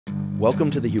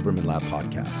Welcome to the Huberman Lab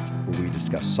podcast, where we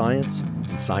discuss science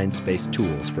and science-based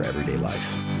tools for everyday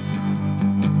life.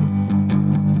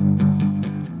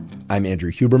 I'm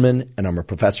Andrew Huberman, and I'm a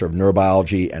professor of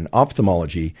neurobiology and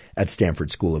ophthalmology at Stanford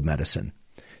School of Medicine.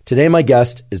 Today, my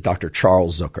guest is Dr.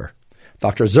 Charles Zuker.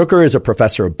 Dr. Zuker is a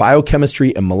professor of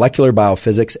biochemistry and molecular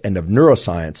biophysics and of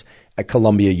neuroscience at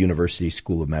Columbia University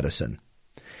School of Medicine.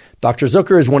 Dr.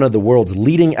 Zuker is one of the world's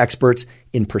leading experts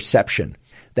in perception.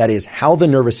 That is, how the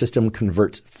nervous system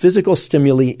converts physical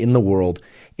stimuli in the world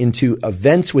into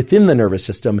events within the nervous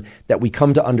system that we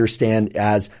come to understand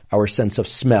as our sense of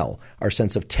smell, our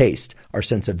sense of taste, our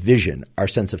sense of vision, our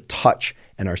sense of touch,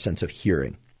 and our sense of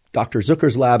hearing. Dr.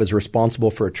 Zuker's lab is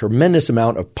responsible for a tremendous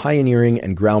amount of pioneering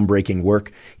and groundbreaking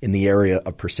work in the area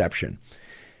of perception.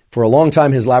 For a long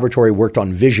time, his laboratory worked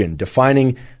on vision,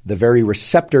 defining the very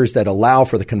receptors that allow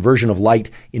for the conversion of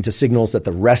light into signals that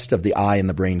the rest of the eye and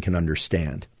the brain can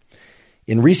understand.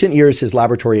 In recent years, his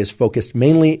laboratory has focused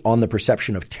mainly on the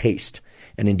perception of taste.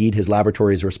 And indeed, his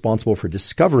laboratory is responsible for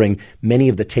discovering many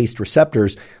of the taste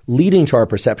receptors, leading to our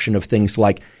perception of things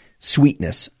like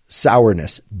sweetness,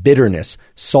 sourness, bitterness,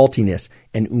 saltiness,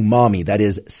 and umami, that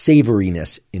is,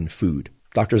 savoriness in food.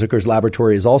 Dr. Zuker's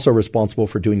laboratory is also responsible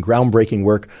for doing groundbreaking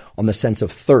work on the sense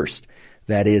of thirst.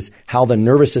 That is, how the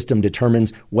nervous system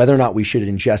determines whether or not we should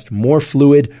ingest more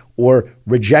fluid or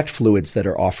reject fluids that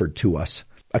are offered to us.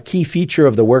 A key feature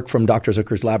of the work from Dr.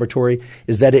 Zuker's laboratory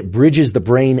is that it bridges the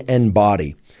brain and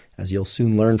body. As you'll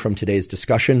soon learn from today's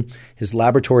discussion, his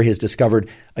laboratory has discovered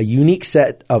a unique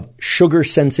set of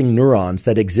sugar-sensing neurons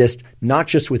that exist not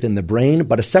just within the brain,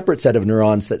 but a separate set of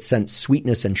neurons that sense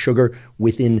sweetness and sugar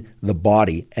within the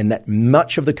body, and that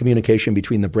much of the communication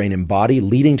between the brain and body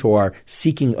leading to our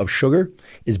seeking of sugar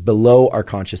is below our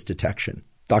conscious detection.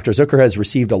 Dr. Zuker has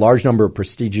received a large number of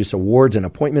prestigious awards and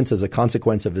appointments as a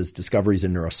consequence of his discoveries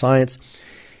in neuroscience.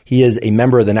 He is a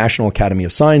member of the National Academy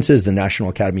of Sciences, the National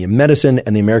Academy of Medicine,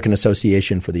 and the American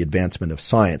Association for the Advancement of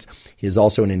Science. He is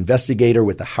also an investigator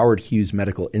with the Howard Hughes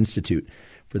Medical Institute.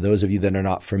 For those of you that are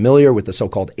not familiar with the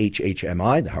so-called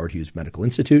HHMI, the Howard Hughes Medical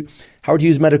Institute, Howard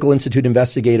Hughes Medical Institute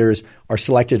investigators are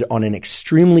selected on an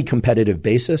extremely competitive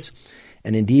basis.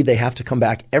 And indeed, they have to come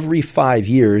back every 5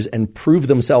 years and prove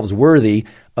themselves worthy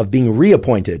of being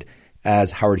reappointed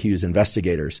as Howard Hughes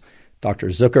investigators. Dr.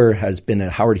 Zuker has been a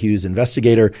Howard Hughes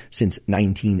investigator since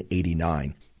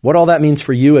 1989. What all that means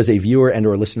for you as a viewer and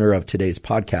or listener of today's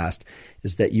podcast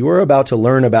is that you are about to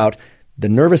learn about the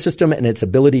nervous system and its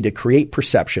ability to create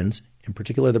perceptions, in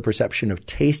particular the perception of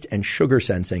taste and sugar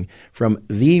sensing, from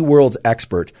the world's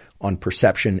expert on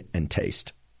perception and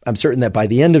taste. I'm certain that by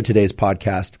the end of today's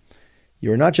podcast,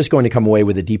 you are not just going to come away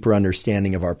with a deeper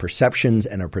understanding of our perceptions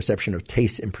and our perception of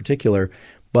taste in particular,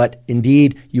 but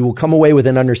indeed, you will come away with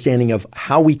an understanding of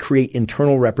how we create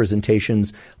internal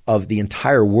representations of the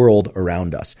entire world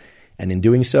around us. And in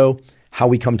doing so, how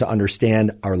we come to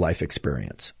understand our life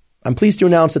experience. I'm pleased to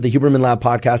announce that the Huberman Lab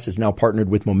podcast is now partnered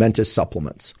with Momentous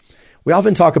Supplements. We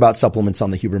often talk about supplements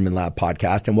on the Huberman Lab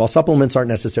podcast, and while supplements aren't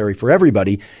necessary for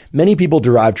everybody, many people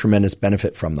derive tremendous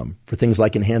benefit from them for things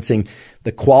like enhancing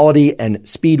the quality and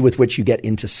speed with which you get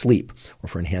into sleep, or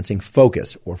for enhancing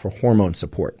focus, or for hormone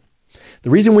support. The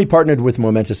reason we partnered with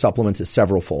Momentous Supplements is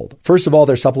severalfold. First of all,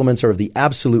 their supplements are of the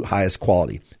absolute highest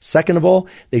quality. Second of all,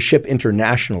 they ship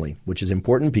internationally, which is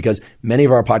important because many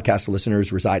of our podcast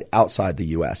listeners reside outside the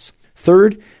U.S.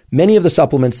 Third, many of the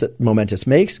supplements that Momentous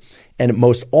makes, and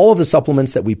most all of the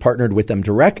supplements that we partnered with them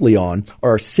directly on,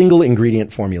 are single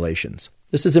ingredient formulations.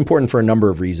 This is important for a number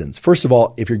of reasons. First of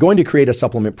all, if you're going to create a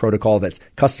supplement protocol that's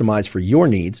customized for your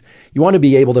needs, you want to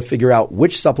be able to figure out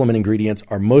which supplement ingredients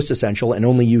are most essential and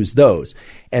only use those.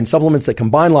 And supplements that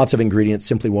combine lots of ingredients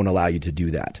simply won't allow you to do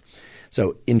that.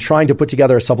 So in trying to put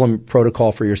together a supplement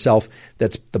protocol for yourself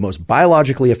that's the most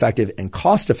biologically effective and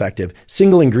cost-effective,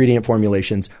 single ingredient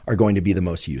formulations are going to be the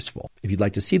most useful. If you'd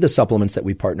like to see the supplements that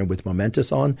we partnered with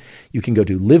Momentous on, you can go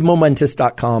to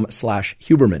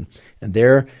livemomentous.com/Huberman. And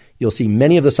there you'll see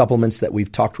many of the supplements that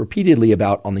we've talked repeatedly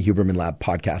about on the Huberman Lab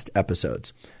podcast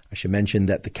episodes. I should mention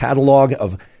that the catalog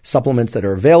of supplements that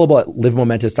are available at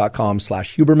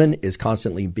livemomentous.com/Huberman is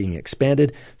constantly being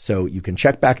expanded. So you can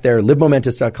check back there,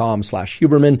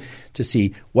 livemomentous.com/Huberman, to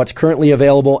see what's currently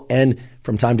available. And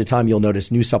from time to time, you'll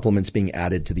notice new supplements being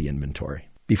added to the inventory.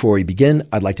 Before we begin,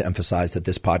 I'd like to emphasize that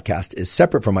this podcast is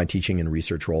separate from my teaching and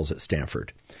research roles at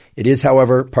Stanford. It is,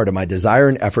 however, part of my desire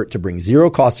and effort to bring zero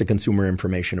cost to consumer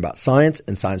information about science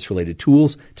and science-related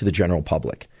tools to the general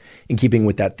public. In keeping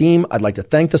with that theme, I'd like to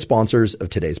thank the sponsors of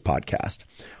today's podcast.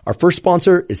 Our first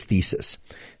sponsor is Thesis.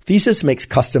 Thesis makes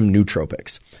custom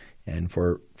nootropics. And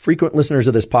for frequent listeners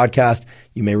of this podcast,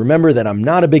 you may remember that I'm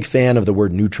not a big fan of the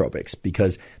word nootropics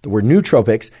because the word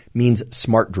nootropics means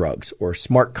smart drugs or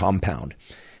smart compound.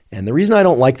 And the reason I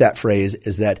don't like that phrase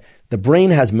is that the brain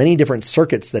has many different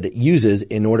circuits that it uses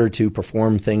in order to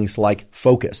perform things like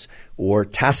focus or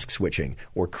task switching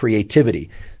or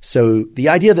creativity. So the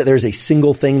idea that there's a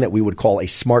single thing that we would call a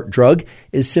smart drug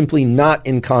is simply not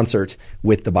in concert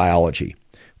with the biology.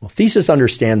 Well, Thesis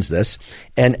understands this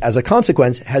and as a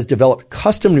consequence has developed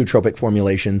custom nootropic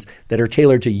formulations that are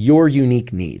tailored to your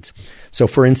unique needs. So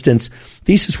for instance,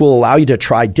 Thesis will allow you to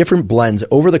try different blends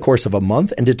over the course of a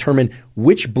month and determine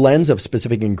which blends of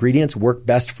specific ingredients work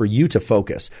best for you to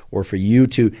focus or for you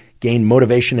to gain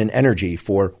motivation and energy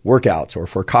for workouts or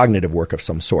for cognitive work of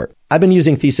some sort. I've been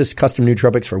using Thesis custom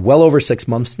nootropics for well over 6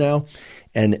 months now,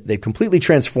 and they've completely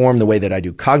transformed the way that I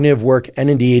do cognitive work and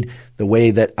indeed the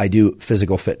way that I do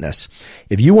physical fitness.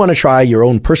 If you want to try your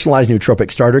own personalized nootropic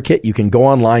starter kit, you can go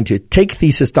online to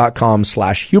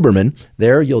takethesis.com/Huberman.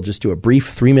 There, you'll just do a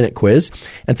brief 3-minute quiz,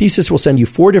 and Thesis will send you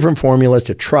 4 different formulas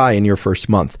to try in your first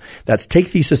month. That's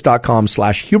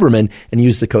takethesis.com/Huberman and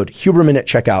use the code Huberman at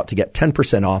checkout to get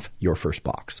 10% off your first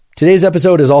box. Today's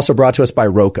episode is also brought to us by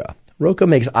Roka. Roka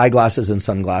makes eyeglasses and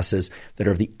sunglasses that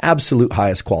are of the absolute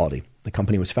highest quality. The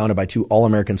company was founded by 2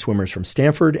 All-American swimmers from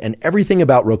Stanford, and everything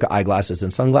about Roka eyeglasses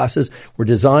and sunglasses were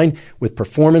designed with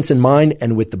performance in mind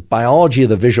and with the biology of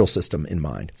the visual system in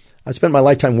mind. I've spent my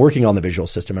lifetime working on the visual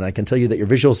system, and I can tell you that your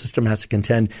visual system has to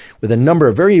contend with a number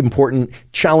of very important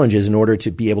challenges in order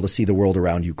to be able to see the world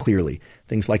around you clearly.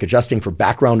 Things like adjusting for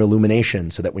background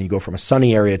illumination so that when you go from a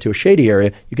sunny area to a shady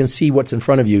area, you can see what's in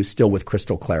front of you still with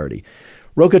crystal clarity.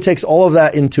 Roka takes all of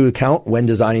that into account when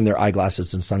designing their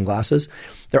eyeglasses and sunglasses.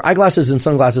 Their eyeglasses and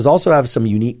sunglasses also have some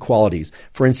unique qualities.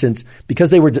 For instance, because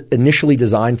they were initially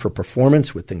designed for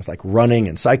performance with things like running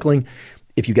and cycling,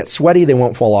 if you get sweaty, they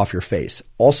won't fall off your face.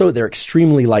 Also, they're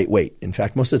extremely lightweight. In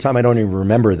fact, most of the time, I don't even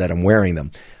remember that I'm wearing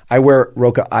them. I wear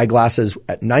Roka eyeglasses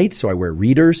at night, so I wear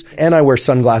readers, and I wear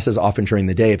sunglasses often during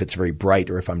the day if it's very bright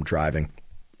or if I'm driving.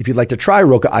 If you'd like to try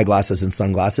Roka eyeglasses and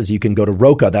sunglasses, you can go to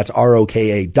Roka, that's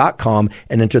ROKA.com,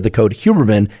 and enter the code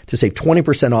Huberman to save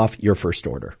 20% off your first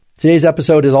order. Today's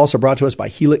episode is also brought to us by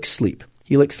Helix Sleep.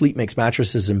 Helix Sleep makes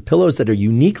mattresses and pillows that are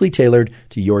uniquely tailored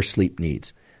to your sleep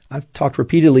needs. I've talked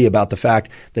repeatedly about the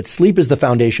fact that sleep is the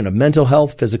foundation of mental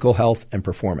health, physical health, and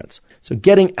performance. So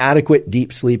getting adequate,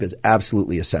 deep sleep is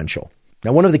absolutely essential.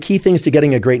 Now, one of the key things to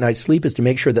getting a great night's sleep is to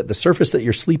make sure that the surface that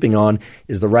you're sleeping on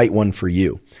is the right one for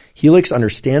you. Helix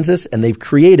understands this, and they've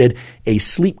created a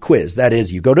sleep quiz. That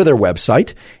is, you go to their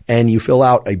website and you fill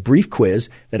out a brief quiz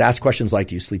that asks questions like,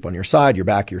 do you sleep on your side, your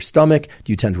back, your stomach?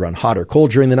 Do you tend to run hot or cold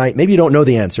during the night? Maybe you don't know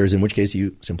the answers, in which case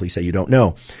you simply say you don't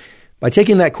know. By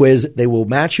taking that quiz, they will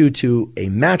match you to a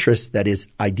mattress that is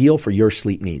ideal for your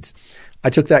sleep needs. I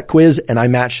took that quiz and I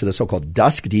matched to the so-called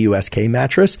Dusk, D-U-S-K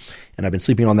mattress, and I've been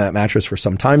sleeping on that mattress for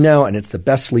some time now, and it's the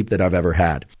best sleep that I've ever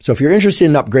had. So if you're interested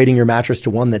in upgrading your mattress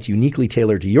to one that's uniquely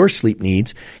tailored to your sleep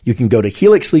needs, you can go to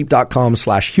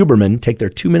helixsleep.com/Huberman, take their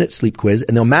 2-minute sleep quiz,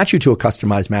 and they'll match you to a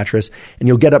customized mattress, and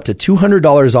you'll get up to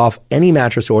 $200 off any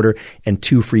mattress order and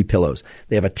 2 free pillows.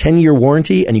 They have a 10-year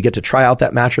warranty, and you get to try out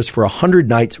that mattress for 100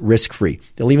 nights risk-free.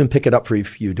 They'll even pick it up for you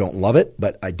if you don't love it,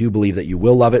 but I do believe that you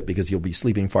will love it because you'll be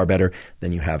sleeping far better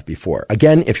than you have before.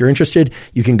 Again, if you're interested,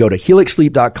 you can go to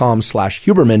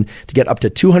helixsleep.com/Huberman to get up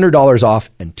to $200 off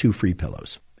and 2 free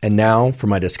pillows. And now for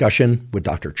my discussion with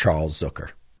Dr. Charles Zuker.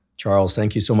 Charles,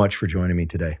 thank you so much for joining me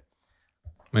today.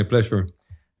 My pleasure.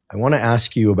 I want to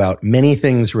ask you about many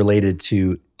things related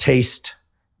to taste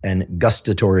and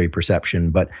gustatory perception,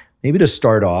 but maybe to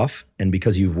start off, and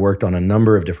because you've worked on a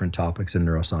number of different topics in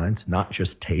neuroscience, not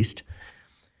just taste,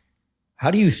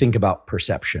 how do you think about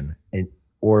perception?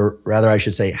 Or rather, I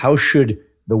should say, how should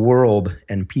the world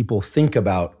and people think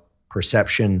about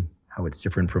perception, how it's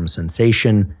different from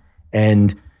sensation,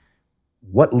 and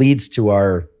what leads to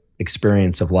our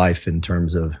experience of life in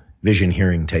terms of vision,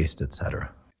 hearing, taste,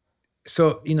 etc.?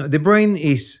 So, the brain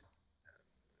is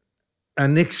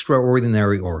an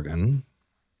extraordinary organ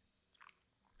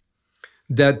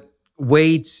that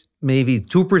weighs maybe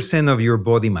 2% of your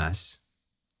body mass,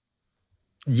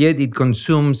 yet it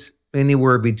consumes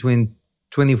anywhere between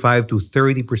 25 to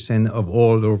 30% of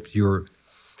all of your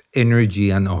energy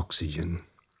and oxygen.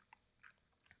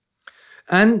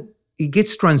 And it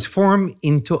gets transformed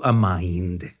into a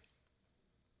mind.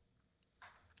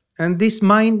 And this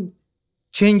mind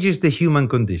changes the human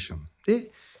condition.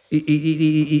 It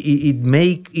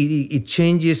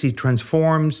changes, it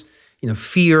transforms,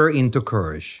 fear into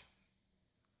courage,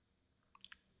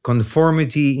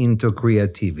 conformity into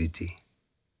creativity,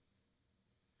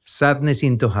 sadness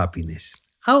into happiness.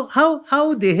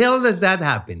 How the hell does that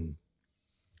happen?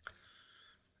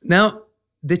 Now,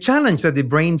 the challenge that the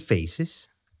brain faces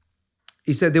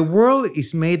is that the world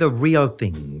is made of real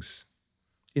things.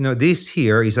 This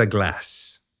here is a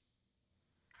glass,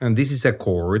 and this is a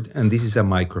cord, and this is a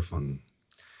microphone.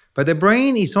 But the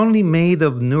brain is only made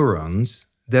of neurons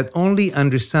that only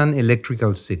understand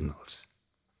electrical signals.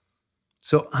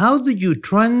 So how do you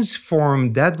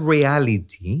transform that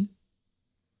reality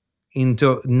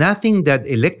into nothing but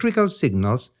electrical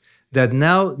signals that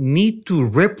now need to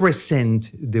represent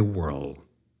the world?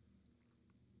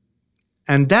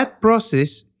 And that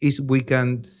process is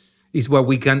what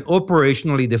we can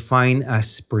operationally define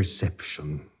as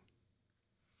perception.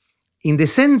 In the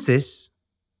senses,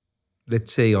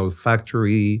 let's say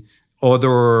olfactory,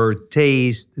 odor,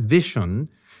 taste, vision,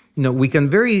 we can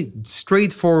very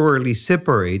straightforwardly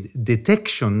separate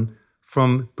detection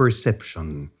from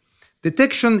perception.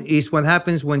 Detection is what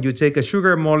happens when you take a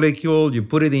sugar molecule, you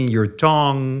put it in your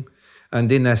tongue, and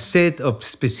then a set of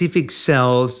specific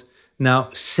cells now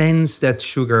sense that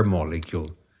sugar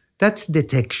molecule. That's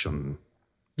detection.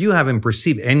 You haven't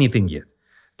perceived anything yet.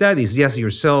 That is just your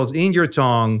cells in your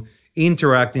tongue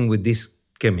interacting with this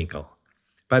chemical.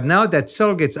 But now that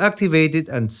cell gets activated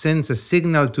and sends a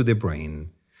signal to the brain.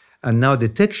 And now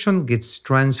detection gets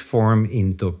transformed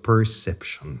into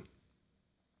perception.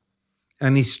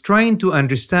 And it's trying to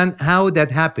understand how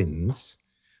that happens.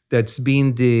 That's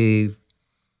been the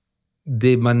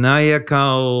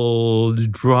maniacal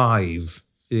drive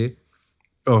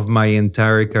of my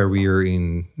entire career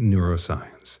in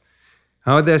neuroscience.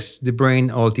 How does the brain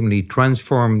ultimately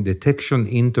transform detection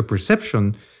into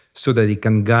perception so that it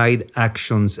can guide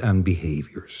actions and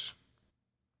behaviors?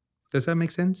 Does that make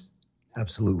sense?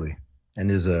 Absolutely. And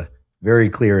is a very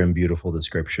clear and beautiful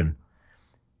description.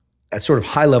 A sort of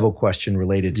high-level question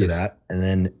related to that, and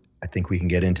then I think we can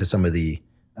get into some of the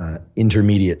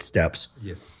intermediate steps.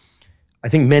 Yes. I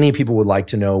think many people would like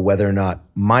to know whether or not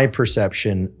my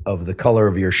perception of the color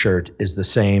of your shirt is the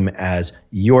same as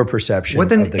your perception of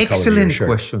the color of your shirt. What an excellent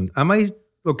question. Am I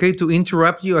okay to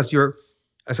interrupt you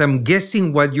as I'm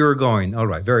guessing what you're going? All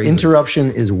right, very Interruption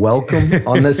good. is welcome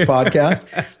on this podcast.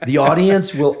 The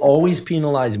audience will always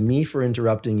penalize me for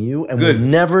interrupting you and will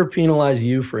never penalize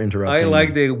you for interrupting I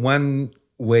like me. the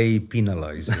one-way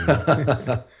penalizing.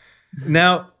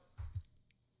 Now,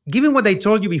 given what I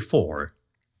told you before,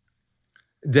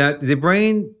 that the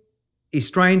brain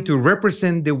is trying to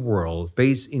represent the world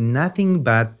based in nothing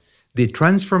but the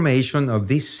transformation of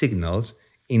these signals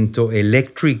into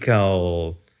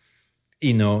electrical,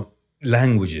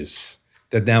 languages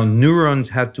that now neurons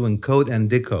have to encode and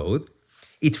decode,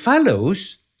 it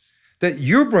follows that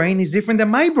your brain is different than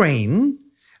my brain,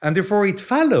 and therefore it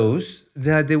follows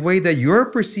that the way that you're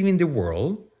perceiving the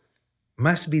world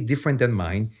must be different than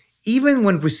mine, even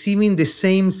when receiving the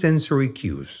same sensory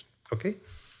cues, okay?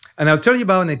 And I'll tell you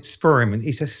about an experiment.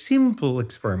 It's a simple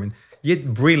experiment,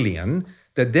 yet brilliant,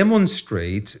 that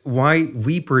demonstrates why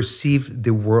we perceive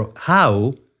the world,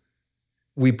 how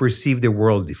we perceive the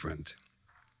world different.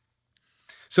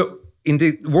 So in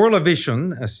the world of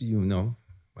vision, as you know,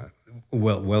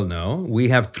 well know, we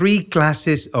have three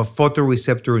classes of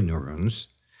photoreceptor neurons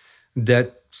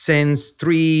that sense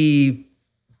three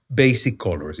basic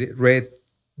colors, red,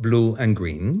 blue, and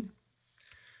green.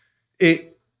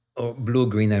 Blue,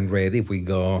 green, and red if we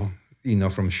go,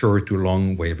 from short to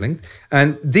long wavelength.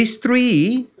 And these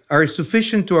three are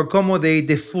sufficient to accommodate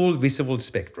the full visible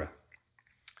spectra.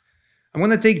 I'm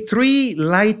going to take three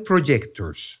light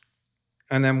projectors,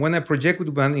 and I'm going to project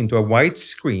one into a white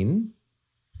screen,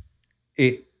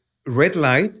 a red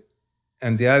light,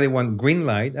 and the other one green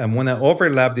light. I'm going to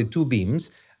overlap the two beams,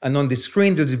 and on the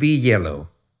screen there'll be yellow.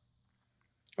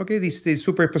 Okay, this is the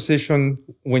superposition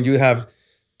when you have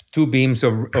two beams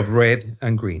of red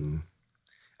and green.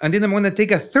 And then I'm going to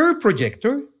take a third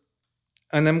projector,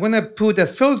 and I'm going to put a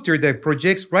filter that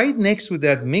projects right next to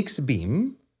that mixed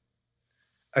beam,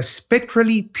 a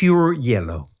spectrally pure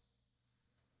yellow.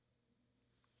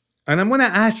 And I'm going to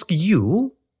ask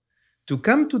you to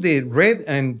come to the red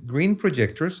and green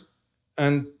projectors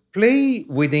and play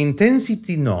with the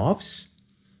intensity knobs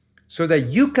so that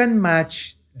you can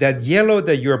match that yellow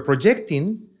that you're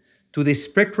projecting to the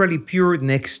spectrally pure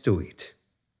next to it.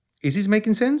 Is this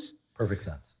making sense? Perfect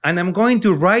sense. And I'm going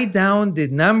to write down the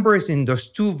numbers in those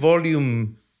two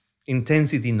volume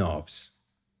intensity knobs.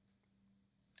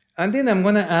 And then I'm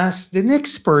going to ask the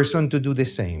next person to do the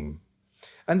same.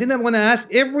 And then I'm going to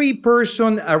ask every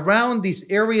person around this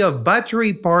area of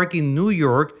Battery Park in New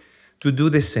York to do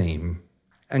the same.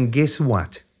 And guess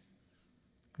what?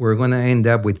 We're going to end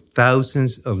up with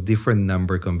thousands of different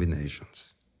number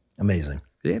combinations. Amazing.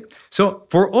 Yeah? So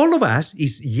for all of us,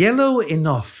 it's yellow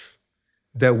enough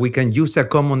that we can use a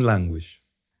common language.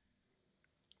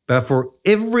 But for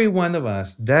every one of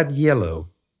us, that yellow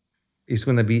is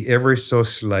going to be ever so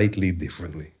slightly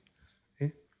differently.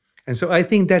 Okay? And so I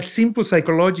think that simple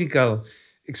psychological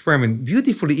experiment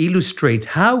beautifully illustrates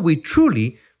how we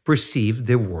truly perceive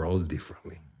the world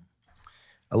differently.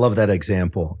 I love that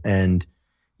example. And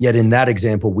yet in that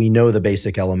example, we know the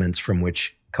basic elements from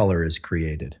which color is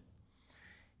created.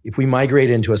 If we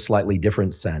migrate into a slightly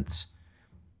different sense,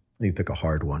 let me pick a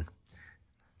hard one,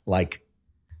 like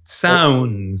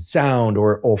sound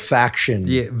or olfaction.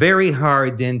 Yeah, very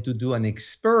hard then to do an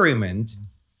experiment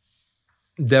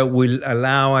that will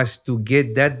allow us to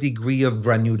get that degree of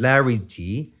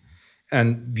granularity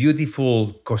and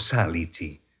beautiful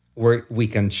causality, where we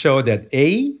can show that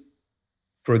A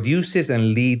produces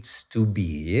and leads to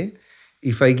B.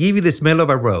 If I give you the smell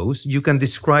of a rose, you can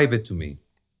describe it to me.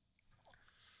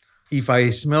 If I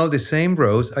smell the same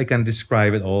rose, I can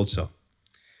describe it also.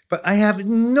 But I have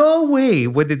no way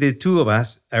whether the two of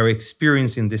us are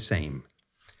experiencing the same.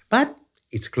 But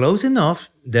it's close enough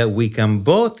that we can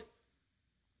both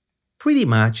pretty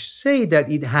much say that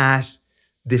it has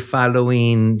the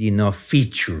following,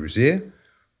 features,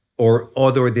 or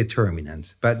other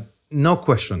determinants. But no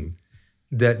question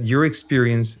that your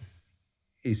experience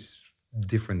is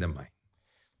different than mine.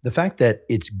 The fact that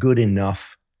it's good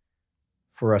enough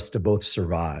for us to both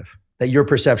survive, that your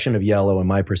perception of yellow and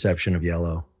my perception of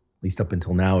yellow, at least up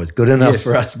until now, is good enough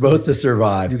for us both to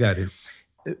survive. You got it.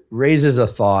 It raises a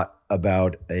thought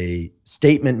about a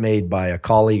statement made by a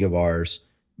colleague of ours,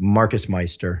 Marcus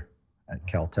Meister at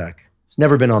Caltech. He's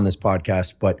never been on this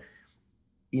podcast, but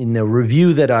in a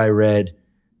review that I read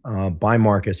by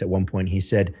Marcus at one point, he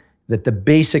said that the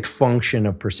basic function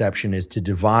of perception is to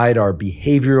divide our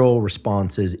behavioral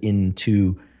responses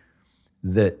into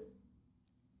the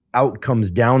outcomes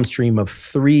downstream of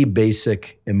three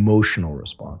basic emotional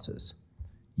responses.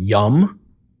 Yum,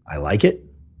 I like it.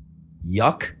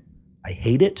 Yuck, I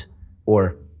hate it.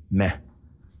 Or meh,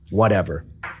 whatever.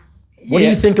 What do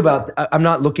you think about, I'm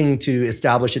not looking to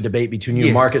establish a debate between you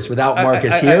and Marcus without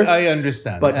Marcus here. I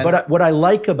understand. But what I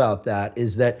like about that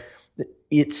is that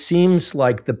it seems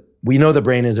like we know the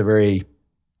brain is a very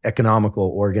economical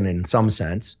organ in some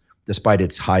sense, despite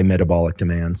its high metabolic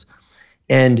demands.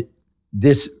 And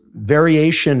this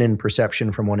variation in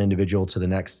perception from one individual to the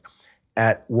next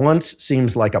at once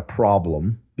seems like a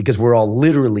problem because we're all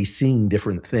literally seeing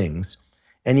different things.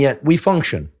 And yet we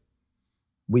function.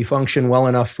 We function well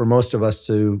enough for most of us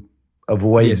to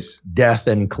avoid death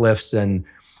and cliffs and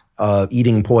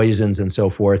eating poisons and so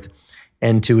forth,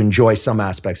 and to enjoy some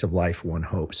aspects of life, one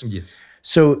hopes. Yes.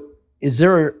 So is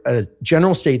there a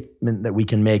general statement that we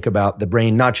can make about the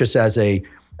brain, not just as a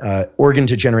organ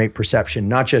to generate perception,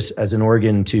 not just as an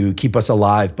organ to keep us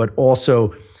alive, but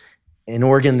also an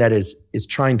organ that is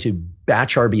trying to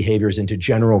batch our behaviors into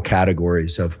general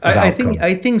categories of outcome?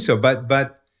 I think so,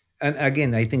 but and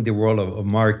again, I think the role of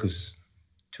Marcus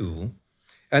too,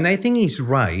 and I think he's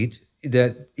right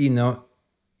that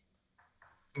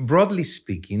broadly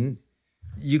speaking,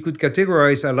 you could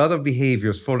categorize a lot of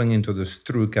behaviors falling into those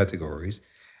true categories,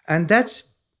 and that's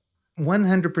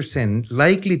 100%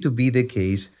 likely to be the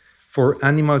case for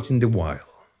animals in the wild,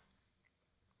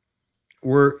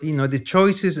 where the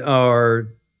choices are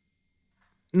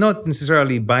not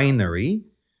necessarily binary,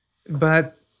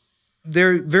 but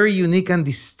they're very unique and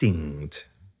distinct.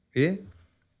 Yeah?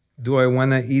 Do I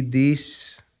want to eat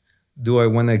this? Do I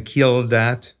want to kill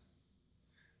that?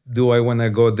 Do I want to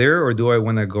go there or do I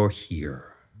want to go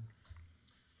here?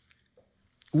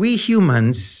 We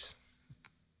humans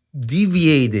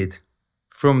deviated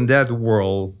from that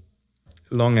world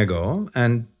long ago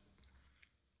and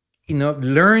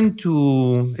learned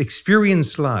to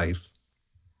experience life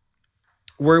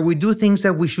where we do things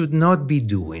that we should not be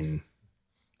doing.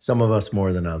 Some of us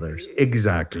more than others.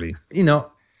 Exactly. In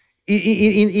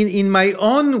my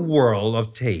own world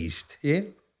of taste,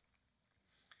 the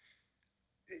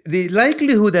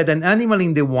likelihood that an animal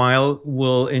in the wild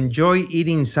will enjoy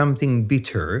eating something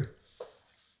bitter,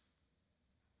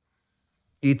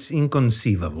 it's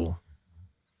inconceivable.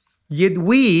 Yet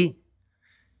we,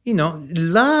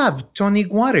 love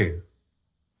tonic water.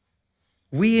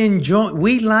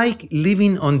 We like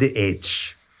living on the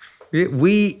edge.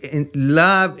 We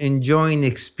love enjoying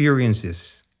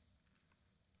experiences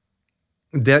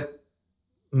that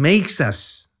makes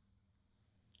us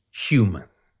human.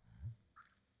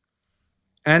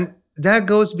 And that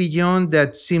goes beyond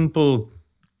that simple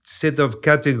set of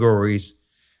categories,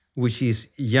 which is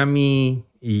yummy,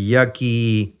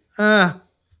 yucky,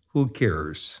 who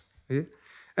cares?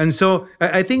 And so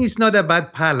I think it's not a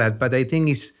bad palate, but I think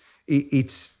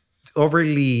it's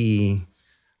overly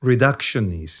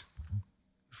reductionist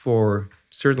for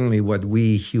certainly what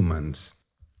we humans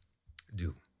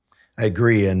do. I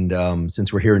agree. And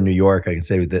since we're here in New York, I can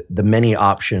say that the many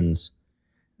options,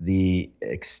 the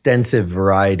extensive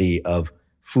variety of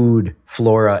food,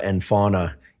 flora, and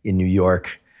fauna in New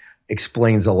York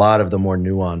explains a lot of the more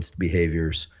nuanced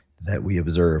behaviors that we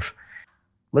observe.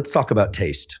 Let's talk about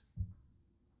taste,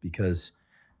 because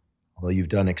although you've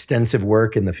done extensive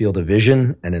work in the field of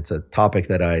vision, and it's a topic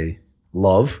that I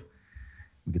love,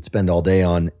 we could spend all day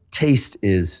on, taste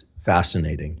is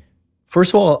fascinating.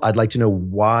 First of all, I'd like to know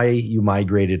why you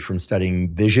migrated from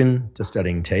studying vision to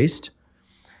studying taste.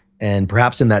 And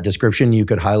perhaps in that description, you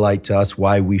could highlight to us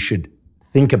why we should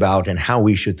think about and how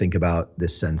we should think about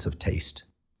this sense of taste.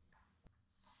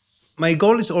 My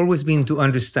goal has always been to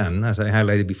understand, as I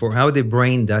highlighted before, how the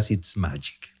brain does its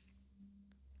magic.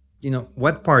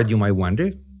 What part you might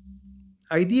wonder?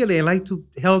 Ideally, I like to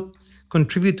help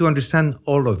contribute to understand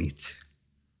all of it.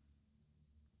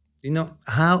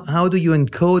 How do you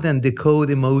encode and decode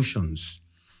emotions?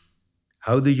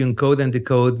 How do you encode and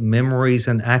decode memories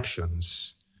and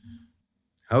actions?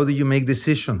 How do you make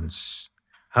decisions?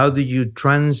 How do you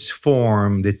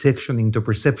transform detection into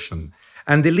perception?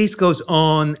 And the list goes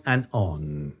on and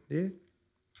on. Yeah?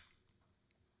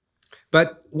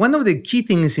 But one of the key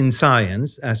things in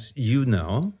science, as you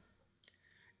know,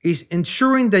 is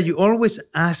ensuring that you always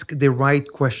ask the right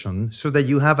question so that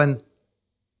you have a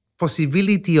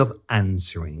possibility of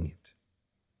answering it.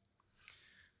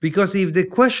 Because if the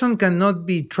question cannot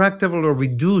be tractable or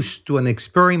reduced to an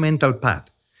experimental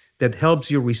path that helps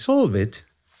you resolve it,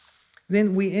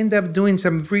 then we end up doing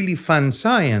some really fun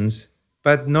science,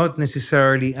 but not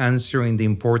necessarily answering the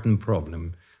important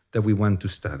problem that we want to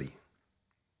study.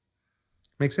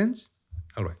 Make sense?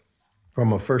 All right.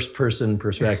 From a first-person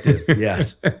perspective,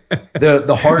 yes.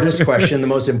 The hardest question, the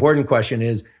most important question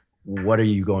is, what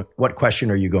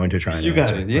question are you going to try and answer? You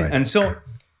got it, yeah. Right.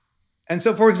 And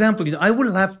so, for example, I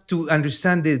would have to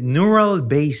understand the neural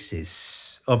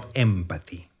basis of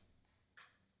empathy.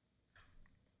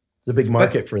 It's a big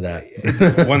market for that.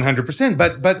 100%.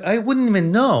 But I wouldn't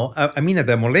even know, at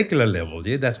the molecular level,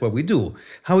 yeah, that's what we do.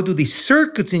 How do these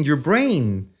circuits in your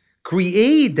brain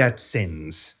create that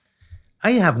sense?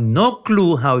 I have no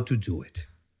clue how to do it.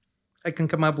 I can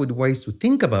come up with ways to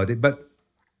think about it, but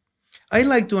I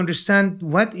like to understand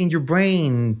what in your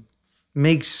brain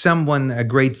makes someone a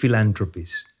great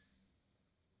philanthropist.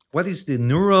 What is the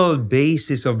neural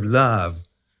basis of love?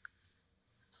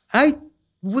 I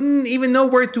wouldn't even know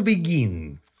where to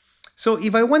begin. So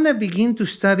if I want to begin to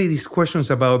study these questions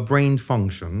about brain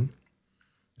function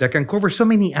that can cover so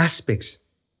many aspects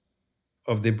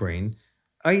of the brain,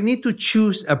 I need to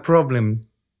choose a problem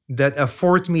that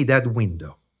affords me that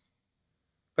window,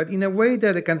 but in a way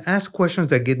that I can ask questions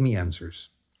that get me answers.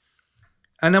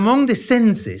 And among the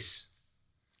senses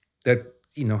that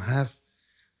have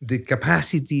the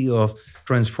capacity of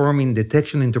transforming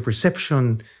detection into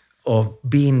perception, of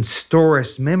being stored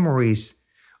as memories,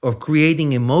 of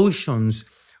creating emotions,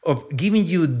 of giving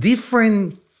you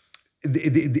different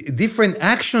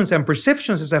actions and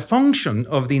perceptions as a function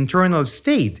of the internal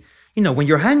state. When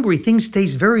you're hungry, things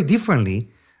taste very differently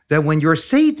than when you're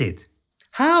sated.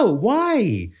 How?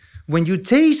 Why? When you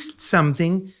taste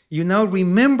something, you now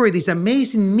remember this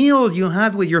amazing meal you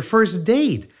had with your first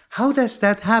date. How does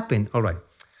that happen? All right.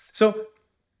 So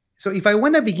if I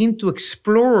want to begin to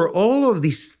explore all of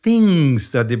these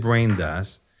things that the brain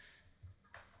does,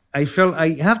 I felt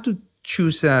I have to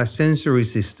choose a sensory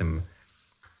system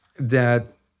that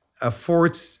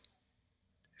affords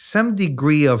some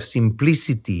degree of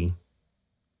simplicity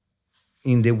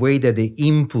in the way that the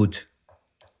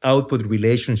input-output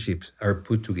relationships are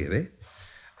put together,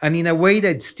 and in a way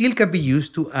that still can be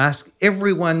used to ask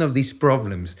every one of these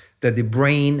problems that the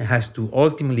brain has to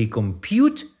ultimately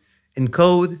compute,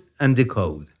 encode, and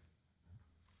decode.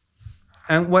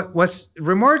 And what was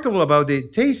remarkable about the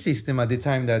taste system at the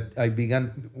time that I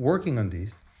began working on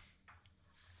this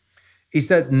is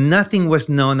that nothing was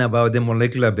known about the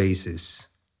molecular basis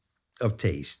of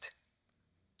taste.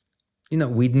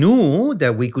 We knew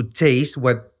that we could taste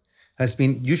what has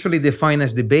been usually defined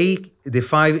as the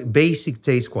 5 basic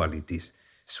taste qualities: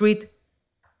 sweet,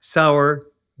 sour,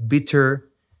 bitter,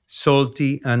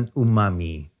 salty, and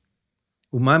umami.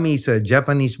 Umami is a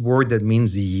Japanese word that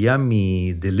means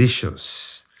yummy,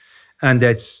 delicious. And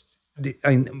that's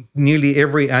in nearly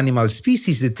every animal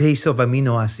species, the taste of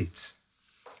amino acids.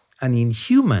 And in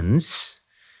humans,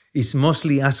 it's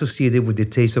mostly associated with the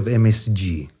taste of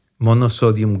MSG,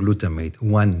 monosodium glutamate,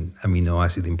 one amino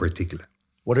acid in particular.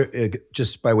 What are,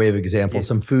 just by way of example,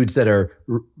 some foods that are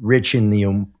rich in the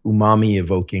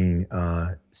umami-evoking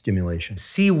stimulation?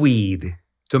 Seaweed,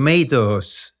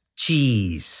 tomatoes,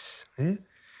 cheese.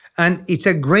 And it's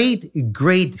a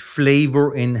great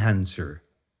flavor enhancer.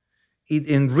 It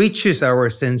enriches our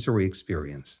sensory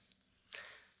experience.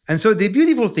 And so the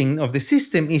beautiful thing of the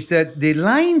system is that the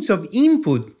lines of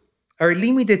input are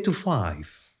limited to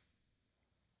 5.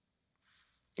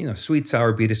 Sweet,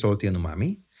 sour, bitter, salty, and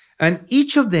umami. And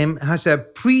each of them has a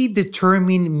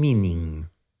predetermined meaning.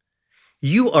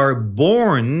 You are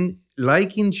born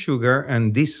liking sugar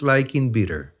and disliking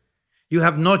bitter. You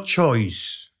have no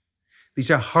choice.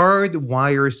 These are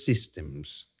hardwired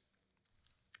systems.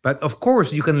 But of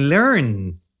course, you can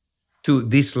learn to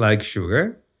dislike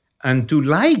sugar and to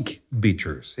like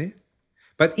bitters.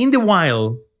 But in the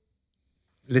wild,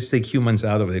 let's take humans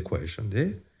out of the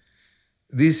equation.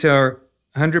 These are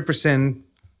 100%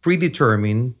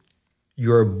 predetermined.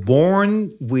 You're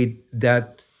born with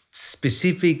that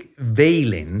specific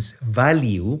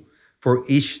value for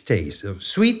each taste. So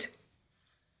sweet,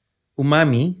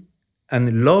 umami,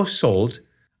 and low salt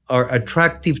are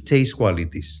attractive taste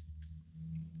qualities.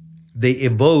 They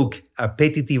evoke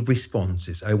appetitive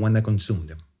responses. I want to consume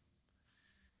them.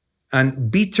 And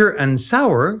bitter and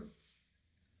sour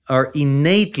are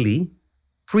innately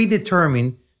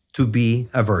predetermined to be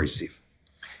aversive.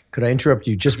 Could I interrupt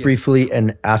you just briefly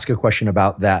and ask a question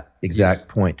about that exact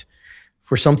point?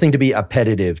 For something to be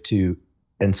appetitive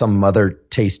and some other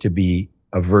taste to be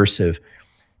aversive,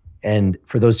 and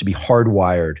for those to be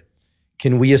hardwired,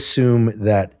 can we assume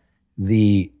that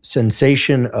the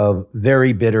sensation of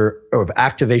very bitter, or of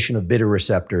activation of bitter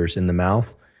receptors in the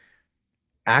mouth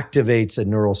activates a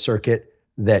neural circuit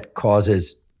that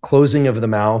causes closing of the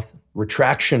mouth,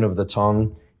 retraction of the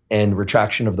tongue, and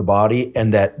retraction of the body,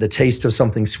 and that the taste of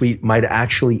something sweet might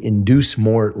actually induce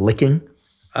more licking?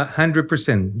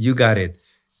 100%. You got it.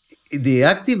 The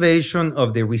activation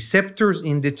of the receptors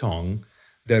in the tongue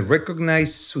that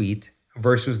recognize sweet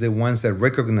versus the ones that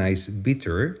recognize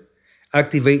bitter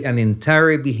activate an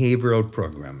entire behavioral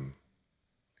program.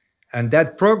 And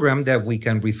that program that we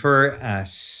can refer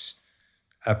as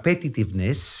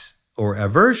appetitiveness or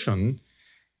aversion,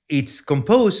 it's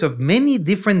composed of many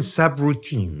different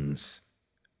subroutines.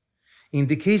 In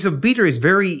the case of bitter, it's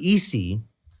very easy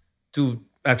to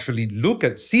actually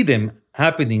see them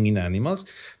happening in animals,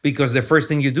 because the first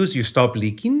thing you do is you stop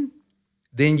licking,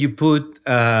 then you put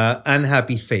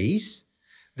unhappy face,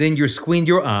 then you squint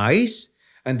your eyes,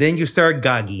 and then you start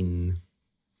gagging.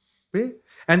 Okay?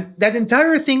 And that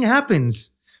entire thing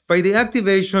happens by the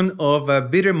activation of a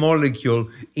bitter molecule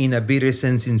in a bitter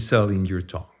sensing cell in your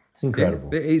tongue. It's incredible.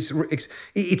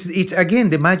 It's again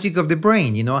the magic of the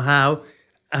brain. You know how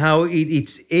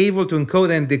it's able to encode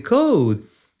and decode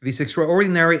these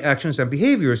extraordinary actions and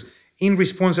behaviors in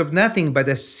response of nothing but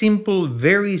a simple,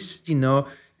 very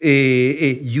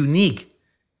a unique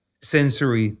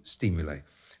sensory stimuli.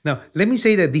 Now, let me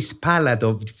say that this palette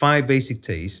of 5 basic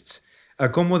tastes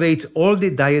accommodates all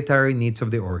the dietary needs of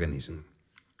the organism.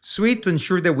 Sweet, to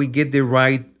ensure that we get the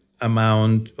right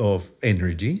amount of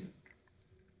energy.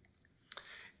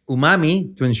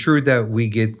 Umami, to ensure that we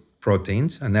get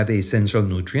proteins, another essential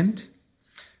nutrient.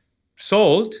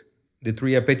 Salt, the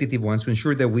 3 appetitive ones, to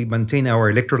ensure that we maintain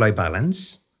our electrolyte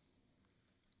balance.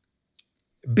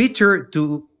 Bitter,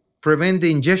 to prevent the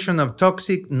ingestion of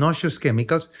toxic, noxious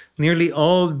chemicals. Nearly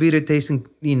all bitter tasting,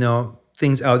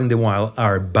 things out in the wild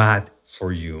are bad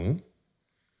for you.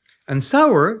 And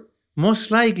sour, most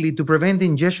likely to prevent the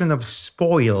ingestion of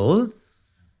spoiled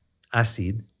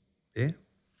acid,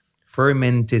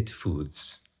 fermented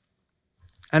foods.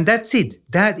 And that's it.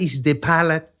 That is the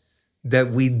palette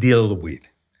that we deal with.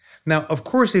 Now, of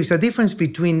course, there's a difference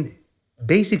between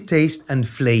basic taste and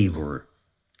flavor.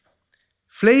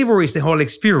 Flavor is the whole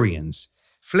experience.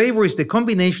 Flavor is the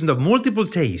combination of multiple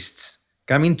tastes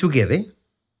coming together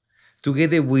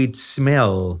with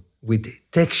smell, with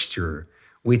texture,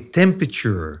 with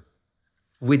temperature,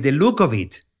 with the look of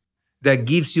it, that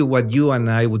gives you what you and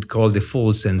I would call the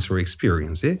full sensory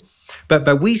experience.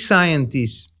 But we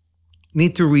scientists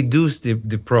need to reduce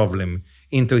the problem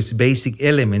into its basic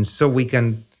elements so we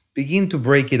can begin to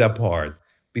break it apart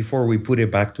before we put it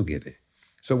back together.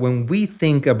 So when we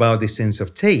think about the sense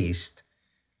of taste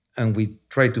and we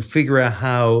try to figure out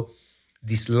how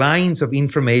these lines of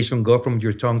information go from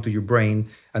your tongue to your brain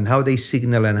and how they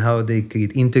signal and how they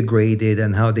get integrated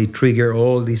and how they trigger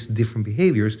all these different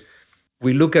behaviors,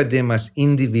 we look at them as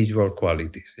individual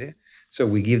qualities. So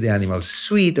we give the animals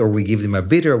sweet, or we give them a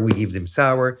bitter, or we give them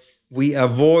sour. We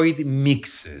avoid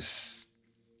mixes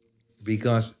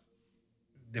because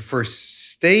the first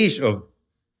stage of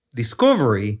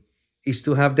discovery is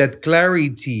to have that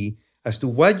clarity as to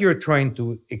what you're trying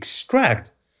to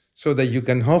extract so that you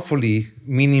can hopefully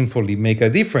meaningfully make a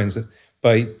difference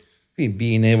by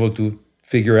being able to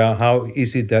figure out how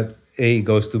is it that A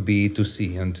goes to B to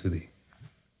C and to D.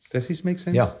 Does this make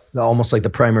sense? Yeah, almost like the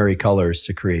primary colors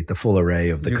to create the full array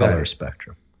of the color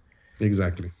spectrum.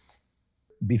 Exactly.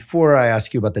 Before I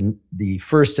ask you about the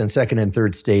first and second and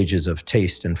third stages of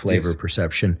taste and flavor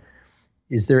perception,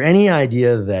 is there any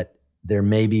idea that there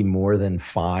may be more than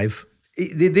 5?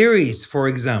 There is, for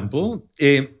example,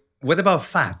 what about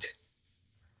fat?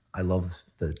 I love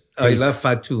the taste. I love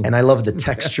fat too. And I love the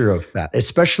texture of fat,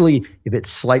 especially if it's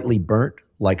slightly burnt,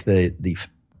 like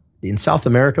in South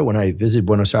America, when I visited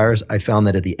Buenos Aires, I found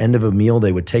that at the end of a meal,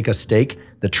 they would take a steak,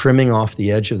 the trimming off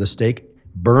the edge of the steak,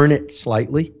 burn it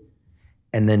slightly,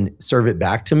 and then serve it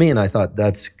back to me. And I thought,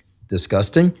 that's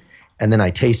disgusting. And then I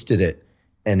tasted it,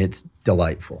 and it's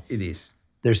delightful. It is.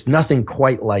 There's nothing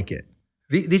quite like it.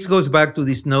 This goes back to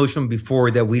this notion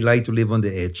before that we like to live on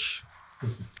the edge.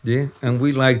 Yeah, and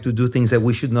we like to do things that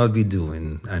we should not be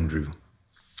doing, Andrew.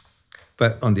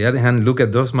 But on the other hand, look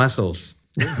at those muscles.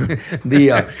 I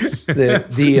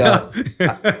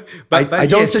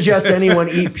don't suggest anyone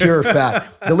eat pure fat.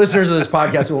 The listeners of this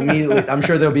podcast will immediately, I'm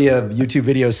sure there'll be a YouTube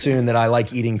video soon that I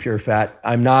like eating pure fat.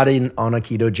 I'm not on a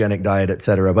ketogenic diet, et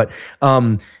cetera.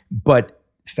 But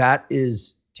fat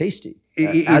is tasty.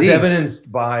 As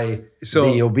evidenced by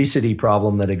the obesity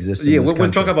problem that exists in this country.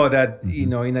 We'll talk about that,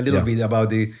 in a little bit about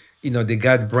the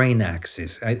gut-brain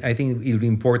axis. I think it'll be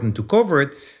important to cover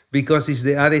it because it's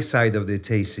the other side of the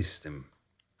taste system.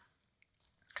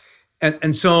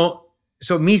 And so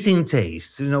missing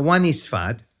taste, one is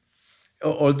fat,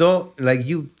 although like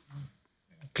you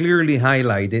clearly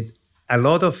highlighted, a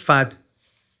lot of fat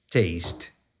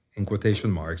taste, in quotation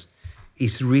marks,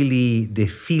 is really the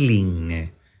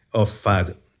feeling of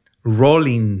fat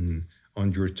rolling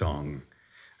on your tongue.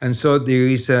 And so there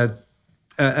is a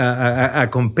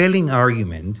compelling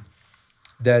argument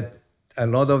that a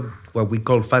lot of what we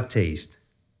call fat taste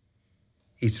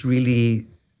is really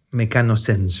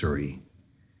mechanosensory.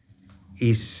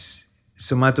 Is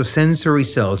somatosensory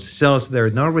cells that are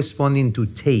not responding to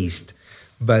taste,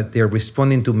 but they're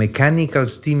responding to mechanical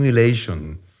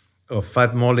stimulation of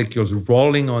fat molecules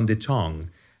rolling on the tongue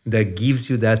that gives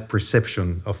you that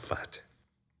perception of fat.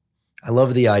 I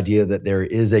love the idea that there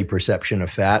is a perception of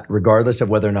fat, regardless of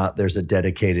whether or not there's a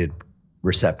dedicated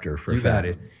receptor for fat. Got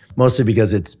it. Mostly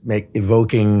because it's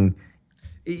evoking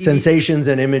sensations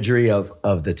and imagery of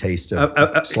the taste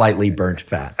of slightly burnt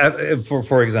fat.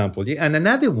 For example. And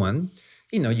another one,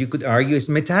 you could argue is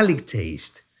metallic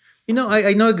taste.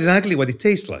 I know exactly what it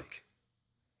tastes like.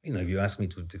 If you ask me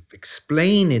to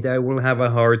explain it, I will have a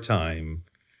hard time.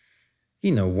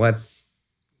 What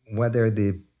are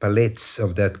the palettes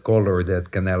of that color that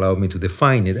can allow me to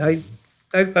define it?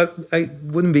 I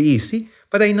wouldn't be easy,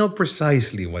 but I know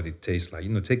precisely what it tastes like.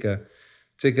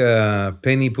 Take a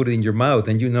penny, put it in your mouth,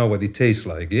 and you know what it tastes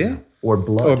like, yeah? Or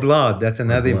blood. That's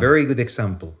another very good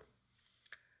example.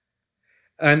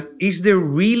 And is there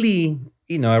really,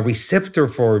 a receptor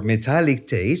for metallic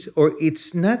taste, or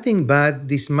it's nothing but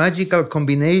this magical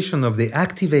combination of the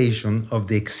activation of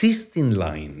the existing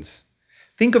lines?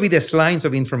 Think of it as lines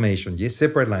of information, yes,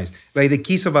 separate lines, like the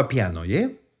keys of a piano, yeah?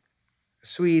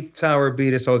 Sweet, sour,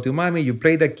 bitter, salty, umami. You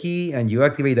play the key and you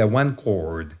activate that one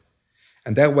chord.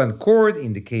 And that one chord,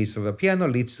 in the case of a piano,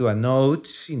 leads to a note,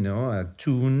 a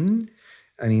tune.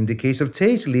 And in the case of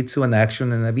taste, leads to an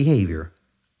action and a behavior.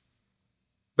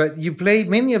 But you play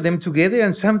many of them together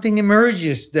and something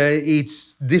emerges that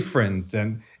it's different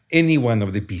than any one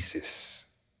of the pieces.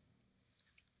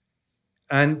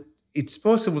 And it's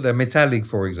possible that metallic,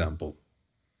 for example,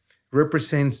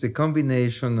 represents the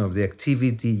combination of the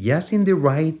activity just in the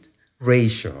right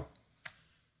ratio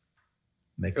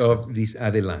of these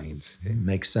other lines.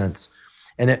 Makes sense.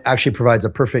 And it actually provides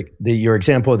your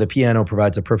example of the piano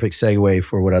provides a perfect segue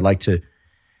for what I'd like to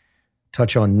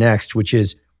touch on next, which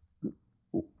is,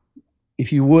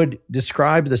 if you would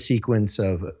describe the sequence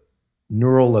of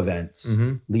neural events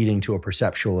leading to a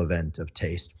perceptual event of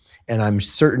taste. And I'm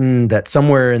certain that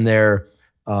somewhere in there,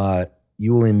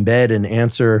 you will embed an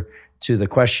answer to the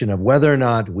question of whether or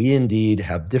not we indeed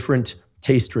have different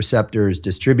taste receptors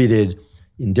distributed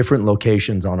in different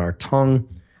locations on our tongue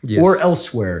or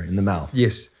elsewhere in the mouth.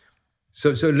 Yes.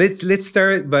 So let's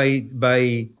start by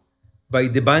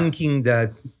debunking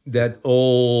that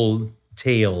old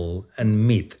tale and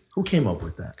myth. Who came up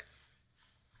with that?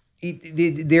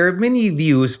 There are many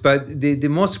views, but the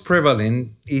most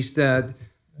prevalent is that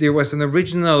there was an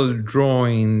original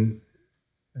drawing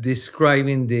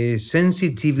describing the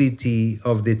sensitivity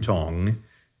of the tongue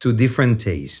to different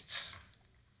tastes.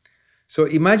 So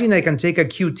imagine I can take a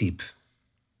Q-tip.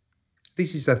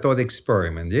 This is a thought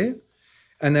experiment, yeah?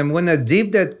 And I'm going to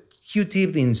dip that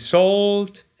Q-tip in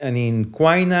salt and in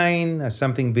quinine as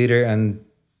something bitter and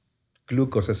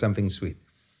glucose as something sweet.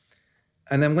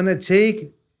 And I'm going to take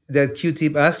that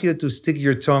Q-tip, ask you to stick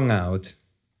your tongue out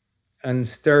and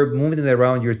start moving it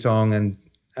around your tongue and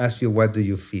ask you, what do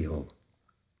you feel?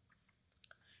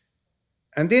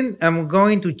 And then I'm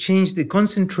going to change the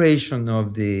concentration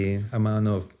of the amount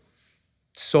of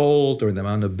salt or the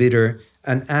amount of bitter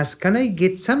and ask, can I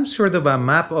get some sort of a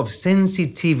map of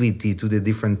sensitivity to the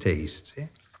different tastes?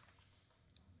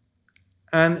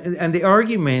 And the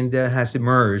argument that has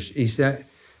emerged is that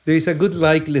there is a good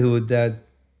likelihood that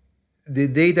the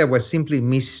data was simply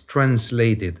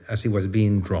mistranslated as it was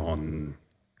being drawn.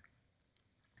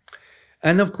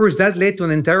 And of course, that led to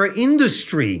an entire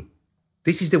industry.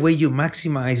 This is the way you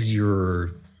maximize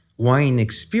your wine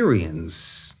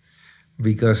experience,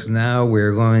 because now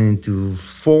we're going to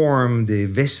form the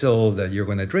vessel that you're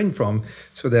going to drink from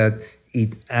so that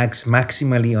it acts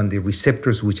maximally on the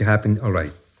receptors which happen. All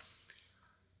right.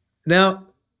 Now,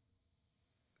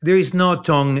 there is no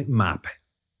tongue map.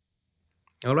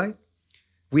 All right?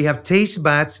 We have taste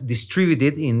buds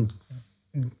distributed in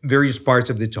various parts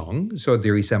of the tongue. So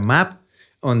there is a map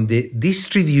on the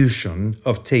distribution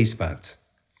of taste buds.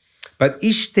 But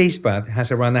each taste bud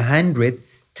has around 100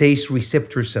 taste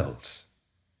receptor cells.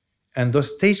 And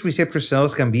those taste receptor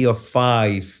cells can be of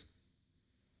 5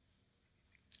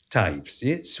 types,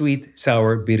 yeah? Sweet,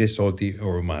 sour, bitter, salty,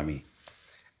 or umami.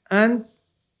 And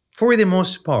for the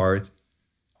most part,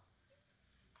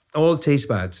 all taste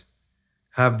buds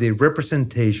have the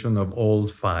representation of all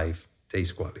 5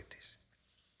 taste qualities.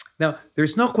 Now,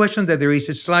 there's no question that there is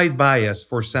a slight bias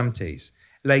for some tastes.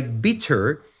 Like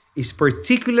bitter is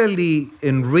particularly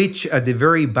enriched at the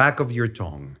very back of your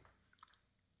tongue.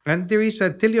 And there is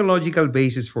a teleological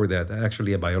basis for that,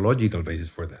 actually a biological basis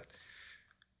for that.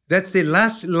 That's the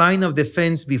last line of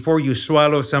defense before you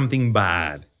swallow something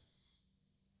bad.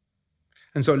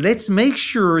 And so let's make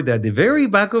sure that the very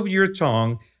back of your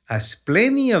tongue has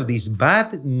plenty of these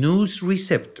bad news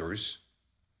receptors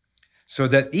so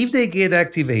that if they get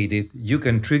activated, you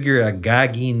can trigger a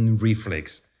gagging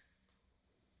reflex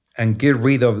and get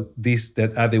rid of this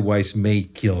that otherwise may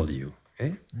kill you.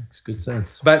 Okay? Makes good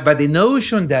sense. But the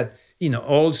notion that,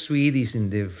 all sweet is in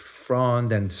the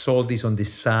front and salt is on the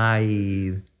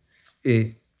side,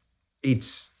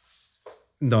 it's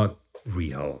not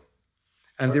real.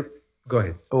 And go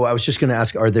ahead. Oh, I was just going to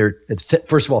ask,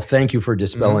 first of all, thank you for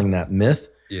dispelling that myth.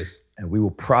 Yes. And we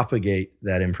will propagate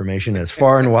that information as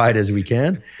far and wide as we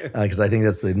can, because I think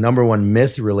that's the number one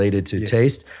myth related to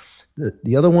taste.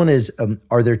 The other one is,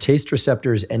 are there taste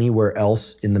receptors anywhere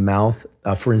else in the mouth?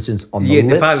 For instance, on the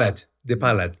lips? The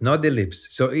palate, not the lips.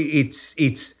 So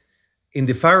it's in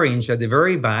the pharynx at the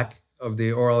very back of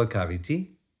the oral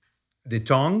cavity, the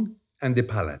tongue, and the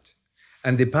palate.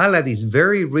 And the palate is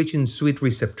very rich in sweet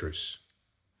receptors.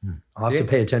 I'll have to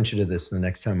pay attention to this the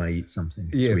next time I eat something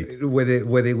sweet.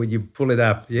 When you pull it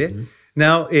up, yeah? Mm-hmm.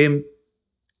 Now,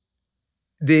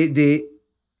 the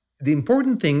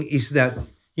important thing is that,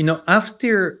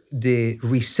 after the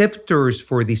receptors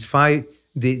for these 5,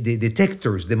 the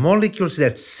detectors, the molecules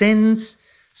that sense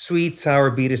sweet,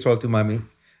 sour, bitter, salt, umami,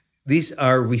 these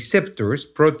are receptors,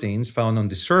 proteins found on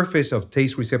the surface of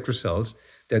taste receptor cells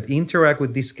that interact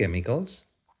with these chemicals.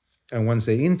 And once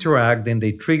they interact, then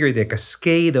they trigger the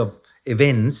cascade of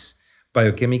events,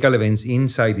 biochemical events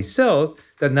inside the cell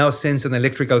that now sends an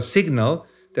electrical signal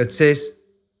that says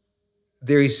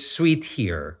there is sweet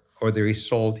here or there is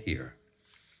salt here.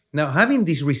 Now, having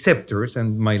these receptors,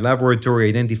 and my laboratory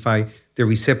identified the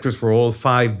receptors for all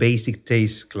 5 basic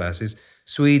taste classes,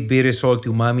 sweet, bitter, salt,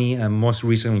 umami, and most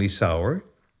recently sour,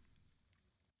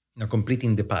 now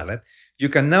completing the palate, you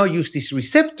can now use these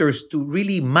receptors to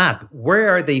really map where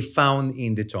are they found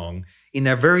in the tongue in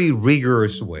a very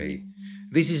rigorous way.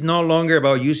 This is no longer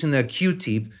about using a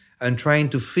Q-tip and trying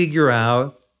to figure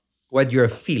out what you're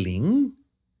feeling,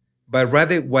 but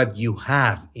rather what you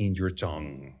have in your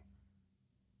tongue.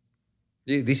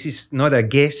 This is not a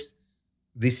guess.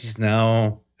 This is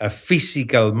now a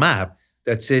physical map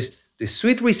that says the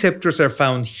sweet receptors are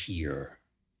found here.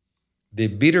 The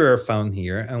bitter are found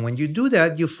here. And when you do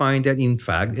that, you find that, in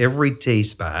fact, every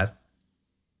taste bud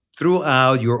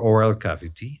throughout your oral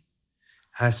cavity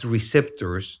has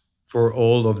receptors for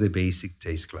all of the basic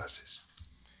taste classes.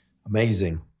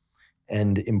 Amazing.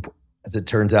 And as it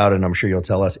turns out, and I'm sure you'll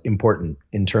tell us, important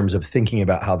in terms of thinking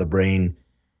about how the brain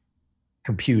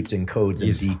computes, encodes, and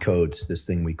Yes. decodes this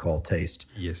thing we call taste.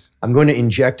 Yes. I'm going to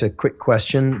inject a quick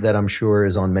question that I'm sure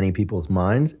is on many people's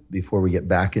minds before we get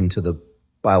back into the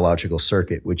biological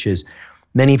circuit, which is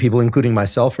many people, including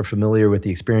myself, are familiar with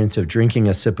the experience of drinking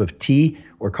a sip of tea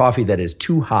or coffee that is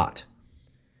too hot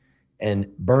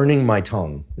and burning my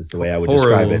tongue is the way I would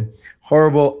describe it.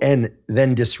 Horrible. And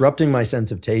then disrupting my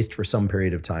sense of taste for some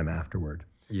period of time afterward.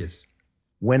 Yes.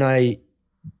 When I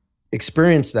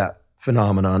experience that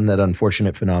phenomenon, that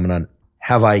unfortunate phenomenon,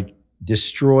 have I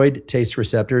destroyed taste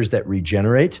receptors that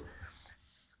regenerate,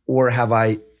 or have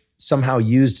I somehow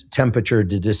used temperature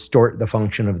to distort the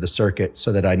function of the circuit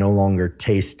so that I no longer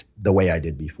taste the way I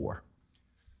did before?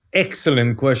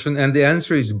 Excellent question. And the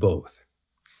answer is both.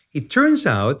 It turns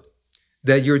out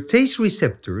that your taste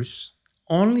receptors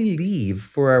only live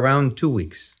for around 2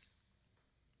 weeks.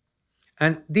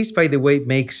 And this, by the way,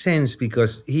 makes sense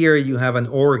because here you have an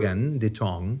organ, the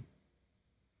tongue,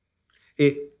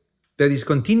 that is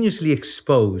continuously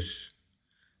exposed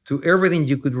to everything.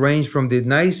 You could range from the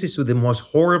nicest to the most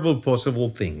horrible possible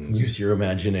things. Use your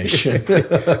imagination.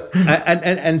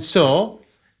 and so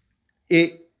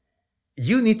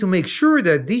you need to make sure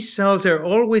that these cells are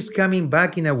always coming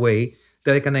back in a way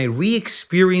that can I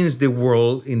re-experience the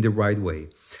world in the right way.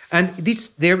 And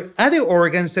there are other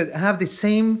organs that have the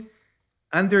same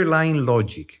underlying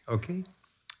logic, okay?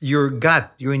 Your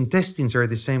gut, your intestines are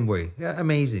the same way. Yeah,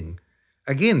 amazing.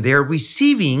 Again, they're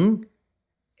receiving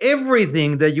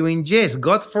everything that you ingest.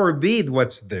 God forbid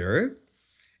what's there.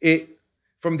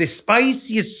 From the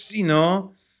spiciest,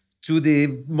 to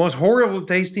the most horrible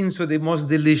tasting to the most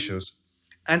delicious.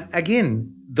 And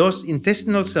again, those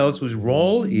intestinal cells whose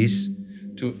role is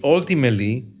to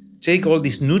ultimately take all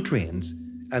these nutrients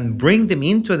and bring them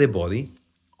into the body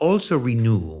also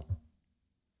renew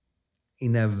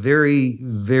in a very,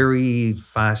 very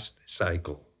fast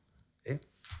cycle.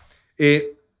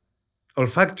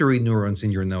 Olfactory neurons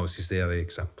in your nose is the other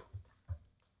example.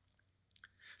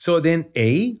 So then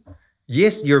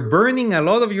yes, you're burning a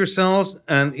lot of your cells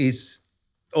and it's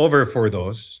over for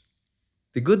those.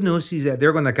 The good news is that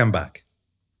they're going to come back.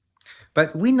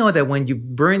 But we know that when you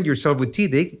burn yourself with tea,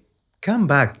 they come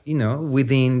back,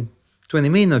 within 20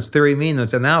 minutes, 30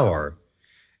 minutes, an hour.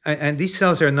 And these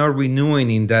cells are not renewing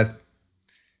in that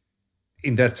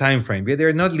time frame.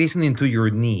 They're not listening to your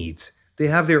needs. They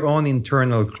have their own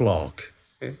internal clock.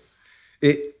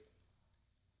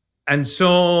 And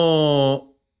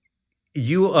so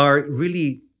you are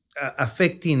really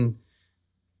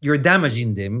you're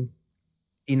damaging them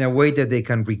in a way that they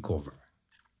can recover.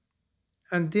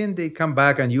 And then they come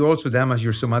back and you also damage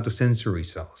your somatosensory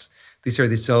cells. These are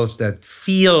the cells that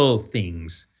feel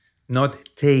things, not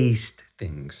taste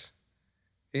things.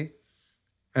 Okay?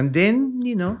 And then,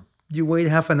 you wait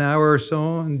half an hour or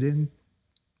so and then,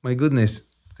 my goodness,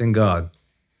 thank God,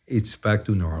 it's back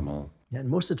to normal. And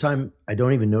most of the time, I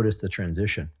don't even notice the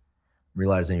transition,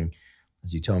 realizing,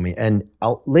 as you tell me. And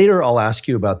later I'll ask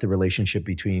you about the relationship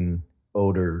between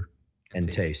odor and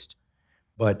taste.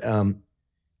 But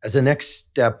as a next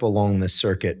step along this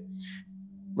circuit,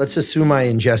 let's assume I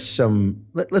ingest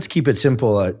let's keep it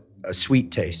simple, a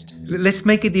sweet taste. Let's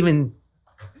make it even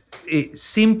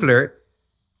simpler,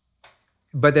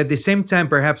 but at the same time,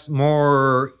 perhaps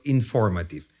more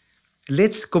informative.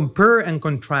 Let's compare and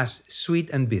contrast sweet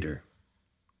and bitter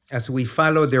as we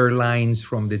follow their lines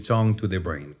from the tongue to the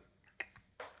brain.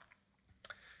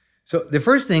 So the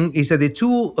first thing is that the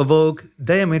two evoke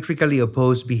diametrically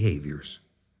opposed behaviors.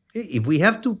 If we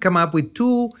have to come up with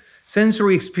two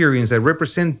sensory experiences that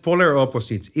represent polar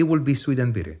opposites, it will be sweet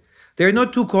and bitter. There are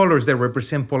not two colors that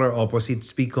represent polar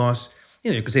opposites because,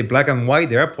 you could say black and white,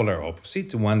 they are polar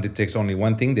opposites. One that takes only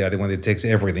one thing, the other one that takes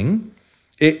everything.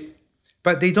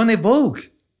 But they don't evoke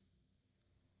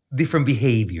different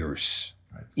behaviors.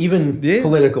 Even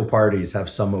political parties have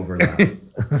some overlap.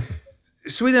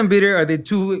 Sweet and bitter are the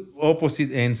two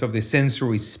opposite ends of the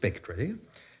sensory spectrum.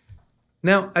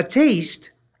 Now, a taste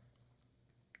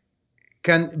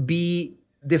can be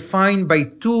defined by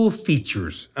two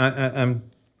features. I'm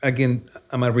a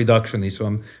reductionist, so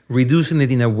I'm reducing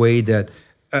it in a way that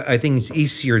I think it's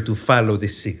easier to follow the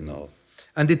signal.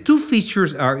 And the two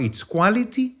features are its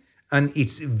quality and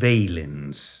its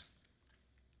valence.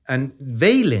 And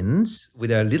valence,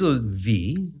 with a little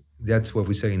v, that's what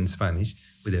we say in Spanish,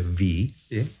 with a v,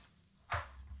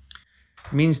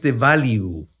 means the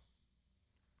value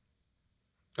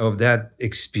of that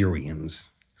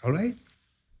experience, all right?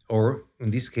 Or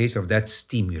in this case, of that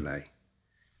stimuli.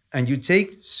 And you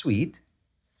take sweet.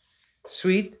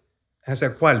 Sweet has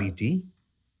a quality,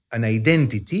 an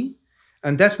identity,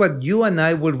 and that's what you and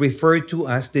I will refer to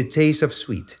as the taste of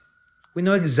sweet. We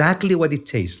know exactly what it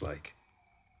tastes like.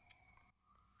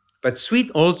 But sweet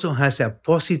also has a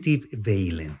positive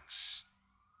valence,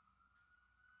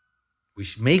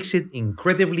 which makes it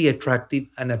incredibly attractive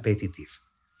and appetitive.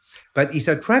 But it's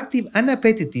attractive and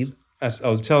appetitive, as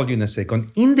I'll tell you in a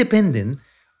second, independent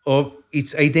of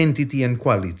its identity and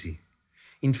quality.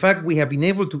 In fact, we have been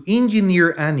able to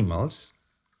engineer animals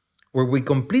where we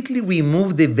completely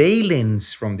remove the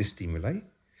valence from the stimuli.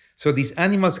 So these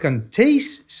animals can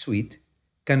taste sweet,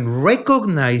 can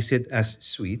recognize it as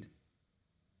sweet,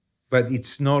 but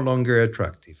it's no longer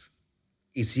attractive.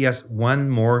 It's just one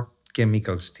more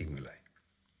chemical stimuli.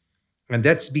 And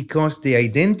that's because the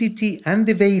identity and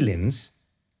the valence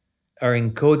are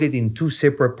encoded in two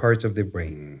separate parts of the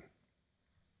brain.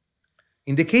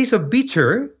 In the case of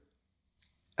bitter,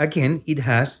 again, it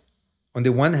has, on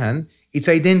the one hand, its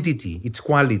identity, its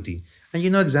quality. And you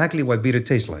know exactly what bitter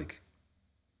tastes like.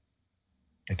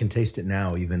 I can taste it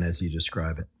now, even as you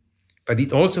describe it. But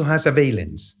it also has a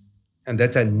valence. And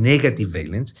that's a negative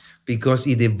valence because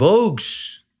it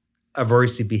evokes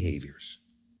aversive behaviors.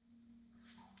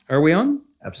 Are we on?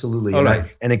 Absolutely. All right.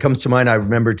 And it comes to mind, I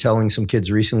remember telling some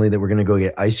kids recently that we're going to go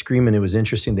get ice cream, and it was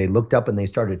interesting. They looked up and they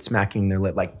started smacking their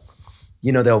lip. Like,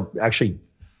 you know, they'll actually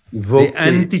evoke the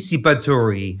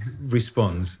anticipatory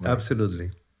response. Right.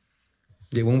 Absolutely.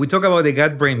 Yeah, when we talk about the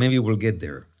gut brain, maybe we'll get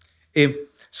there.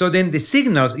 So then the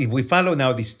signals, if we follow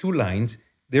now these two lines,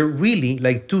 they're really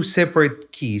like two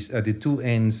separate keys at the two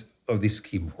ends of this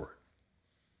keyboard.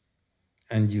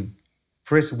 And you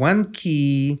press one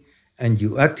key and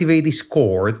you activate this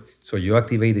chord. So you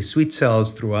activate the sweet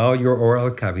cells throughout your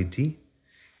oral cavity,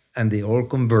 and they all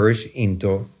converge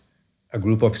into a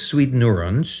group of sweet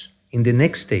neurons in the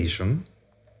next station,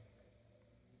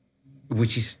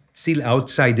 which is still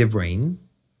outside the brain.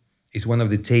 It's one of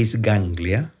the taste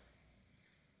ganglia.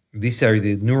 These are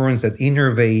the neurons that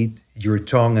innervate your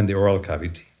tongue and the oral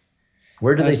cavity.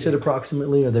 Where do they sit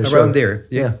approximately? Are they around there?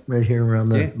 Yeah, right here around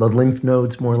the lymph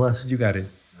nodes, more or less. You got it.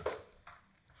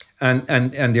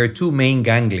 And there are two main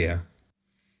ganglia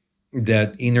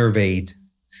that innervate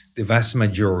the vast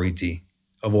majority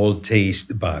of all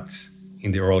taste buds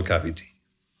in the oral cavity.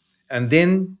 And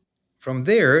then from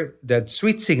there, that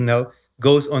sweet signal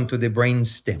goes onto the brain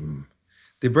stem.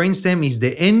 The brain stem is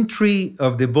the entry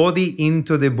of the body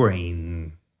into the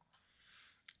brain.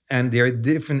 And there are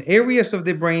different areas of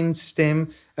the brain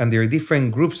stem, and there are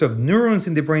different groups of neurons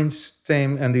in the brain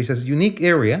stem, and there's a unique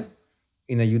area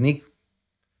in a unique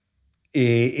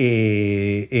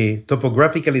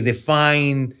topographically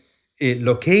defined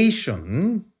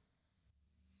location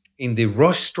in the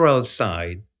rostral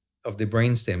side of the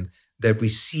brainstem that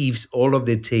receives all of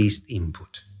the taste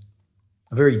input.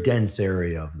 A very dense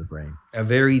area of the brain. A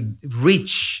very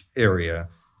rich area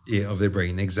of the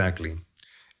brain, exactly.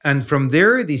 And from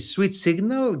there, the sweet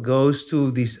signal goes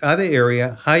to this other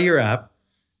area higher up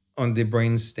on the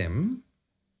brainstem.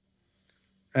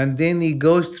 And then it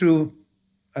goes through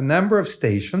a number of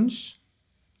stations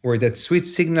where that sweet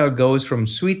signal goes from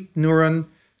sweet neuron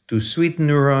to sweet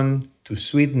neuron to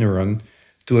sweet neuron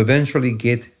to eventually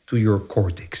get to your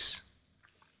cortex.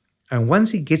 And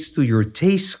once it gets to your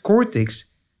taste cortex,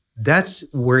 that's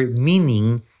where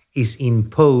meaning is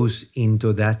imposed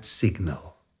into that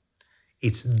signal.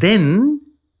 It's then,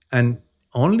 and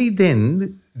only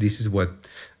then, this is what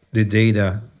the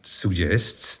data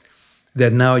suggests,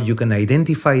 that now you can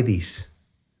identify this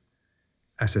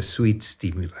as a sweet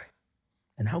stimuli.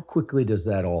 And how quickly does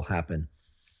that all happen?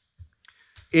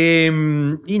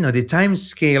 The time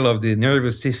scale of the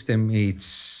nervous system,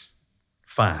 it's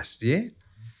fast, yeah?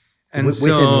 And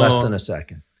within less than a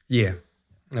second. Yeah,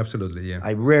 absolutely, yeah.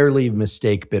 I rarely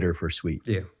mistake bitter for sweet.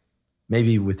 Yeah.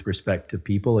 Maybe with respect to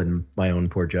people and my own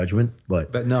poor judgment,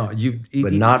 but no,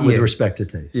 not with respect to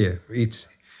taste. Yeah,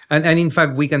 and in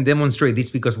fact we can demonstrate this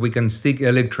because we can stick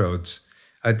electrodes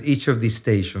at each of these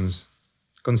stations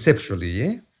conceptually,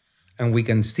 yeah, and we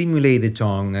can stimulate the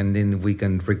tongue, and then we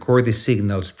can record the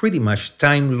signals pretty much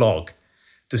time log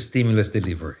to stimulus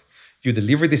delivery. You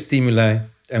deliver the stimuli,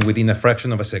 and within a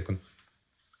fraction of a second,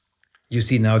 you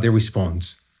see now the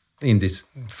response in these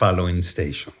following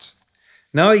stations.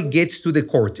 Now it gets to the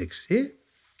cortex, yeah?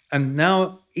 And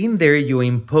now in there you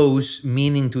impose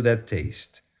meaning to that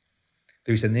taste.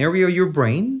 There's an area of your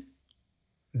brain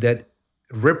that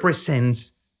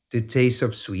represents the taste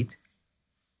of sweet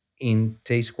in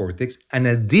taste cortex, and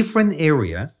a different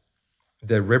area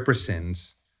that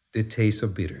represents the taste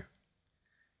of bitter.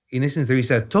 In essence, there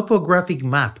is a topographic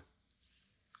map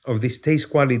of these taste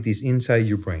qualities inside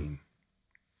your brain.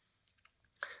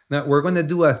 Now, we're going to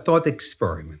do a thought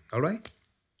experiment, all right?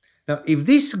 Now, if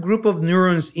this group of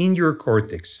neurons in your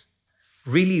cortex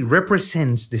really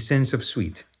represents the sense of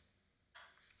sweet,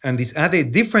 And this other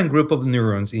different group of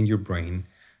neurons in your brain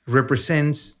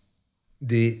represents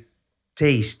the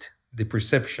taste, the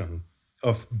perception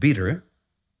of bitter,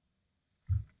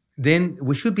 then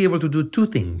we should be able to do two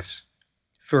things.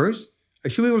 First, I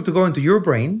should be able to go into your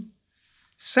brain,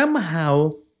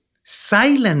 somehow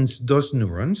silence those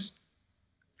neurons,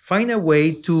 find a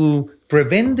way to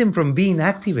prevent them from being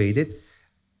activated,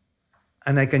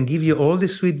 and I can give you all the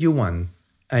sweet you want,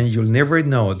 and you'll never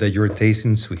know that you're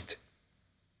tasting sweet.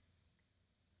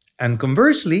 And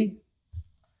conversely,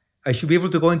 I should be able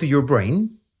to go into your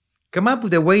brain, come up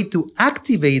with a way to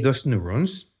activate those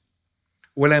neurons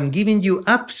while I'm giving you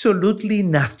absolutely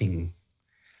nothing.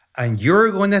 And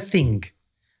you're going to think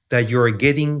that you're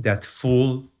getting that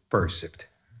full percept.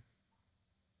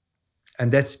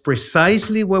 And that's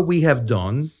precisely what we have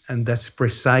done, and that's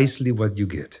precisely what you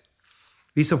get.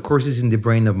 This, of course, is in the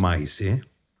brain of mice.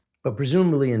 But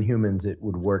presumably in humans, it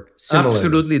would work similarly.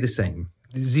 Absolutely the same.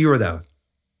 Zero doubt.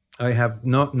 I have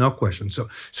no question. So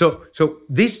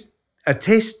this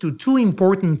attests to two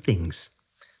important things.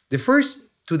 The first,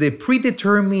 to the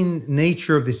predetermined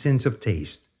nature of the sense of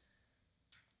taste,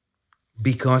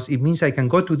 because it means I can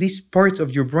go to these parts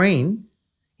of your brain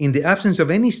in the absence of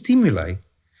any stimuli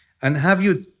and have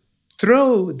you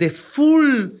throw the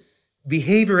full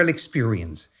behavioral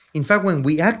experience. In fact, when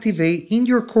we activate in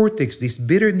your cortex these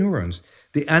bitter neurons,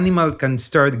 the animal can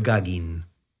start gagging.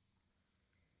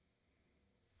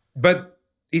 But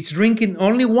it's drinking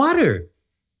only water.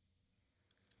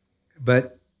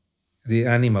 But the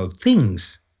animal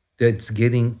thinks that it's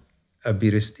getting a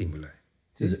bitter stimuli.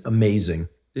 This is amazing.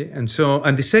 Yeah, and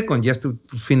the second, just to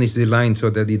finish the line so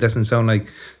that it doesn't sound like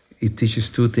it teaches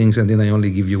two things and then I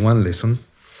only give you one lesson,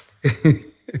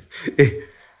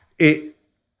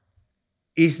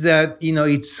 is that,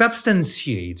 it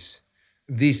substantiates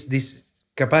this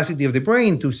capacity of the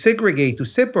brain to segregate, to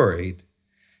separate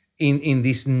in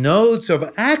these nodes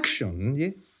of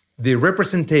action, the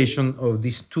representation of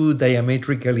these two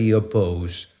diametrically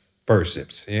opposed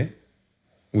percepts,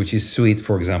 which is sweet,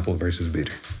 for example, versus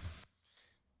bitter.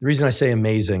 The reason I say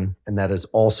amazing, and that is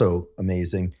also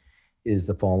amazing, is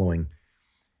the following.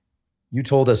 You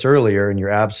told us earlier, and you're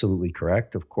absolutely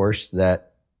correct, of course, that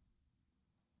at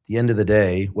the end of the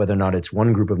day, whether or not it's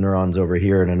one group of neurons over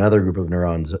here and another group of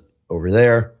neurons over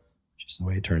there, which is the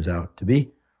way it turns out to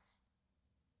be,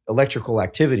 electrical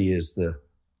activity is the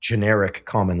generic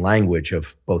common language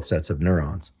of both sets of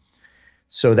neurons.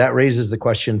 So that raises the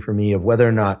question for me of whether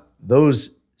or not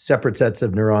those separate sets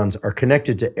of neurons are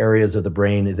connected to areas of the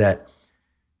brain that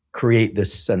create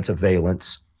this sense of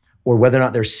valence, or whether or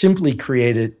not they're simply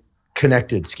connected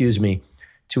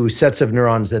to sets of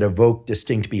neurons that evoke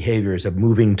distinct behaviors of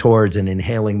moving towards and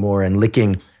inhaling more and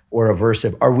licking or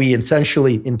aversive. Are we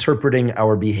essentially interpreting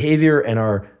our behavior and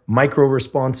our micro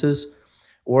responses,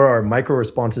 or are micro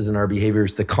responses and our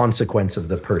behaviors the consequence of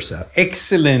the percept?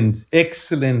 Excellent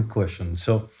question.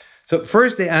 So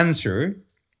first, the answer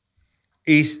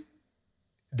is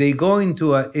they go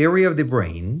into an area of the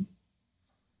brain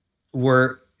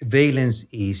where valence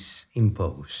is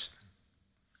imposed.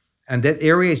 And that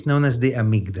area is known as the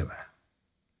amygdala.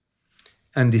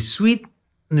 And the sweet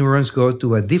neurons go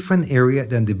to a different area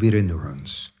than the bitter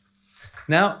neurons.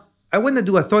 Now, I want to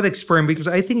do a thought experiment because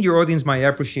I think your audience might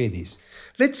appreciate this.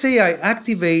 Let's say I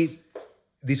activate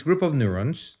this group of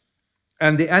neurons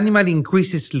and the animal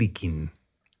increases licking.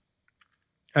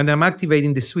 And I'm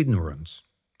activating the sweet neurons.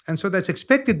 And so that's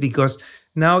expected because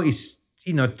now it's,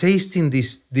 tasting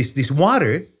this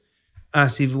water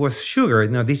as if it was sugar.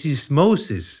 Now, this is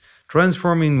osmosis,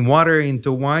 transforming water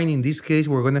into wine. In this case,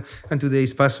 and today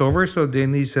is Passover, so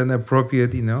then it's an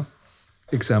appropriate,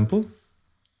 example.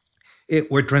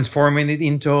 We're transforming it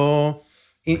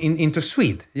into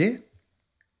sweet, yeah?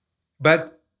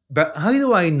 But how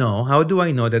do I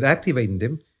know that activating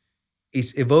them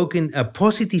is evoking a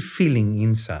positive feeling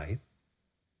inside,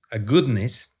 a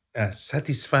goodness, a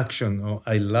satisfaction, or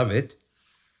I love it,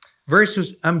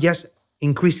 versus I'm just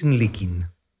increasing licking,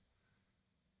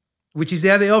 which is the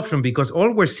other option, because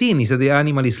all we're seeing is that the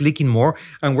animal is licking more,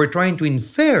 and we're trying to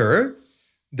infer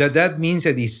that means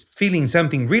that it's feeling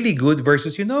something really good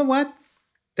versus, you know what?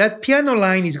 That piano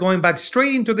line is going back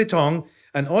straight into the tongue,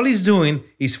 and all it's doing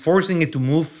is forcing it to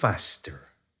move faster.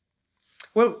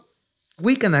 Well,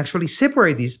 we can actually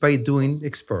separate this by doing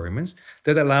experiments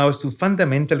that allow us to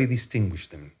fundamentally distinguish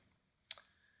them.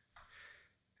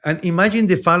 And imagine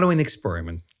the following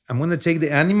experiment. I'm going to take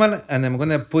the animal and I'm going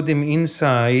to put them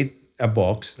inside a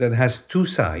box that has two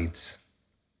sides.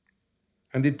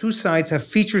 And the two sides have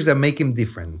features that make them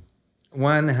different.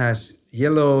 One has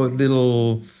yellow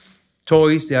little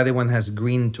toys, the other one has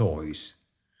green toys.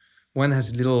 One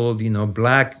has little,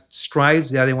 black stripes.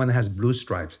 The other one has blue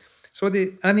stripes. So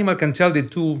the animal can tell the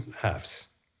two halves.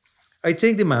 I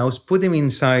take the mouse, put him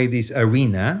inside this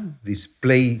arena, this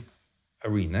play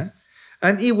arena,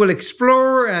 and it will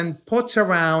explore and pots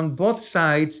around both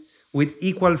sides with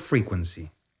equal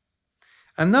frequency.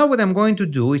 And now what I'm going to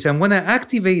do is I'm going to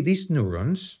activate these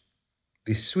neurons,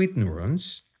 these sweet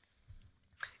neurons,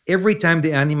 every time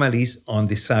the animal is on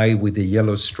the side with the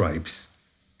yellow stripes.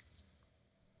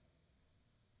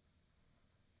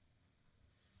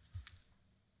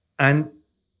 And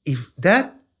if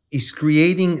that is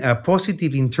creating a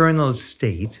positive internal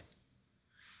state,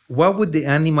 what would the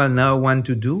animal now want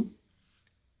to do?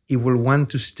 It will want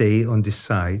to stay on the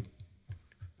side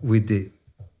with the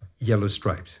yellow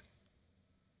stripes.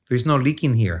 There's no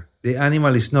leaking here. The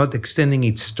animal is not extending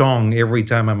its tongue every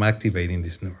time I'm activating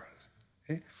these neurons.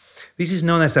 Okay? This is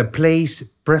known as a place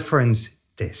preference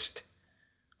test.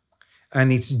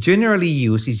 And it's generally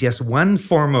used, it's just one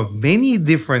form of many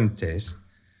different tests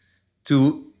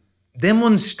to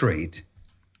demonstrate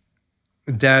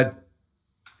that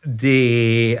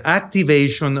the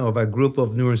activation of a group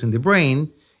of neurons in the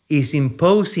brain is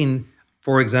imposing,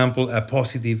 for example, a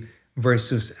positive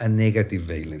versus a negative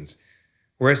valence.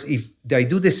 Whereas if I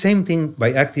do the same thing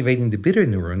by activating the bitter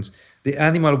neurons, the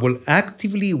animal will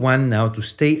actively want now to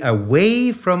stay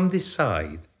away from the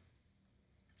side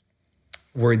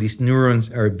where these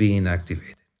neurons are being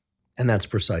activated. And that's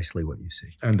precisely what you see.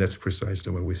 And that's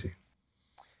precisely what we see.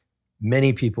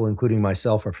 Many people, including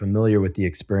myself, are familiar with the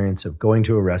experience of going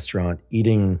to a restaurant,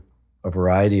 eating a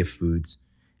variety of foods,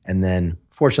 and then,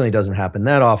 fortunately it doesn't happen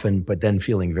that often, but then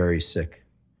feeling very sick.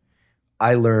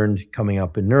 I learned coming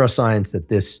up in neuroscience that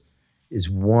this is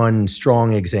one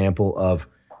strong example of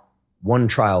one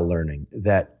trial learning,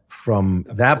 that from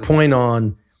that point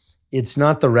on, it's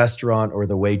not the restaurant or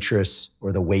the waitress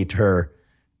or the waiter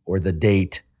or the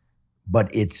date, but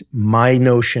it's my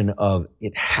notion of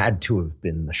it had to have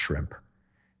been the shrimp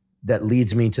that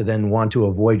leads me to then want to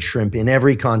avoid shrimp in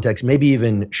every context, maybe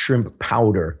even shrimp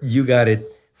powder. You got it.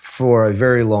 For a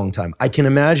very long time. I can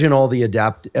imagine all the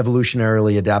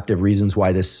evolutionarily adaptive reasons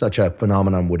why this such a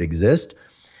phenomenon would exist.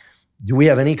 Do we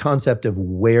have any concept of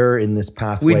where in this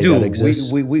pathway that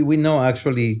exists? We know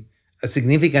actually a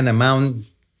significant amount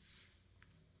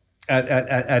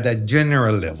at a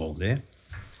general level. Yeah?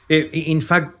 In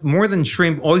fact, more than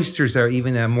shrimp, oysters are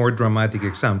even a more dramatic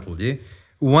example. Yeah?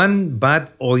 One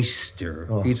bad oyster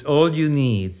is all you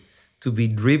need to be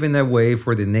driven away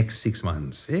for the next 6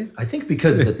 months. Yeah? I think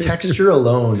because the texture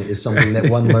alone is something that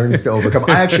one learns to overcome.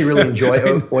 I actually really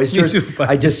enjoy oysters.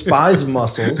 I despise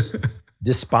mussels,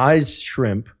 despise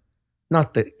shrimp,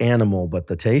 not the animal, but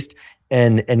the taste.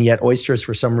 And yet oysters,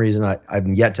 for some reason, I've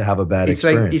yet to have a bad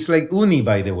experience. It's like uni,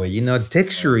 by the way.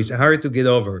 Texture is hard to get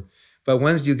over. But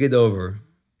once you get over,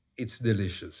 it's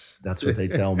delicious. That's what they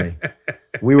tell me.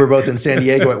 We were both in San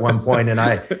Diego at one point, and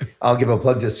I'll give a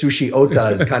plug to Sushi Ota,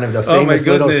 is kind of the famous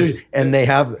little sushi, and they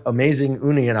have amazing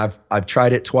uni, and I've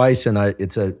tried it twice, and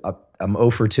I'm 0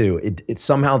 for 2. It's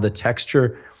somehow the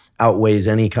texture outweighs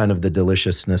any kind of the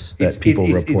deliciousness that people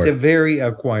report. It's a very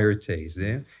acquired taste.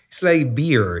 Yeah? It's like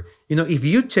beer.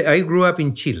 If I grew up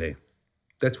in Chile.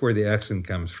 That's where the accent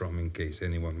comes from, in case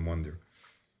anyone wonder.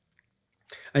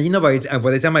 And by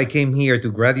the time I came here to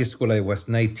graduate school, I was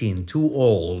 19, too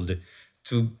old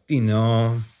to,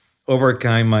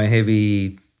 overcome my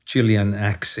heavy Chilean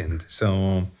accent.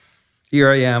 So here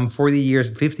I am, 50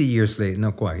 years late,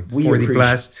 not quite, 40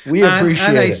 plus. We appreciate it.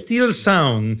 And I still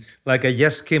sound like I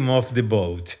just came off the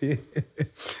boat.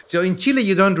 So in Chile,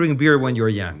 you don't drink beer when you're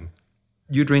young.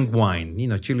 You drink wine.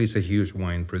 Chile is a huge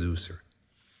wine producer.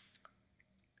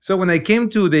 So when I came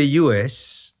to the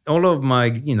U.S., all of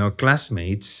my,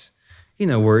 classmates,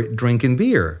 were drinking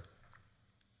beer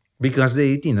because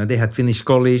they had finished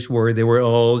college where they were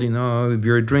all,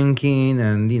 beer drinking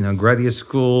and, graduate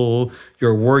school,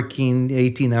 you're working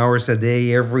 18 hours a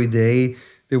day, every day.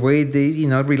 The way they,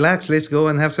 relax, let's go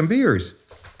and have some beers.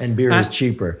 And beer is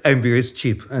cheaper. And beer is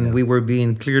cheap. And we were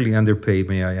being clearly underpaid,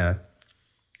 may I add.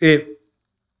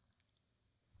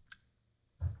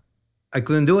 I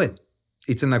couldn't do it.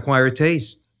 It's an acquired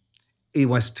taste. It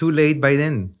was too late by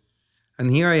then. And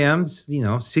here I am,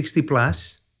 60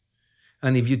 plus.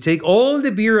 And if you take all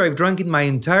the beer I've drunk in my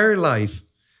entire life,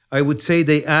 I would say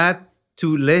they add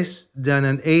to less than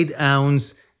an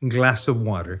 8-ounce glass of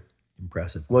water.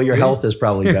 Impressive. Well, your health is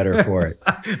probably better for it.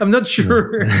 I'm not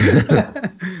sure.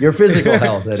 Your physical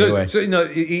health, anyway. So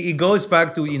it goes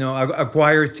back to,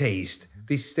 acquired taste.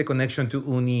 This is the connection to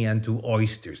uni and to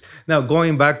oysters. Now,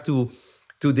 going back to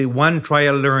the one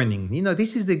trial learning,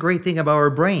 this is the great thing about our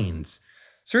brains.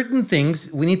 Certain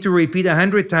things we need to repeat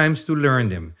 100 times to learn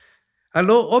them.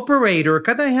 Hello, operator,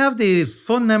 can I have the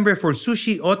phone number for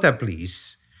Sushi Ota,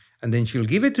 please? And then she'll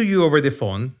give it to you over the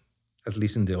phone, at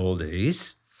least in the old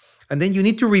days. And then you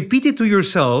need to repeat it to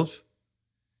yourself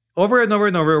over and over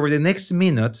and over the next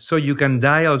minute so you can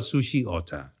dial Sushi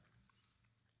Ota.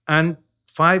 And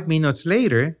 5 minutes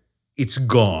later, it's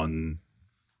gone.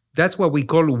 That's what we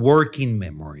call working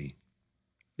memory.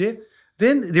 Yeah.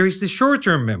 Then there is the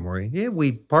short-term memory. Yeah,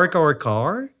 we park our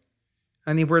car,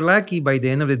 and if we're lucky, by the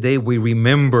end of the day, we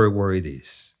remember where it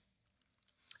is.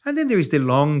 And then there is the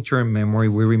long-term memory.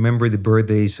 We remember the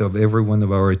birthdays of every one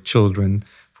of our children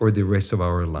for the rest of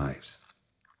our lives.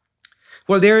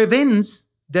 Well, there are events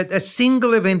that a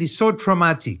single event is so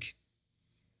traumatic,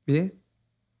 yeah,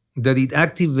 that it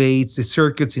activates the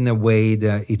circuits in a way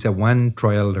that it's a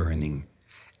one-trial learning.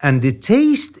 And the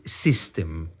taste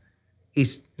system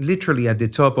is literally at the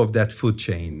top of that food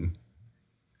chain.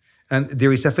 And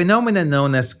there is a phenomenon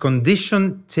known as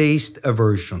conditioned taste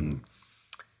aversion.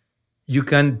 You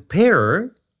can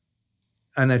pair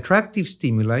an attractive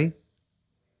stimuli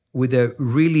with a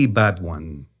really bad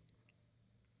one.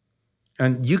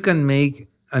 And you can make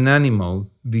an animal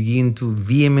begin to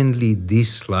vehemently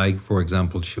dislike, for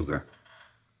example, sugar.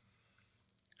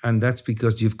 And that's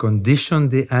because you've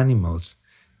conditioned the animals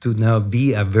to now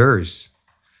be averse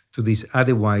to this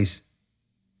otherwise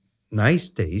nice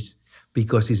taste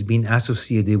because it's been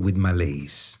associated with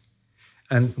malaise.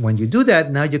 And when you do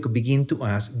that, now you could begin to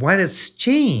ask, what has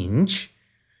changed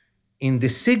in the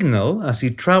signal as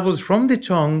it travels from the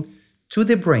tongue to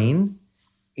the brain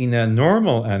in a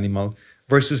normal animal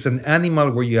versus an animal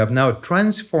where you have now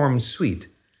transformed sweet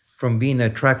from being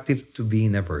attractive to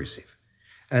being aversive.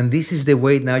 And this is the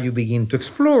way now you begin to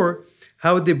explore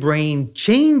how the brain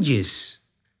changes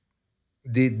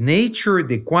the nature,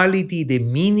 the quality, the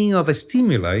meaning of a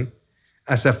stimuli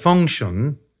as a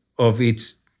function of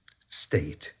its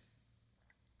state.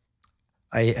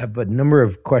 I have a number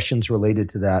of questions related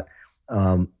to that,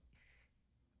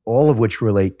 all of which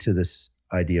relate to this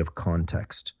idea of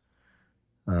context.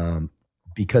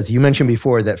 Because you mentioned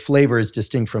before that flavor is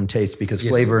distinct from taste because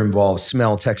flavor involves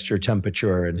smell, texture,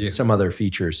 temperature, and some other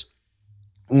features.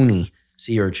 Uni,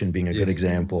 sea urchin being a good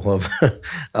example of,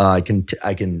 I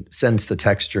can sense the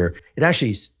texture. It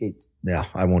actually,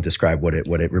 I won't describe what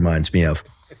it reminds me of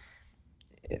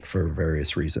for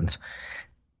various reasons.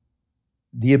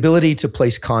 The ability to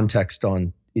place context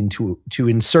to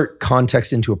insert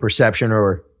context into a perception,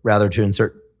 or rather to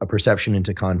insert a perception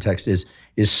into context is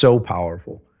so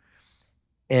powerful.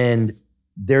 And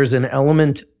there's an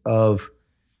element of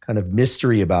kind of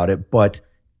mystery about it, but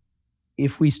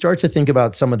if we start to think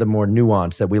about some of the more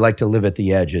nuance that we like to live at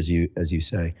the edge, as you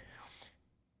say,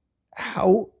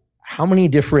 how many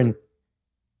different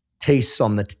tastes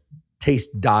on the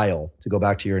taste dial, to go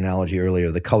back to your analogy earlier,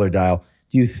 the color dial,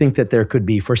 do you think that there could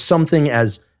be for something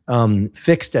as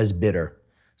fixed as bitter?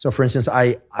 So for instance,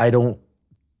 I don't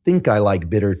think I like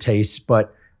bitter tastes,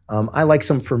 but I like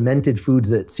some fermented foods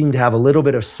that seem to have a little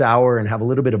bit of sour and have a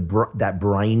little bit of that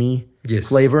briny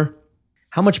flavor.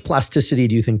 How much plasticity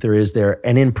do you think there is there?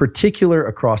 And in particular,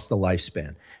 across the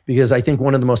lifespan? Because I think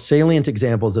one of the most salient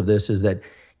examples of this is that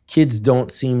kids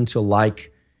don't seem to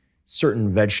like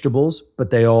certain vegetables,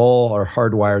 but they all are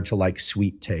hardwired to like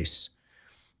sweet tastes.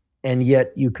 And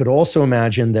yet you could also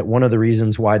imagine that one of the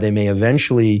reasons why they may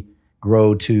eventually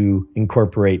grow to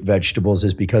incorporate vegetables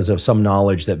is because of some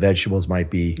knowledge that vegetables might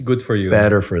be good for you,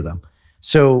 better for them.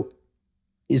 So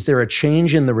is there a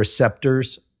change in the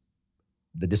receptors,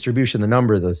 the distribution, the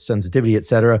number, the sensitivity, et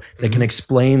cetera, that can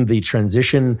explain the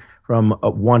transition from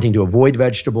wanting to avoid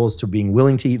vegetables to being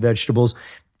willing to eat vegetables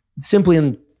simply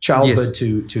in childhood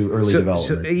to early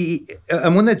development? So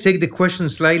I'm going to take the question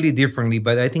slightly differently,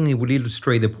 but I think it will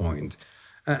illustrate the point.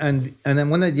 And I'm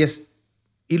going to just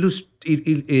use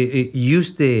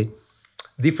the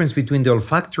difference between the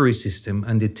olfactory system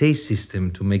and the taste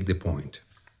system to make the point.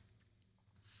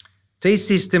 Taste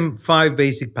system, 5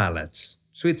 basic palates: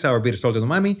 sweet, sour, bitter, salty, and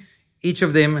umami. Each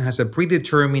of them has a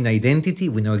predetermined identity.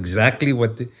 We know exactly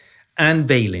and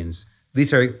valence.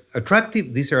 These are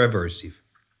attractive, these are aversive.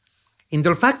 In the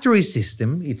olfactory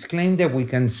system, it's claimed that we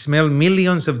can smell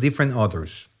millions of different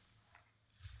odors.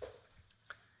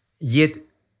 Yet,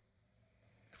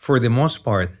 for the most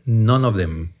part, none of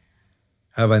them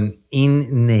have an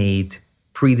innate,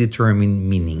 predetermined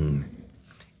meaning.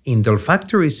 In the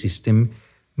olfactory system,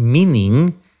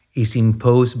 meaning is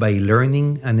imposed by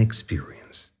learning and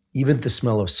experience. Even the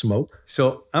smell of smoke?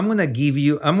 So I'm going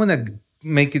to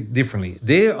make it differently.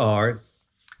 There are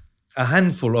a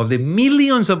handful of the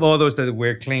millions of odors that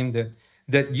were claimed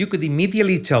that you could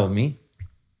immediately tell me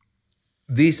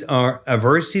these are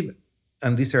aversive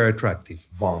and these are attractive.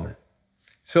 Vomit.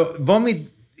 So vomit,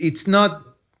 it's not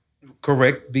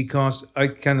correct because I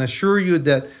can assure you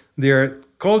that there are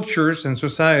cultures and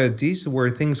societies where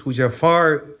things which are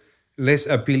far less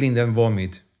appealing than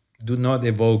vomit do not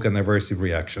evoke an aversive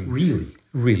reaction. Really?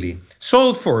 Really.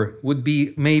 Sulfur would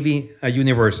be maybe a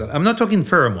universal. I'm not talking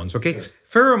pheromones, okay? Sure.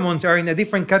 Pheromones are in a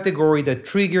different category that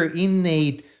trigger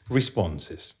innate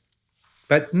responses.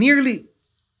 But nearly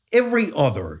every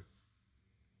other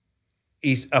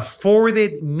is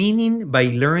afforded meaning by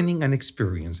learning and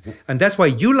experience. And that's why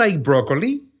you like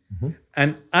broccoli,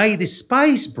 and I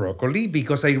despise broccoli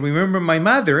because I remember my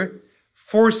mother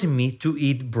forcing me to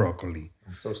eat broccoli.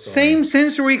 I'm so sorry. Same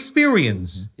sensory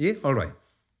experience. Yeah, all right.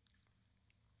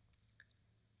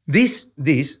 This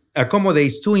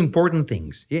accommodates two important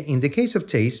things. Yeah? In the case of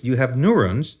taste, you have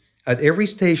neurons at every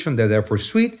station that are for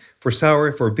sweet, for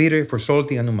sour, for bitter, for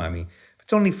salty, and umami.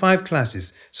 It's only 5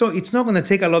 classes. So it's not going to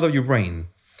take a lot of your brain.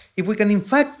 If we can in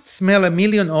fact smell 1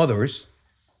 million odors,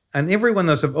 and every one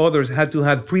of those odors had to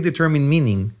have predetermined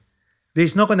meaning,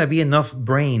 there's not going to be enough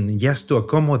brain just to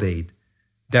accommodate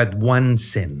that one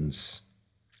sense.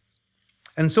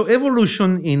 And so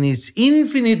evolution in its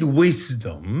infinite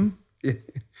wisdom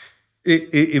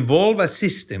evolved a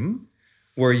system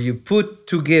where you put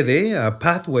together a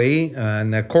pathway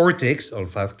and a cortex,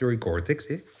 olfactory cortex,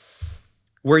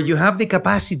 where you have the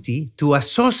capacity to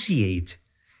associate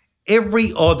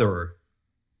every odor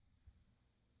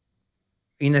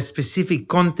in a specific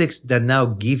context that now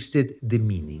gives it the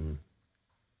meaning.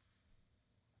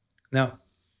 Now,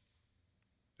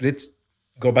 let's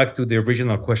go back to the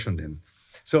original question then.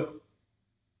 So,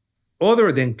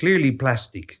 other than clearly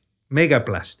plastic,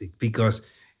 megaplastic, because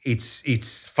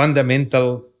it's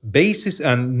fundamental basis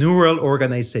and neural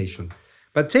organization.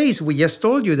 But taste, we just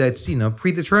told you that's,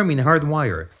 predetermined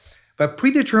hardwire. But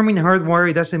predetermined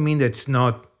hardwire doesn't mean that it's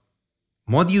not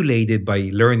modulated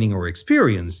by learning or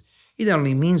experience. It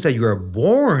only means that you are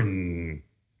born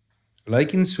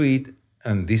liking sweet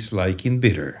and disliking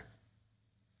bitter.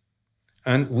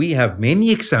 And we have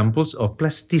many examples of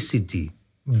plasticity,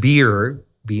 beer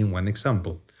being one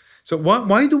example. So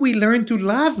why do we learn to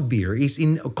love beer? It's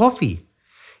in coffee.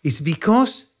 It's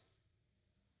because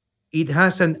it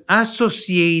has an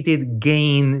associated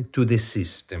gain to the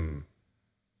system.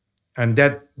 And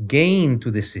that gain to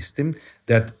the system,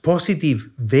 that positive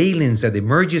valence that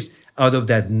emerges out of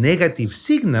that negative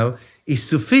signal, is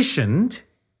sufficient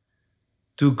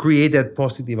to create that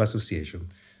positive association.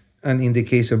 And in the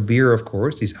case of beer, of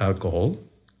course, is alcohol.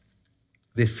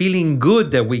 The feeling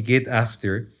good that we get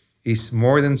after is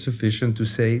more than sufficient to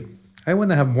say, I want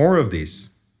to have more of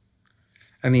this.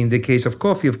 And in the case of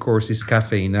coffee, of course, is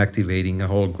caffeine activating a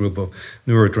whole group of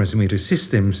neurotransmitter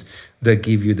systems that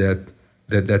give you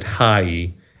that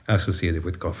high associated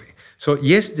with coffee. So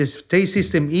yes, this taste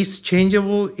system is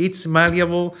changeable, it's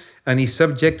malleable, and is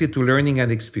subjected to learning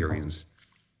and experience.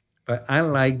 But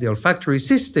unlike the olfactory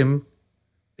system,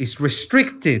 it's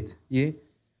restricted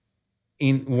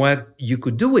in what you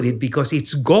could do with it, because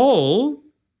its goal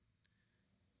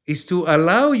is to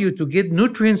allow you to get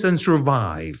nutrients and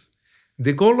survive.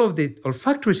 The goal of the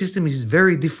olfactory system is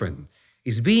very different.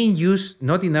 It's being used,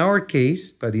 not in our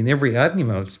case, but in every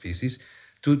animal species,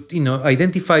 to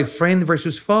identify friend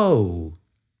versus foe,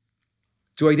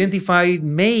 to identify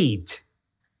mate,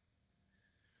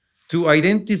 to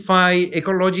identify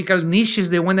ecological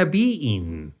niches they want to be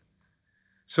in.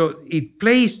 So it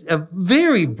plays a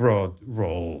very broad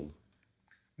role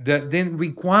that then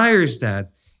requires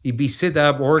that it be set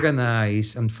up,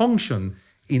 organized, and function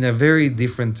in a very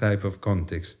different type of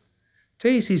context.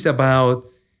 Taste is about,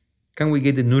 can we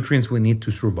get the nutrients we need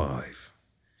to survive?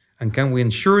 And can we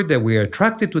ensure that we are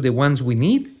attracted to the ones we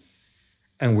need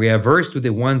and we are averse to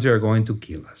the ones that are going to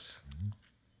kill us?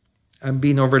 I'm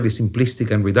being overly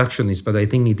simplistic and reductionist, but I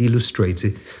think it illustrates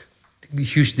a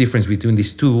huge difference between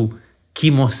these two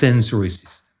chemosensory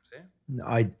systems.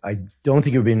 I don't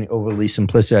think you're being overly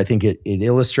simplistic. I think it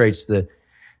illustrates the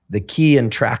key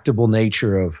and tractable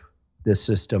nature of this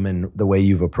system and the way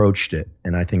you've approached it.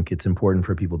 And I think it's important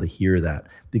for people to hear that,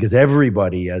 because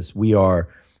everybody, as we are,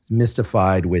 is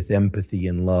mystified with empathy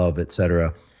and love, et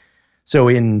cetera. So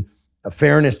in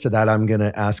fairness to that, I'm going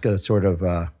to ask a sort of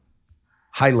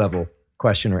high-level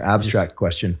question or abstract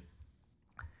question.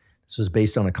 This was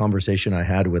based on a conversation I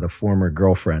had with a former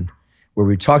girlfriend where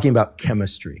we were talking about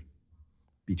chemistry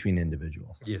between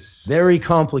individuals. Yes. Very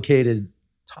complicated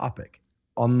topic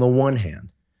on the one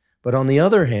hand. But on the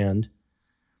other hand,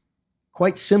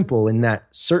 quite simple in that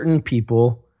certain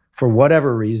people, for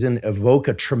whatever reason, evoke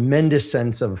a tremendous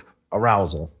sense of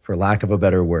arousal, for lack of a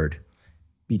better word,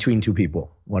 between two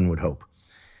people, one would hope.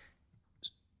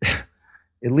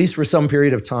 at least for some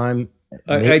period of time.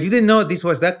 I didn't know this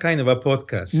was that kind of a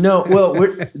podcast. No, well,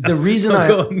 the reason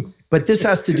Go on. but this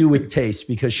has to do with taste,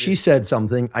 because she said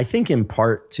something, I think in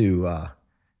part to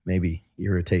maybe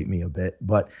irritate me a bit,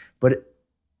 but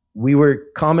we were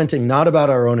commenting not about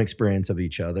our own experience of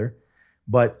each other,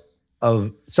 but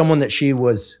of someone that she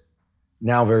was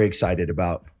now very excited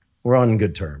about. We're on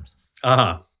good terms.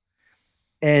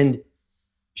 And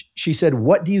she said,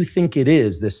 what do you think it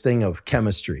is, this thing of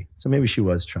chemistry? So maybe she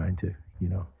was trying to,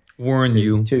 warn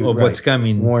you of what's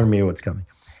coming. Warn me of what's coming.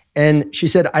 And she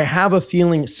said, I have a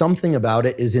feeling something about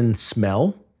it is in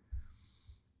smell,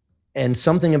 and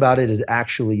something about it is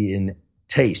actually in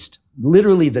taste.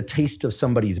 Literally the taste of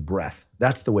somebody's breath.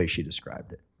 That's the way she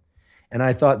described it. And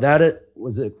I thought that it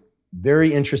was a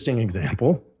very interesting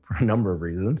example for a number of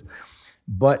reasons,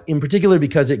 but in particular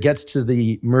because it gets to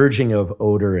the merging of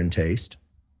odor and taste,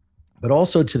 but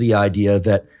also to the idea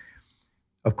that,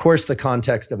 of course, the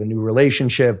context of a new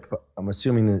relationship, I'm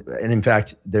assuming that, and in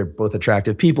fact, they're both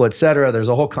attractive people, et cetera. There's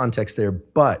a whole context there,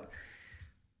 but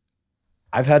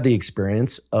I've had the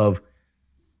experience of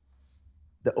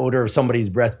the odor of somebody's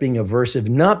breath being aversive,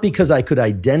 not because I could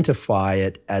identify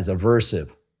it as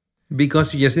aversive.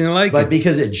 Because you just didn't like it. But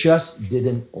because it just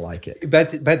didn't like it.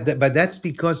 But that's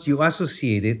because you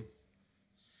associate it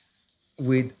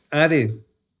with other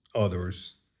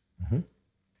odors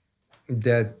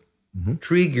that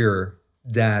trigger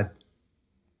that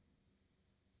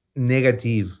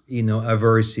negative,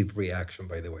 aversive reaction,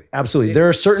 by the way. Absolutely. There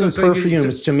are certain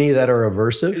perfumes to me that are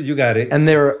aversive. You got it. And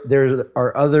there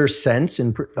are other scents,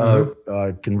 and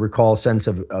can recall scents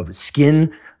of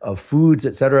skin, of foods,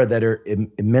 et cetera, that are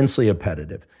immensely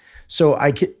appetitive. So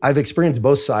I've experienced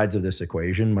both sides of this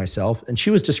equation myself. And she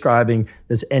was describing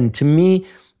this, and to me,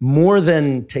 more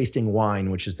than tasting wine,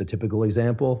 which is the typical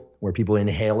example where people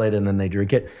inhale it and then they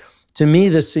drink it, to me,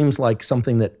 this seems like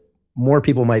something that more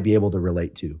people might be able to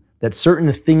relate to, that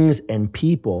certain things and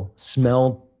people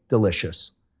smell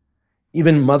delicious.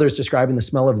 Even mothers describing the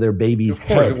smell of their baby's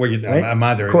head. Well, right? A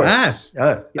mother has.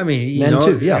 I mean, men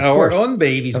too. Yeah, our own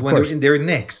babies, when they're in their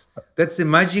necks, that's the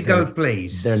magical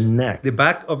place. Their neck. The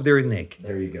back of their neck.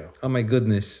 There you go. Oh my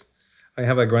goodness. I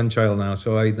have a grandchild now,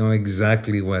 so I know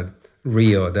exactly what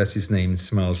Rio, that's his name,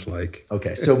 smells like.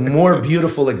 Okay, so more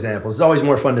beautiful examples. It's always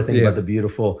more fun to think about the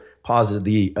beautiful, positive,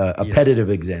 the appetitive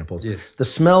examples. Yes. The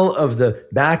smell of the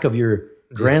back of your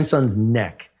grandson's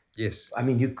neck. Yes. I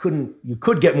mean, you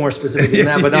could get more specific than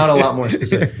that, but not a lot more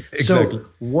specific. Exactly. So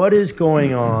what is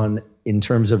going on in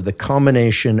terms of the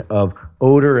combination of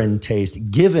odor and taste,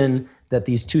 given that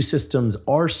these two systems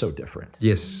are so different?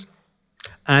 Yes.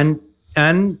 And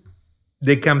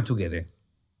they come together.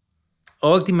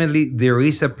 Ultimately, there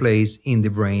is a place in the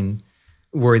brain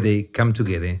where they come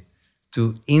together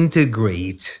to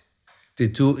integrate the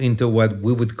two into what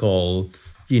we would call,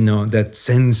 that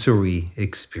sensory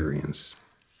experience.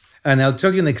 And I'll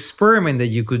tell you an experiment that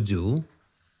you could do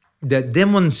that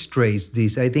demonstrates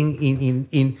this. I think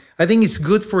I think it's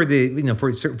good for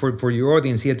the for your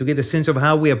audience here to get a sense of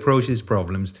how we approach these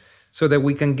problems, so that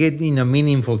we can get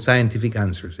meaningful scientific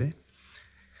answers.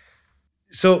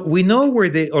 So we know where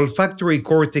the olfactory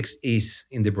cortex is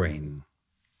in the brain.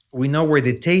 We know where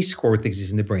the taste cortex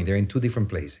is in the brain. They're in two different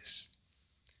places.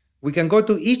 We can go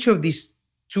to each of these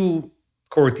two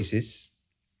cortices,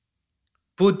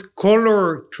 put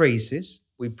color traces.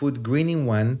 We put green in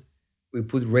one, we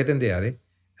put red in the other,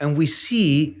 and we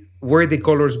see where the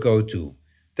colors go to.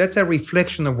 That's a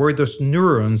reflection of where those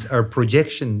neurons are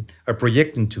projecting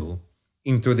to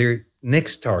into their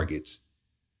next targets.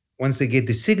 Once they get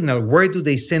the signal, where do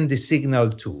they send the signal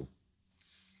to?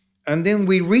 And then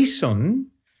we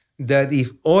reason that if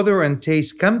odor and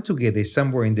taste come together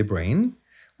somewhere in the brain,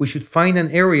 we should find an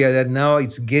area that now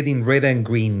it's getting red and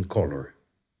green color.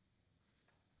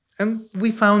 And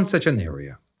we found such an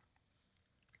area.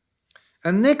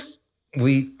 And next,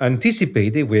 we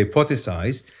anticipated, we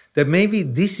hypothesized that maybe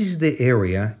this is the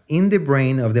area in the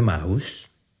brain of the mouse,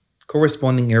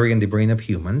 corresponding area in the brain of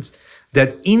humans,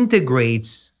 that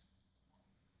integrates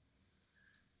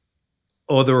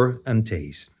odor and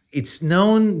taste. It's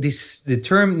known, the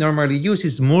term normally used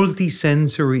is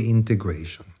multisensory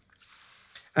integration.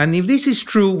 And if this is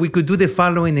true, we could do the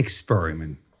following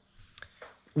experiment.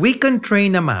 We can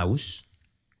train a mouse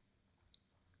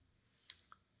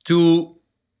to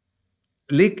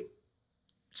lick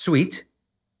sweet,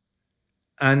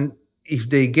 and if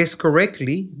they guess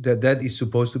correctly that is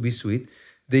supposed to be sweet,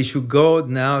 they should go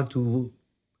now to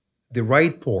the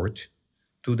right port,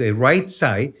 to the right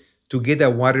side, to get a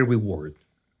water reward.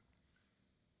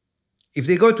 If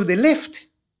they go to the left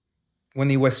when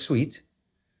it was sweet,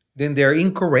 then they're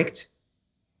incorrect,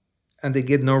 and they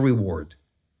get no reward.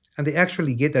 And they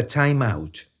actually get a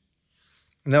timeout.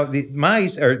 Now, the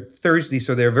mice are thirsty,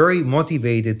 so they're very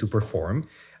motivated to perform.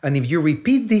 And if you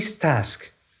repeat this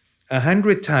task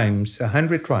 100 times,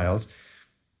 100 trials,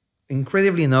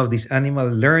 incredibly enough, this animal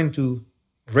learn to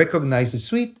recognize the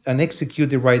sweet and execute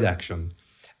the right action.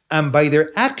 And by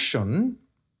their action,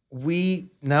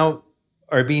 we now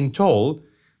are being told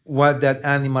what that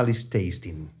animal is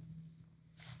tasting.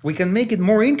 We can make it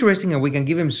more interesting, and we can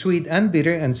give him sweet and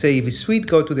bitter and say, if it's sweet,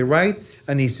 go to the right,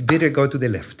 and if it's bitter, go to the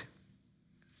left.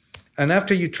 And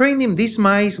after you train him, these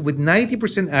mice with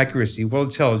 90% accuracy will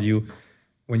tell you,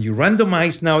 when you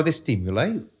randomize now the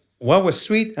stimuli, what was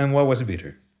sweet and what was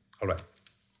bitter. All right.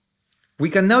 We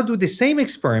can now do the same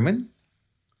experiment,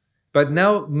 but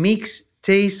now mix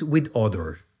taste with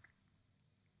odor.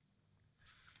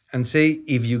 And say,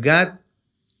 if you got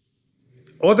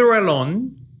odor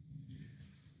alone,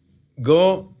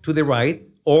 go to the right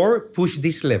or push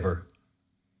this lever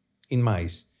in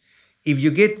mice. If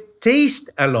you get taste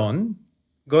alone,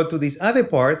 go to this other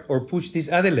part or push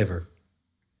this other lever.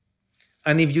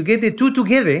 And if you get the two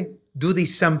together, do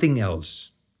this something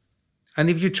else. And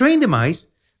if you train the mice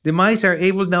are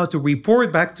able now to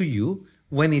report back to you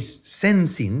when it's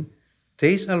sensing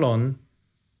taste alone,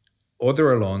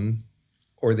 odor alone,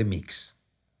 or the mix.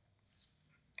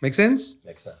 Make sense?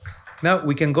 Makes sense. Now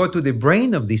we can go to the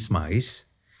brain of these mice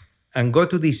and go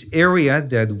to this area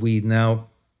that we now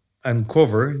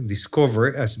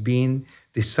discover as being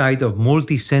the site of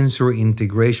multisensory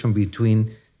integration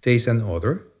between taste and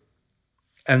odor,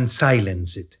 and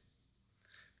silence it.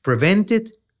 Prevent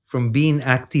it from being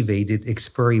activated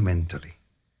experimentally.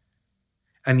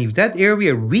 And if that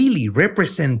area really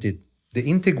represented the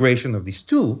integration of these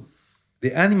two,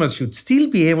 the animals should still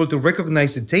be able to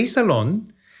recognize the taste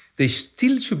alone. They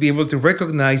still should be able to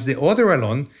recognize the odor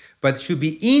alone, but should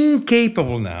be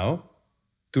incapable now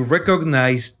to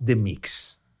recognize the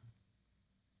mix.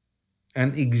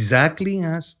 And exactly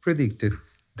as predicted,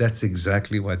 that's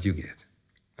exactly what you get.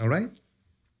 All right?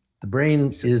 The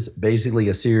brain is basically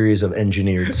a series of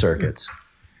engineered circuits.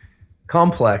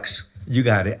 Complex. You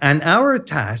got it. And our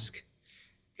task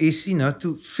is,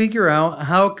 to figure out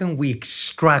how can we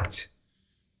extract,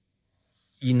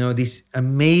 this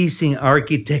amazing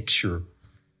architecture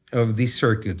of these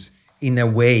circuits in a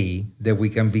way that we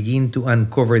can begin to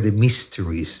uncover the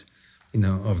mysteries,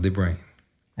 of the brain.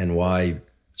 And why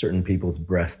certain people's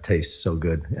breath tastes so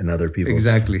good and other people's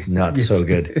not Yes. so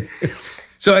good.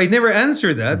 So I never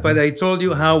answered that, but I told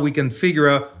you how we can figure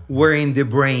out where in the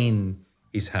brain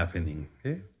is happening.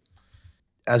 Okay?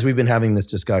 As we've been having this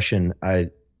discussion, I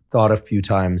thought a few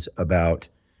times about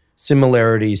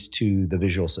similarities to the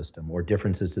visual system or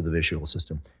differences to the visual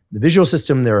system. The visual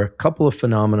system, there are a couple of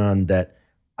phenomena that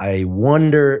I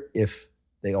wonder if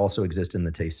they also exist in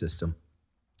the taste system.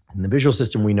 In the visual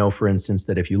system, we know, for instance,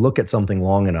 that if you look at something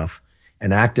long enough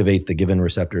and activate the given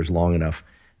receptors long enough,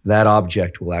 that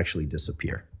object will actually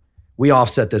disappear. We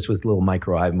offset this with little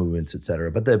micro eye movements, et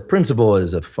cetera, but the principle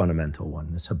is a fundamental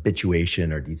one, this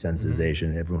habituation or desensitization.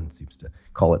 Mm-hmm. Everyone seems to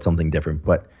call it something different,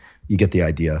 but you get the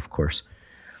idea, of course.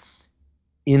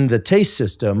 In the taste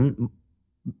system,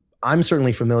 I'm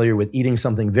certainly familiar with eating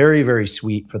something very, very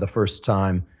sweet for the first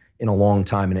time in a long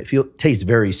time, and it tastes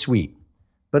very sweet.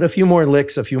 But a few more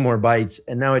licks, a few more bites,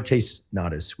 and now it tastes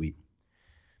not as sweet.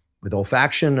 With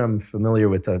olfaction, I'm familiar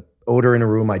with the odor in a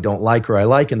room I don't like or I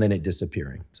like, and then it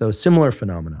disappearing. So a similar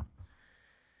phenomena.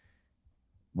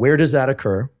 Where does that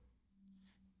occur?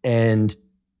 And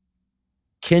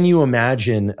can you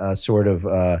imagine a sort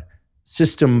of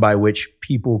system by which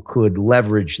people could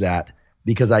leverage that?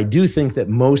 Because I do think that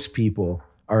most people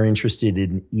are interested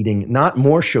in eating not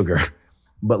more sugar,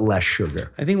 but less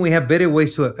sugar. I think we have better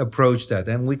ways to approach that,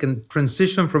 and we can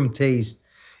transition from taste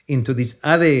into these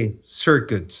other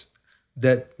circuits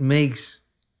that makes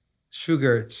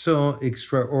sugar so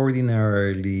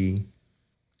extraordinarily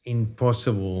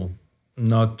impossible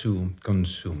not to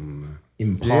consume.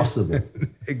 Impossible. Yeah.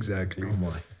 Exactly. Oh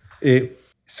my.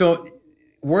 So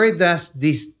where does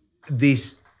this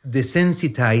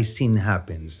desensitizing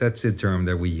happens? That's the term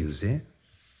that we use.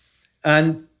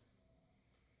 And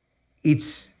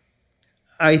it's,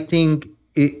 I think,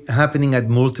 happening at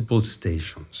multiple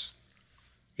stations.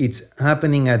 It's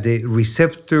happening at the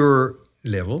receptor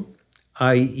level,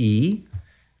 i.e.,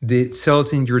 the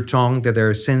cells in your tongue that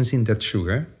are sensing that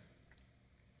sugar.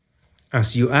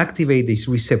 As you activate this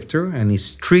receptor and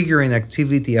it's triggering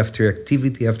activity after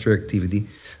activity after activity,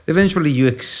 eventually you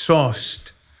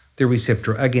exhaust the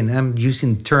receptor. Again, I'm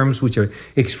using terms which are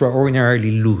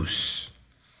extraordinarily loose.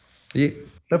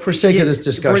 But for sake of this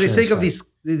discussion. For the sake of this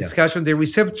discussion, the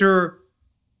receptor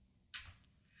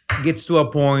gets to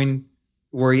a point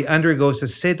where it undergoes a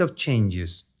set of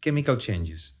changes, chemical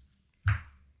changes,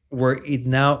 where it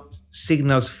now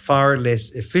signals far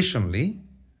less efficiently,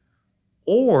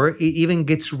 or it even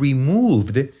gets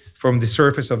removed from the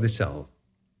surface of the cell.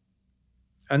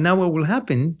 And now what will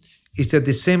happen is that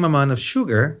the same amount of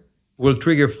sugar will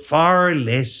trigger far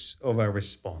less of a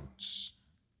response.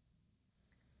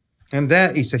 And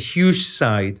that is a huge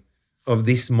side of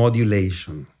this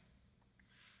modulation.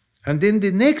 And then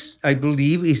the next, I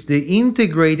believe, is the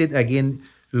integrated, again,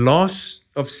 loss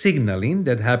of signaling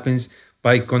that happens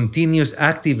by continuous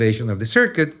activation of the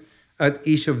circuit at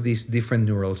each of these different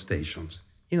neural stations.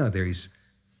 There is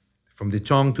from the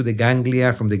tongue to the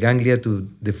ganglia, from the ganglia to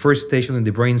the first station in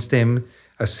the brainstem,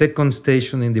 a second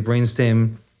station in the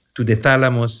brainstem, to the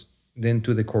thalamus, then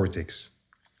to the cortex.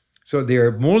 So there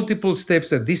are multiple steps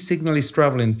that this signal is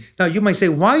traveling. Now you might say,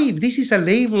 why, if this is a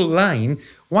label line,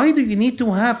 why do you need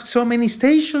to have so many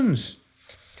stations?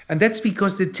 And that's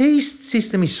because the taste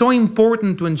system is so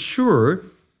important to ensure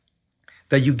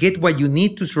that you get what you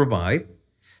need to survive,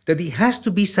 that it has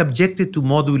to be subjected to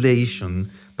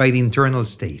modulation by the internal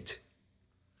state.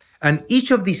 And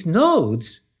each of these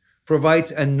nodes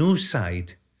provides a new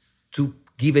side to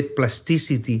give it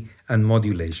plasticity and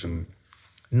modulation.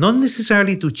 Not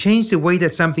necessarily to change the way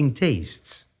that something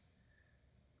tastes,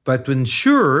 but to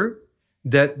ensure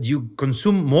that you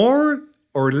consume more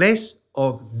or less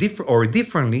of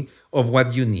differently of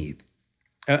what you need.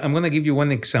 I'm going to give you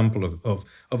one example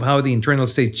of how the internal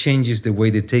state changes the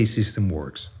way the taste system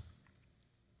works.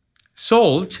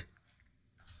 Salt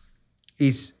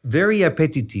is very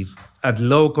appetitive at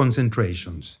low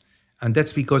concentrations, and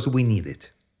that's because we need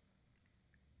it.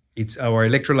 It's our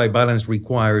electrolyte balance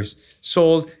requires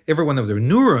salt. Every one of their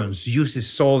neurons uses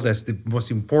salt as the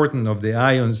most important of the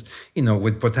ions,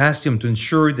 with potassium to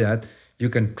ensure that you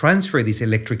can transfer these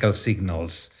electrical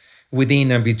signals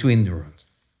within and between neurons.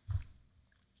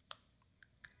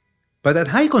 But at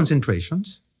high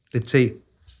concentrations, let's say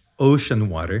ocean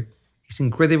water, is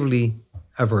incredibly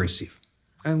aversive.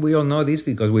 And we all know this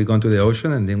because we've gone to the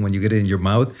ocean, and then when you get it in your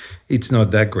mouth, it's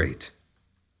not that great.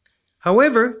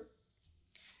 However,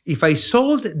 if I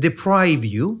salt deprive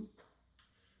you,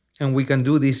 and we can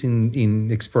do this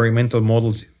in experimental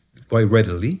models quite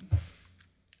readily,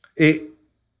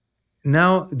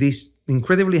 now this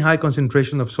incredibly high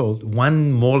concentration of salt,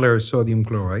 1 molar sodium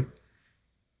chloride,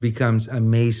 becomes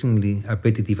amazingly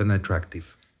appetitive and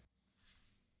attractive.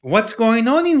 What's going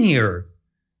on in here?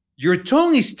 Your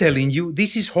tongue is telling you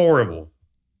this is horrible,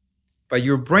 but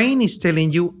your brain is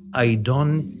telling you, I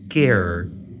don't care,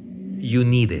 you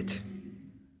need it.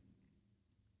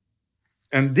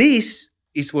 And this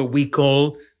is what we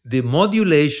call the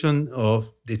modulation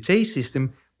of the taste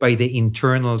system by the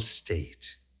internal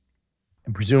state.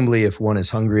 And presumably, if one is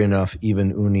hungry enough, even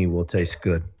uni will taste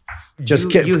good. You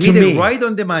hit it right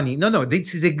on the money. No,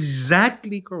 this is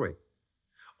exactly correct.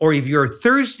 Or if you're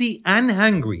thirsty and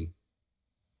hungry,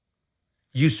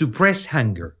 you suppress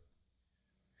hunger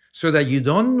so that you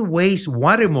don't waste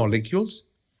water molecules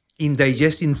in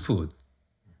digesting food.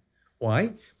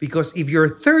 Why? Because if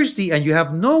you're thirsty and you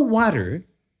have no water,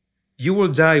 you will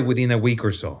die within a week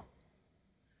or so.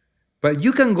 But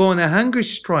you can go on a hunger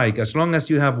strike as long as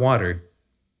you have water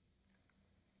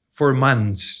for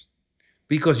months,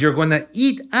 because you're going to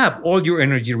eat up all your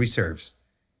energy reserves.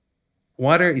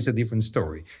 Water is a different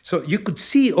story. So you could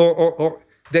see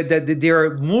that there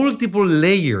are multiple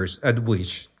layers at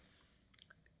which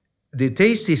the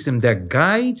taste system that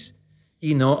guides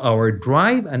our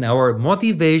drive and our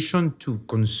motivation to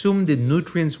consume the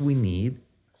nutrients we need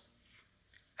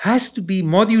has to be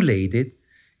modulated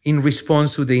in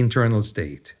response to the internal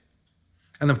state.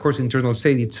 And of course, internal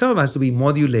state itself has to be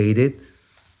modulated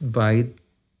by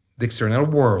the external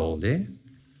world. And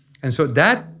so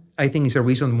that, I think, is a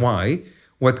reason why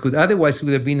what could otherwise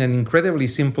would have been an incredibly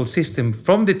simple system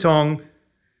from the tongue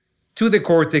to the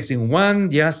cortex in one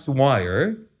just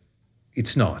wire,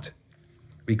 it's not.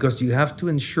 Because you have to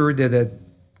ensure that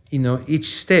each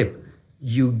step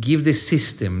you give the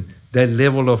system that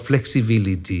level of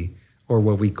flexibility, or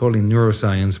what we call in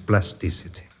neuroscience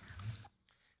plasticity.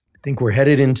 I think we're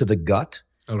headed into the gut.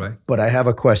 All right. But I have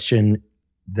a question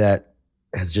that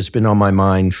has just been on my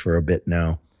mind for a bit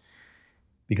now,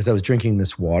 because I was drinking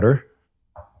this water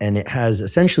and it has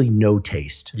essentially no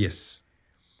taste. Yes.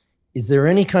 Is there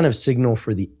any kind of signal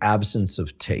for the absence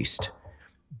of taste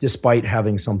despite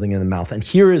having something in the mouth? And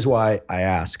here is why I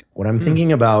ask. What I'm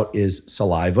thinking about is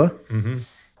saliva. Mm-hmm.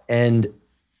 And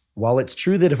while it's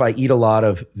true that if I eat a lot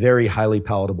of very highly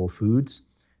palatable foods,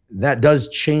 that does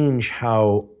change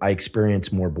how I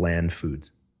experience more bland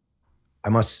foods. I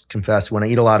must confess, when I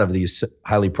eat a lot of these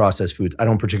highly processed foods, I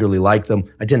don't particularly like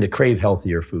them. I tend to crave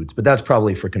healthier foods, but that's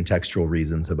probably for contextual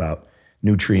reasons about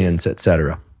nutrients, et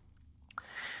cetera.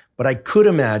 But I could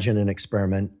imagine an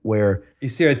experiment where...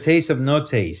 Is there a taste of no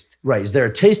taste? Right. Is there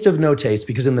a taste of no taste?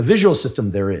 Because in the visual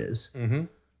system, there is. Mm-hmm.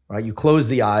 Right? You close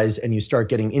the eyes and you start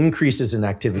getting increases in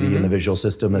activity in the visual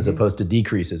system as opposed to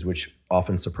decreases, which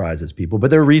often surprises people. But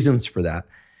there are reasons for that,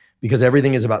 because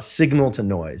everything is about signal to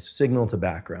noise, signal to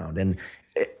background. And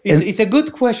it's a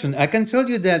good question. I can tell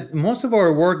you that most of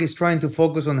our work is trying to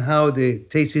focus on how the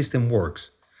taste system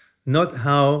works, not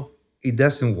how it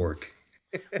doesn't work.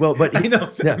 Well, but I know.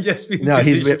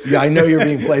 I know you're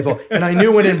being playful, and I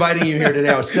knew when inviting you here today,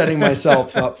 I was setting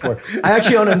myself up for. I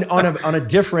actually on a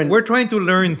different. We're trying to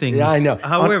learn things. Yeah, I know.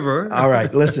 However, all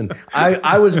right, listen.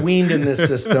 I was weaned in this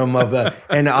system of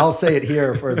and I'll say it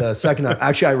here for the second time.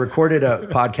 Actually, I recorded a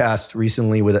podcast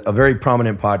recently with a very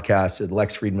prominent podcast, the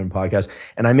Lex Friedman podcast,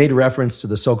 and I made reference to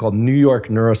the so-called New York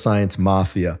neuroscience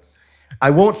mafia. I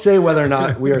won't say whether or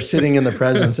not we are sitting in the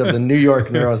presence of the New York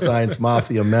neuroscience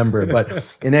mafia member, but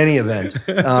in any event,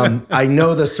 I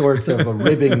know the sorts of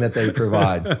ribbing that they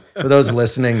provide. For those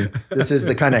listening, this is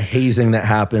the kind of hazing that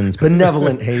happens,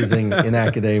 benevolent hazing in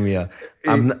academia.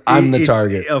 I'm the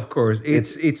target. Of course,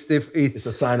 it's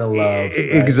a sign of love. Right?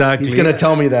 Exactly. He's going to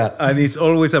tell me that, and it's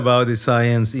always about the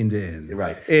science in the end.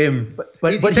 Right.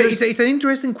 But it's an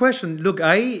interesting question. Look,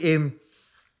 I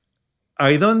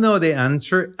don't know the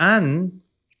answer, and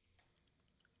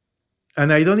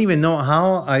I don't even know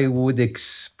how I would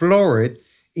explore it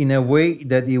in a way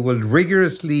that it will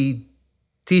rigorously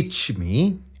teach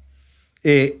me.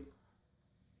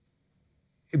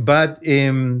 But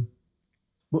here,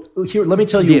 let me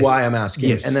tell you why I'm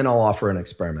asking, and then I'll offer an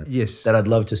experiment. Yes, that I'd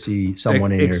love to see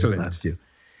someone in here do.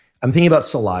 I'm thinking about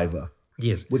saliva.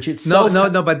 Yes, which itself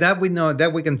no, but that we know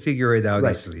that we can figure it out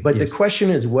easily. But the question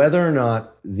is whether or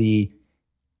not the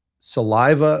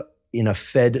saliva in a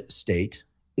fed state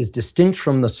is distinct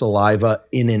from the saliva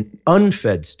in an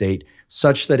unfed state,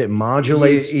 such that it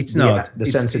modulates the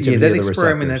sensitivity of the receptors. That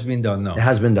experiment has been done. No, it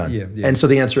has been done, and so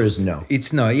the answer is no.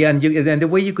 It's no. Yeah, and the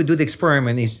way you could do the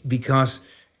experiment is because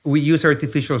we use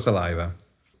artificial saliva.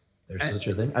 There's such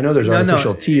a thing. I know there's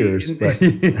artificial tears, but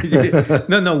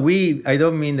no. I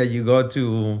don't mean that you go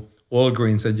to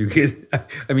Walgreens and you get.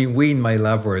 I mean, we in my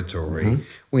laboratory,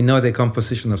 we know the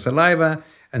composition of saliva.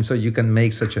 And so you can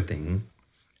make such a thing,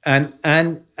 and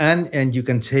you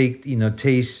can take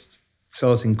taste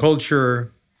cells in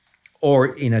culture,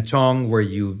 or in a tongue where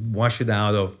you wash it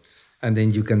out of, and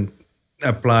then you can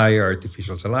apply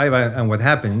artificial saliva. And what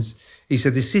happens is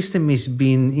that the system is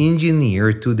being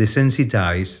engineered to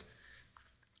desensitize,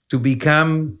 to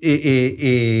become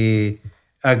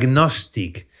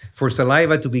agnostic, for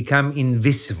saliva to become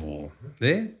invisible,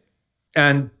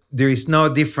 and there is no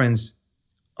difference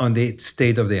on the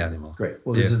state of the animal. Great.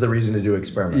 Well, this is the reason to do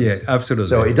experiments. Yeah, absolutely.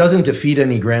 So it doesn't defeat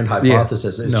any grand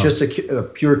hypothesis. It's just a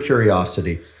pure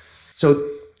curiosity. So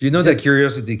you know that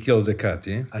curiosity killed the cat,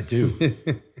 yeah? I do.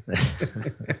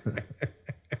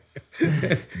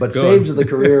 But saves the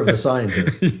career of the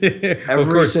scientist.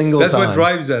 Every single time. That's what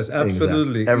drives us,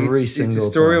 absolutely. Exactly. It's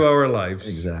the story of our lives.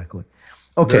 Exactly.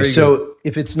 Okay, so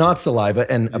if it's not saliva,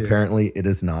 and apparently it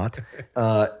is not,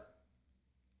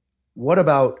 what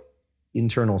about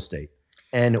internal state,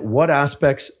 and what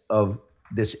aspects of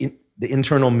this the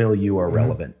internal milieu are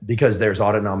relevant? Because there's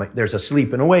there's a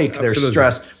sleep and awake, there's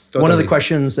stress. Totally. One of the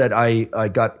questions that I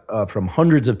got from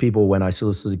hundreds of people when I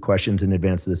solicited questions in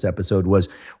advance of this episode was,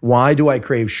 why do I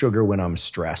crave sugar when I'm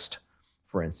stressed,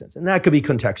 for instance? And that could be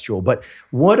contextual, but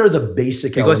what are the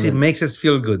basic elements? Because it makes us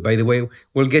feel good. By the way,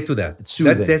 we'll get to that. It's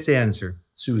soothing. That's the answer.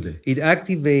 Soothing. It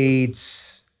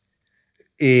activates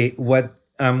what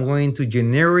I'm going to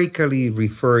generically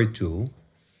refer to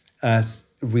as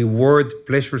reward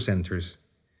pleasure centers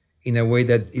in a way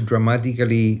that it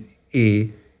dramatically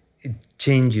it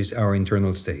changes our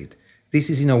internal state. This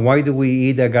is, why do we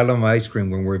eat a gallon of ice cream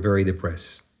when we're very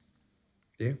depressed?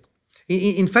 Yeah.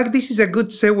 In fact, this is a good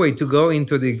segue to go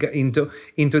into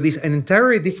this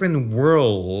entirely different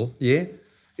world,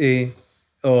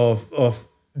 of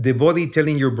the body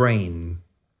telling your brain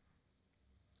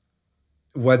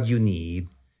what you need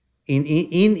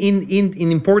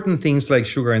in important things like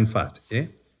sugar and fat. Yeah.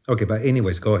 Okay, but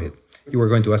anyways, go ahead. You were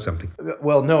going to ask something.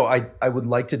 Well, no, I would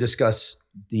like to discuss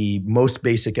the most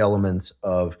basic elements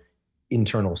of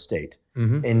internal state,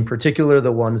 in particular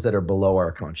the ones that are below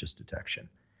our conscious detection.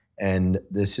 And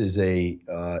this is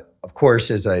of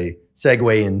course, is a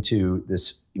segue into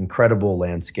this incredible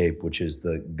landscape, which is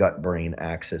the gut-brain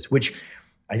axis, which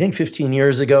I think 15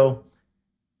 years ago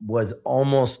was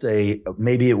almost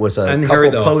maybe it was a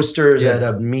Unheard couple of. posters Yeah. at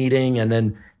a meeting, and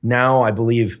then now I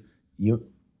believe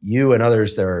you and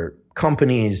others, there are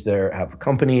companies, there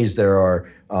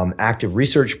are active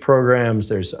research programs,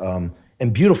 there's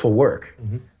and beautiful work.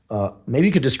 Maybe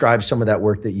you could describe some of that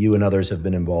work that you and others have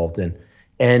been involved in.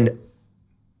 And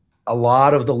a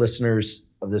lot of the listeners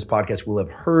of this podcast will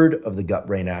have heard of the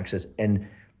gut-brain axis, and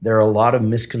there are a lot of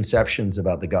misconceptions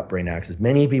about the gut-brain axis.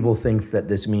 Many people think that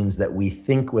this means that we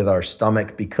think with our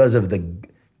stomach because of the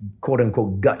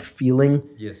quote-unquote gut feeling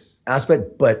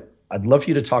aspect, but I'd love for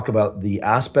you to talk about the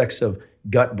aspects of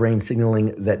gut-brain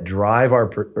signaling that drive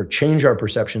or change our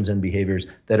perceptions and behaviors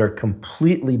that are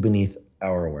completely beneath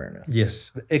our awareness.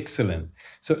 Yes, excellent.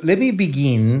 So let me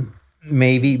begin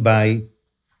maybe by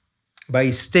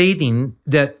stating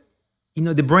that,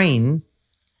 the brain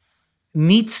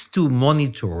needs to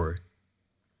monitor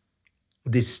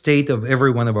the state of every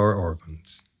one of our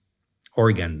organs.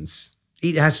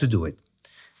 It has to do it.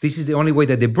 This is the only way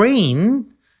that the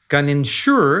brain can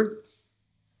ensure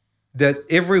that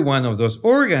every one of those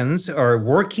organs are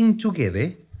working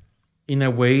together in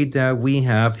a way that we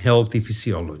have healthy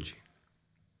physiology.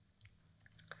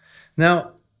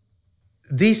 Now,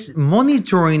 this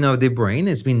monitoring of the brain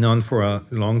has been known for a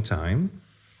long time,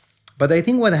 but I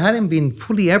think what hadn't been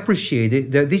fully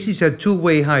appreciated, that this is a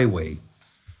two-way highway,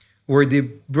 where the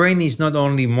brain is not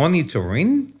only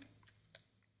monitoring,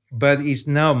 but is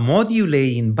now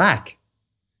modulating back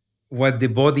what the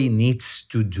body needs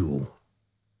to do.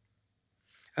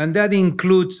 And that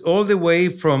includes all the way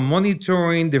from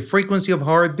monitoring the frequency of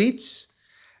heartbeats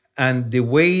and the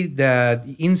way that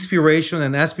inspiration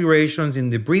and aspirations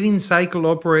in the breathing cycle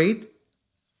operate,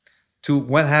 to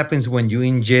what happens when you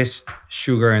ingest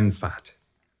sugar and fat.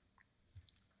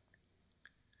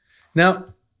 Now,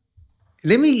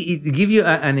 let me give you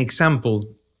an example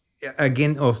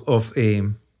again of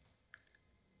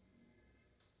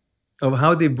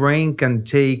how the brain can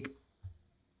take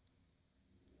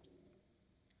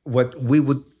what we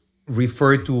would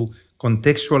refer to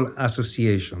contextual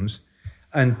associations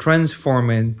and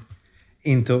transform it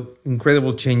into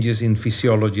incredible changes in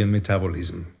physiology and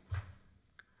metabolism.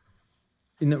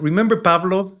 Remember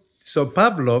Pavlov? So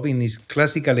Pavlov, in his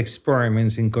classical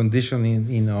experiments in conditioning,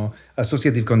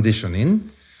 associative conditioning,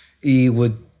 he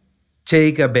would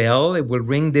take a bell, it would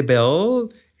ring the bell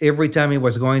every time he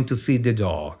was going to feed the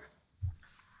dog.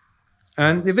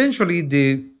 And eventually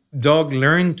the dog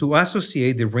learned to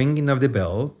associate the ringing of the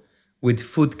bell with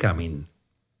food coming.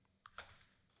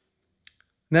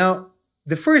 Now,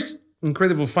 the first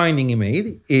incredible finding he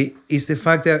made is the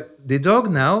fact that the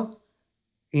dog now,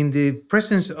 in the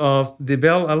presence of the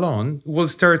bell alone, will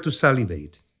start to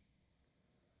salivate.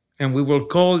 And we will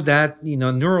call that,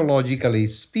 neurologically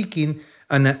speaking,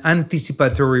 an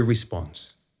anticipatory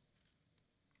response.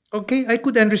 Okay, I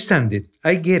could understand it.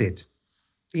 I get it.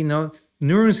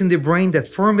 Neurons in the brain that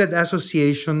form that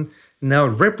association now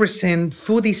represent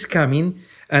food is coming,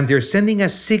 and they're sending a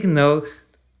signal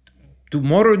to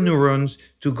motor neurons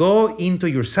to go into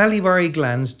your salivary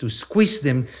glands to squeeze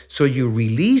them so you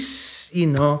release,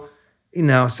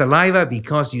 saliva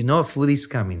because food is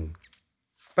coming.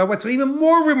 But what's even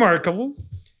more remarkable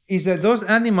is that those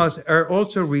animals are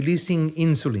also releasing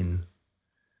insulin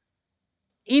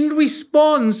in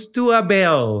response to a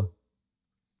bell.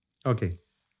 Okay.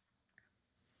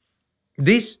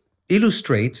 This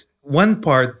illustrates one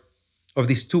part of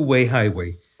this two-way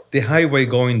highway, the highway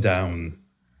going down.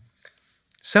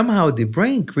 Somehow the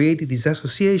brain created these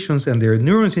associations, and there are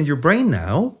neurons in your brain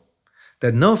now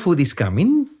that know food is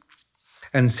coming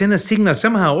and send a signal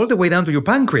somehow all the way down to your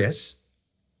pancreas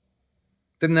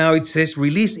that now it says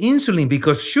release insulin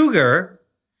because sugar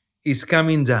is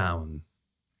coming down.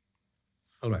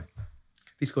 All right.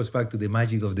 This goes back to the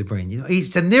magic of the brain.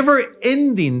 It's a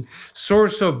never-ending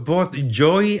source of both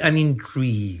joy and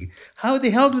intrigue. How the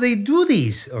hell do they do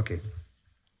this? Okay.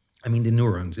 I mean, the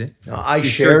neurons, eh? No, I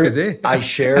share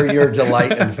your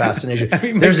delight and fascination.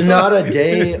 There's not a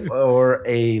day or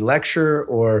a lecture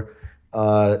or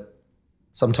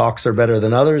some talks are better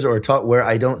than others or a talk where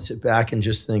I don't sit back and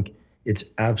just think it's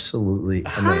absolutely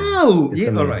amazing. How? It's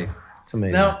amazing. All right. It's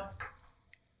amazing.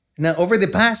 Now, over the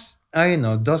past,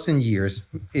 dozen years,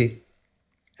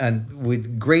 and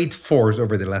with great force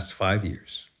over the last 5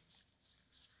 years.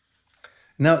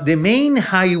 Now, the main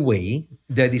highway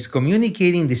that is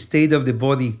communicating the state of the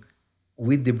body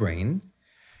with the brain,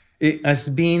 it has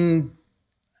been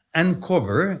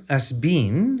uncovered as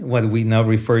being what we now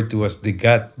refer to as the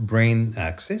gut-brain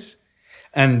axis.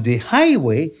 And the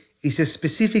highway is a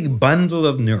specific bundle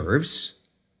of nerves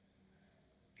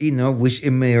which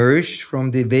emerge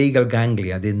from the vagal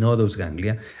ganglia, the nodose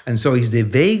ganglia. And so it's the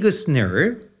vagus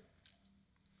nerve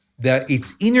that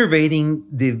it's innervating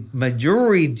the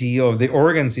majority of the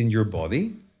organs in your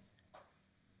body.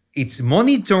 It's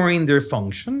monitoring their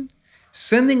function,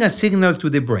 sending a signal to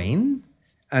the brain,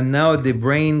 and now the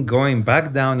brain going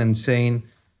back down and saying,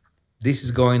 this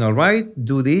is going all right,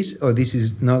 do this, or this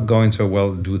is not going so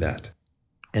well, do that.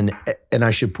 And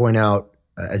I should point out,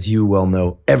 as you well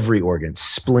know, every organ,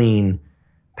 spleen,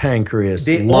 pancreas,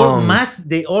 lungs.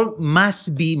 They all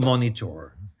must be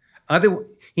monitored.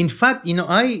 In fact,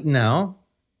 I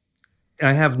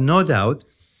have no doubt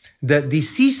that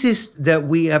diseases that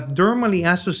we have normally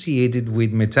associated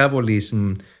with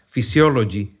metabolism,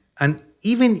 physiology, and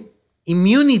even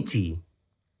immunity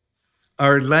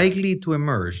are likely to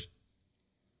emerge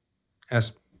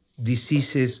as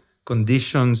diseases,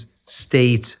 conditions,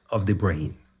 states of the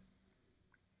brain.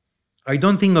 I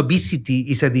don't think obesity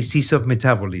is a disease of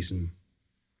metabolism.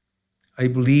 I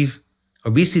believe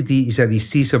obesity is a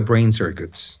disease of brain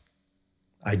circuits.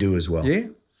 I do as well. Yeah,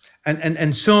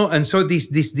 and so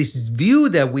this view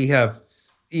that we have,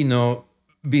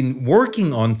 been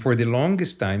working on for the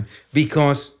longest time,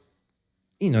 because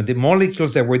the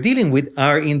molecules that we're dealing with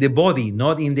are in the body,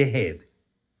 not in the head.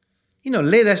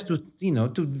 Led us to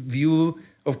to view,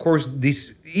 of course,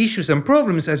 these issues and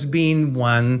problems as being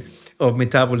one of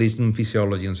metabolism,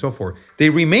 physiology, and so forth.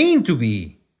 They remain to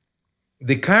be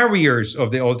the carriers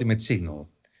of the ultimate signal,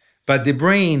 but the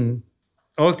brain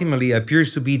ultimately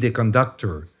appears to be the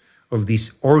conductor of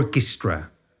this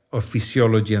orchestra of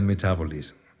physiology and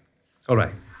metabolism. All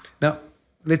right, now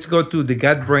let's go to the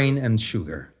gut, brain, and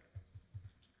sugar.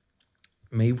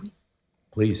 May we?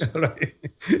 Please. All right.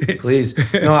 Please.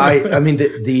 No, I mean,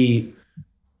 the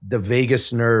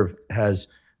vagus nerve has,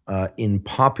 in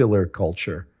popular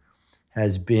culture,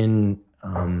 has been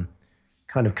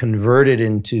kind of converted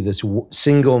into this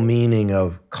single meaning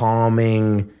of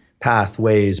calming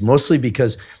pathways, mostly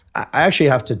because I actually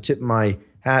have to tip my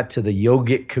hat to the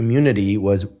yogic community,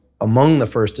 was among the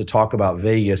first to talk about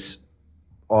vagus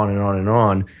on and on and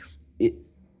on.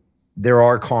 There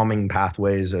are calming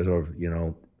pathways of,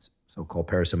 so-called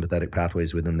parasympathetic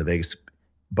pathways within the vagus.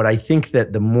 But I think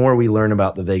that the more we learn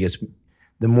about the vagus,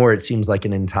 the more it seems like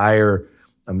an entire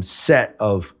set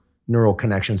of neural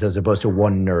connections as opposed to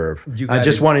one nerve. I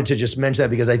just wanted to just mention that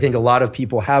because I think a lot of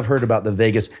people have heard about the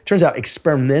vagus. Turns out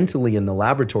experimentally in the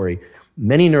laboratory,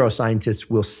 many neuroscientists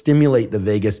will stimulate the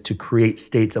vagus to create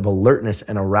states of alertness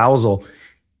and arousal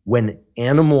when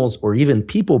animals or even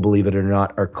people, believe it or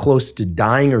not, are close to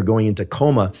dying or going into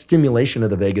coma. Stimulation of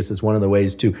the vagus is one of the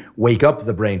ways to wake up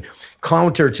the brain,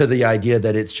 counter to the idea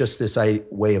that it's just this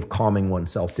way of calming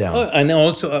oneself down. And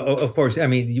also, of course, I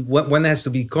mean, one has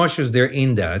to be cautious there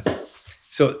in that.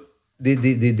 So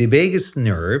the vagus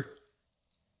nerve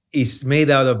is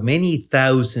made out of many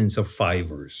thousands of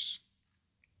fibers,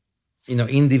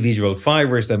 individual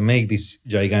fibers that make this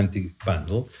gigantic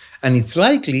bundle. And it's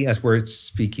likely, as we're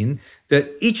speaking, that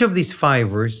each of these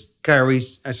fibers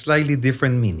carries a slightly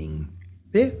different meaning.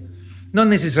 Yeah? Not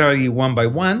necessarily one by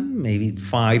one, maybe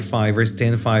 5 fibers,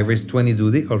 10 fibers, 20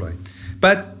 do this, all right.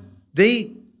 But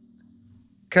they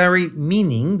carry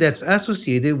meaning that's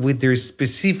associated with their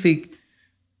specific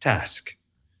task.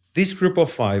 This group of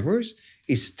fibers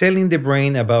is telling the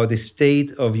brain about the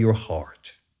state of your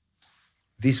heart.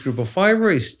 This group of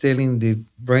fibers is telling the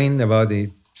brain about the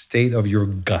state of your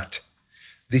gut.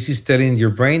 This is telling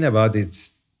your brain about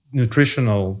its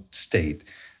nutritional state.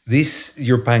 This,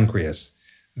 your pancreas.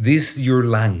 This, your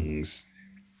lungs.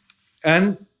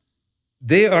 And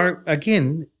they are,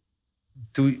 again,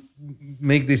 to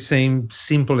make the same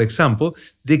simple example,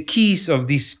 the keys of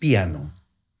this piano.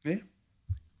 Yeah?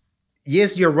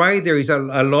 Yes, you're right. There is a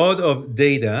lot of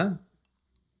data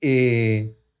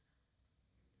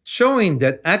showing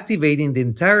that activating the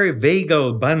entire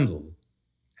vagal bundle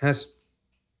has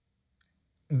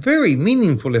very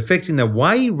meaningful effects in a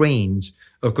wide range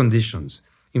of conditions.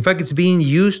 In fact, it's being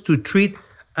used to treat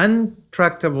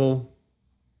untractable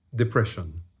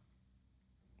depression.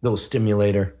 Little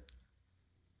stimulator.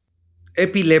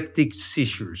 Epileptic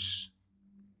seizures.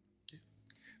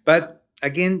 But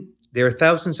again, there are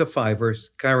thousands of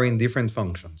fibers carrying different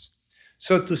functions.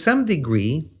 So to some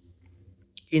degree,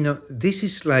 this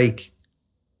is like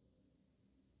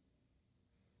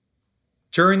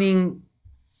turning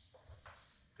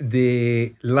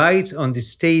the lights on the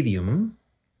stadium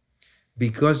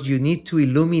because you need to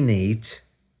illuminate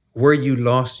where you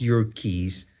lost your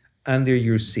keys under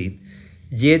your seat.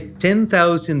 Yet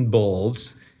 10,000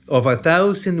 bulbs of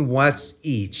 1,000 watts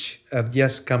each have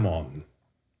just come on.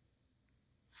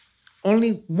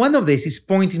 Only one of these is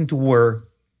pointing to where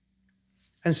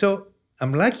And so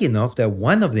I'm lucky enough that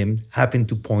one of them happened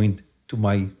to point to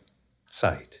my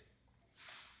side.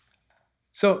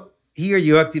 So here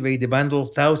you activate the bundle,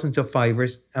 thousands of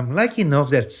fibers. I'm lucky enough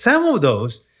that some of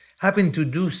those happen to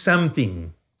do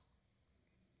something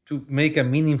to make a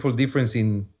meaningful difference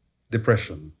in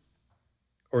depression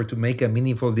or to make a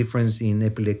meaningful difference in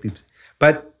epileptics.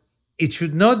 But it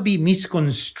should not be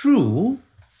misconstrued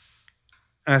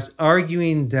as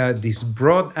arguing that this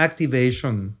broad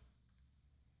activation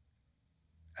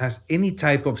has any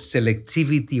type of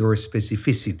selectivity or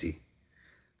specificity.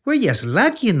 We're just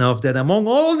lucky enough that among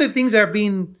all the things that are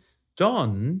being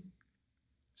done,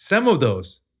 some of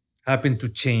those happen to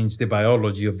change the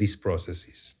biology of these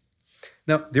processes.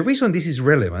 Now, the reason this is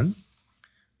relevant,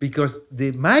 because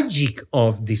the magic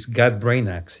of this gut-brain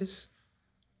axis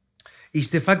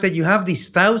is the fact that you have these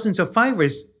thousands of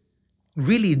fibers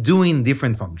really doing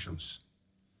different functions.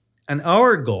 And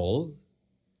our goal,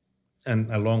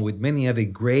 and along with many other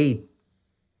great,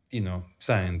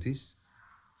 scientists,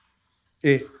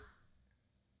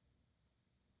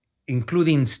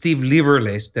 including Steve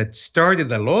Liverless, that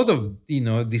started a lot of,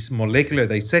 this molecular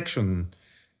dissection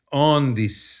on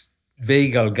this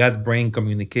vagal gut-brain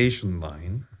communication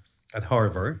line at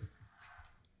Harvard,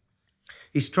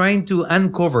 is trying to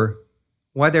uncover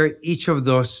what are each of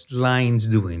those lines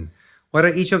doing? What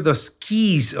are each of those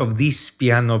keys of this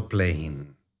piano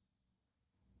playing?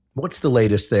 What's the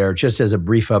latest there? Just as a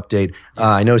brief update,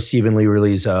 I know Stephen Lee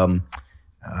released, I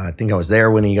think I was there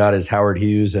when he got his Howard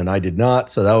Hughes and I did not.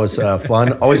 So that was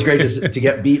fun. Always great to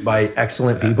get beat by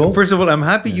excellent people. First of all, I'm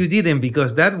happy you didn't,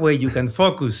 because that way you can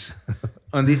focus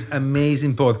on this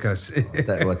amazing podcast.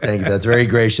 Well, thank you. That's very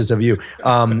gracious of you.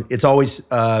 It's always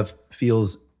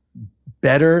feels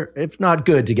better, if not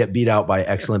good, to get beat out by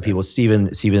excellent people.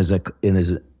 Stephen is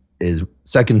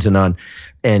second to none.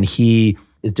 And he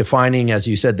is defining, as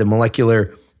you said, the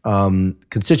molecular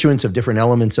constituents of different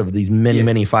elements of these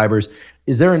many fibers.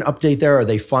 Is there an update there? Are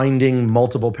they finding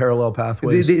multiple parallel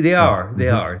pathways? They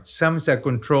are. Some that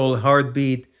control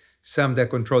heartbeat, some that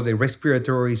control the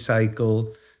respiratory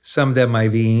cycle, some that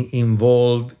might be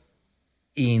involved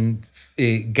in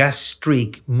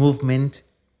gastric movement.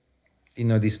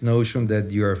 This notion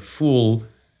that you're full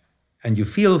and you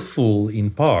feel full in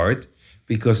part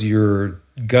because your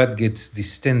gut gets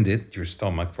distended, your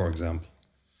stomach, for example.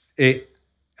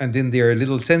 And then there are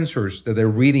little sensors that are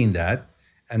reading that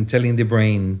and telling the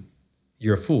brain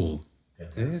you're full.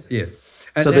 Yeah.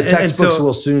 So the textbooks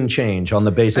will soon change on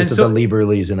the basis of the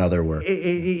Lieberlees and other work.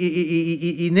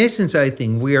 In essence, I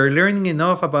think we are learning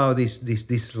enough about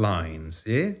these lines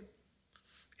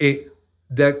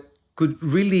that could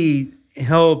really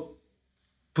help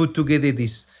put together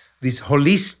this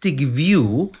holistic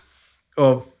view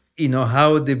of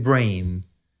how the brain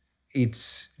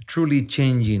it's truly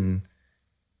changing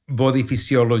body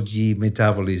physiology,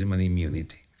 metabolism, and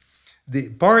immunity. The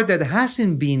part that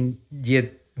hasn't been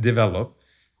yet developed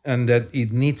and that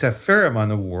it needs a fair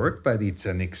amount of work, but it's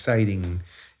an exciting,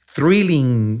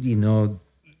 thrilling,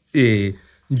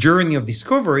 journey of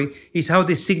discovery, is how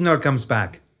the signal comes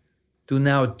back to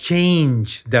now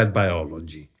change that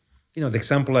biology. The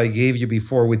example I gave you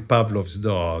before with Pavlov's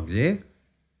dog,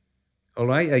 All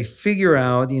right, I figure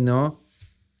out,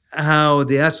 how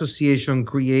the association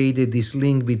created this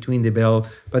link between the bell,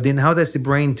 but then how does the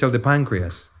brain tell the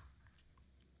pancreas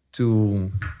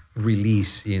to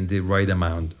release in the right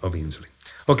amount of insulin?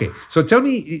 Okay, so tell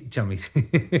me,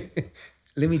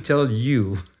 let me tell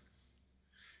you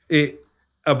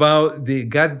about the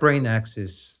gut-brain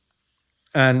axis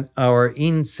and our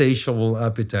insatiable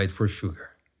appetite for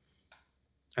sugar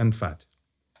and fat.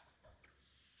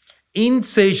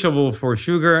 Insatiable for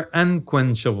sugar,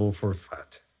 unquenchable for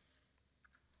fat.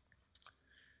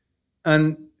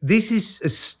 And this is a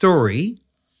story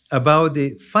about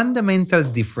the fundamental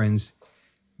difference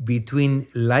between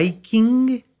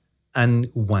liking and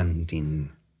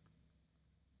wanting.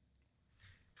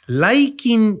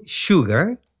 Liking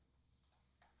sugar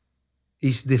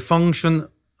is the function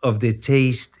of the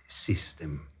taste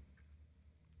system.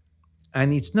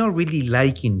 And it's not really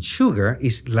liking sugar,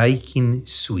 it's liking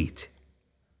sweet.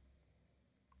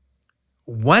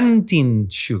 Wanting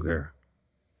sugar,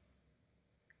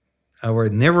 our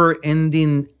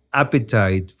never-ending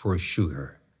appetite for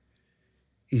sugar,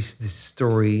 is the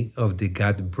story of the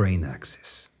gut-brain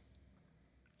axis.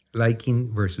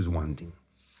 Liking versus wanting.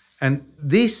 And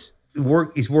this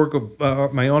work is work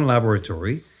of my own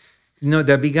laboratory,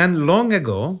 that began long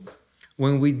ago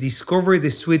when we discovered the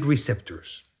sweet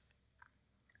receptors.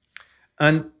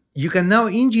 And you can now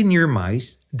engineer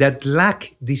mice that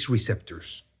lack these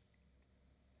receptors.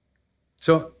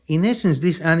 So in essence,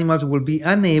 these animals will be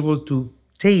unable to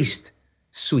taste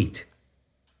sweet.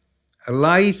 A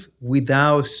life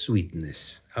without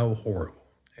sweetness. How horrible.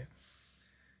 Okay?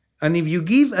 And if you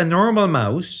give a normal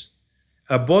mouse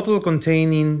a bottle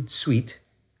containing sweet,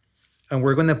 and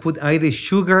we're going to put either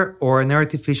sugar or an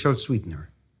artificial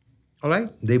sweetener, all right?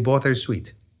 They both are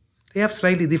sweet. They have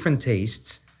slightly different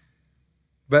tastes,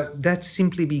 but that's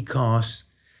simply because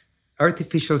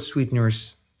artificial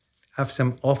sweeteners have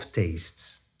some off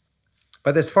tastes.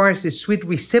 But as far as the sweet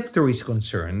receptor is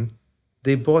concerned,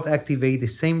 they both activate the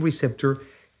same receptor,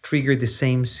 trigger the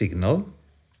same signal.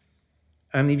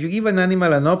 And if you give an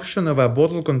animal an option of a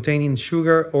bottle containing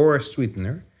sugar or a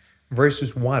sweetener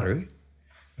versus water,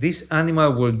 this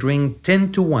animal will drink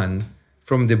 10 to 1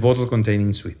 from the bottle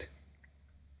containing sweet.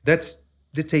 That's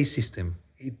the taste system.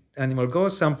 Animal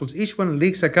goes, samples each one,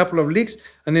 licks a couple of licks,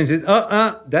 and then says,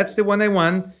 that's the one I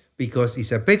want because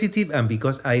it's appetitive and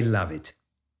because I love it.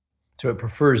 So it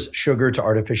prefers sugar to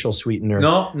artificial sweetener.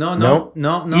 No.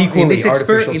 Equally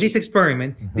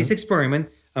In this experiment,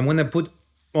 I'm going to put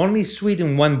only sweet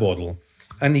in one bottle.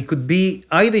 And it could be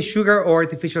either sugar or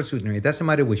artificial sweetener. It doesn't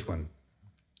matter which one.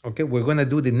 Okay, we're going to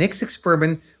do the next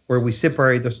experiment where we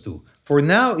separate those two. For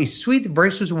now, it's sweet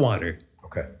versus water.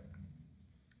 Okay.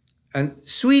 And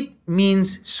sweet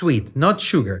means sweet, not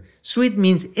sugar. Sweet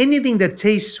means anything that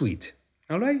tastes sweet.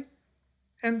 All right?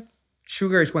 And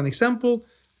sugar is one example.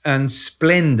 And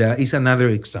Splenda is another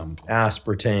example.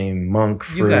 Aspartame, monk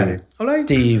fruit, You got it. All right?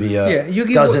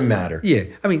 stevia, doesn't matter. Yeah,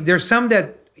 I mean, there's some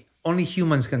that only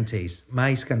humans can taste.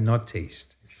 Mice cannot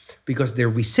taste because their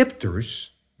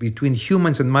receptors between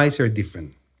humans and mice are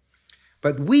different.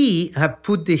 But we have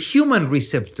put the human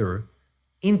receptor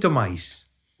into mice.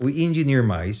 We engineer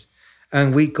mice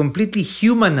and we completely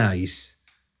humanize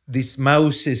this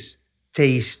mouse's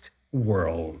taste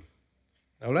world.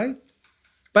 All right?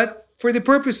 But for the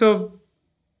purpose of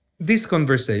this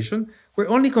conversation, we're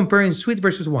only comparing sweet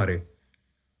versus water.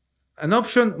 An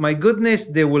option, my goodness,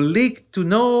 they will leak to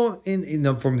know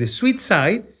from the sweet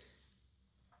side,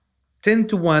 10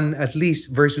 to 1 at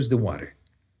least versus the water.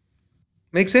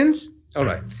 Make sense? All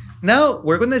right. Now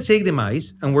we're going to take the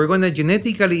mice and we're going to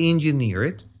genetically engineer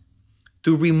it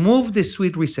to remove the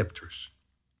sweet receptors.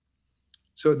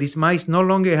 So these mice no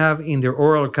longer have in their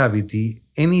oral cavity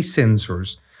any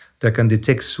sensors that can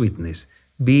detect sweetness,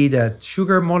 be it a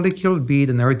sugar molecule, be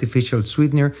it an artificial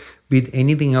sweetener, be it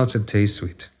anything else that tastes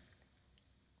sweet.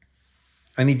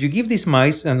 And if you give these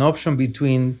mice an option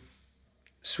between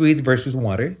sweet versus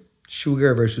water,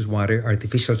 sugar versus water,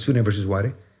 artificial sweetener versus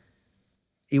water,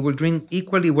 it will drink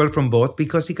equally well from both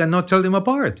because it cannot tell them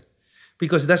apart.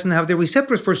 Because it doesn't have the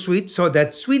receptors for sweet, so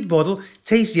that sweet bottle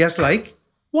tastes just like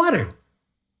water.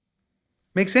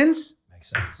 Make sense? Makes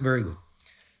sense. Very good.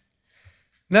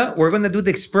 Now, we're going to do the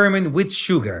experiment with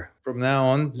sugar. From now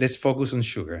on, let's focus on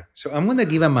sugar. So I'm going to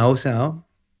give a mouse now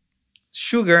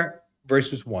sugar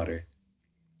versus water.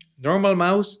 Normal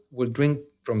mouse will drink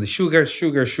from the sugar,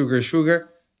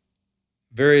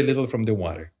 very little from the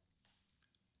water.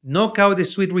 Knock out the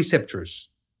sweet receptors,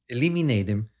 eliminate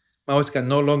them. Mouse can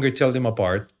no longer tell them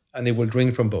apart, and they will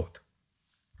drink from both.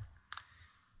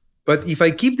 But if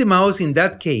I keep the mouse in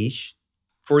that cage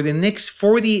for the next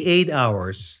 48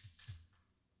 hours,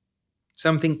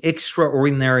 something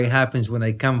extraordinary happens when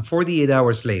I come 48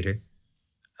 hours later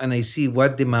and I see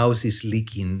what the mouse is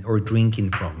licking or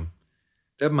drinking from.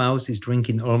 That mouse is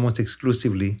drinking almost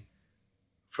exclusively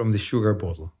from the sugar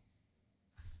bottle.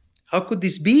 How could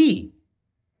this be?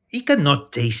 It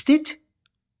cannot taste it.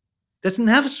 Doesn't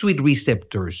have sweet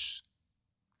receptors.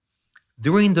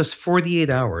 During those 48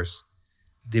 hours,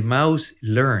 the mouse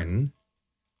learned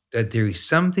that there is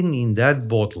something in that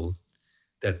bottle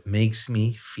that makes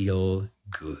me feel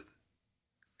good.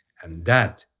 And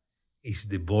that is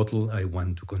the bottle I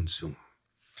want to consume.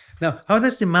 Now, how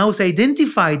does the mouse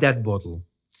identify that bottle?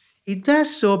 It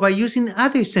does so by using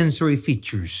other sensory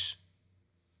features.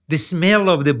 The smell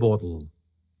of the bottle,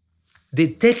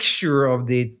 the texture of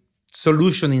the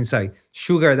solution inside.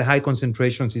 Sugar at high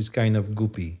concentrations is kind of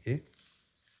goopy. Eh?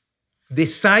 The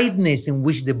sideness in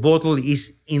which the bottle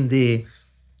is in the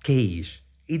cage.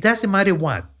 It doesn't matter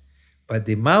what. But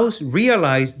the mouse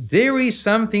realized there is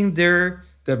something there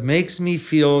that makes me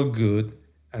feel good,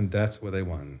 and that's what I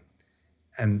want.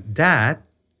 And that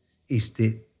is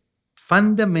the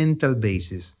fundamental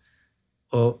basis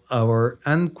of our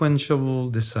unquenchable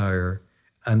desire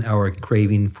and our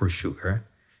craving for sugar,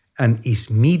 and is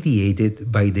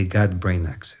mediated by the gut-brain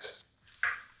axis.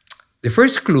 The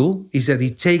first clue is that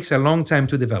it takes a long time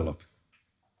to develop,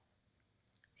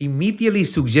 immediately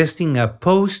suggesting a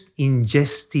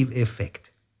post-ingestive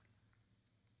effect.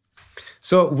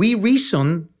 So we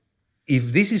reason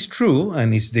if this is true,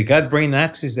 and it's the gut-brain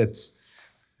axis that's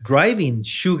driving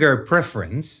sugar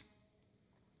preference,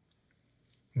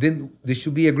 then there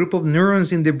should be a group of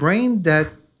neurons in the brain that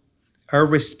are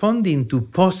responding to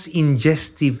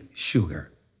post-ingestive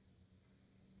sugar.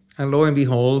 And lo and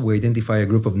behold, we identify a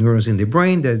group of neurons in the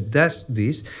brain that does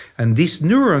this, and these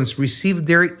neurons receive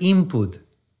their input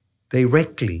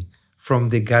directly from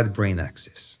the gut-brain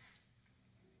axis.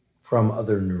 From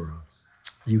other neurons.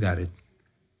 You got it.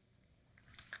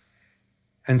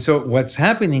 And so what's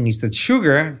happening is that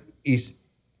sugar is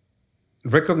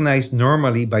recognized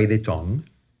normally by the tongue,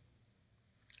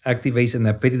 activates an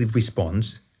appetitive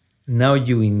response. Now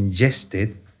you ingest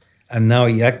it, and now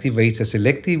it activates a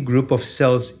selective group of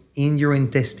cells in your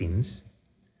intestines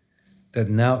that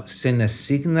now send a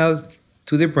signal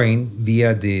to the brain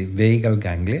via the vagal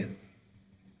ganglia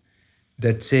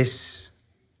that says,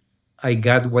 I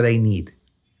got what I need.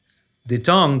 The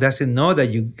tongue doesn't know that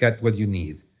you got what you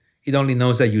need. It only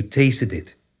knows that you tasted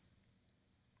it.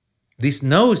 This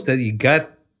knows that it got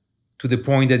to the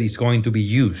point that it's going to be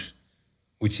used,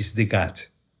 which is the gut.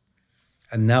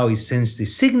 And now it sends the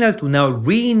signal to now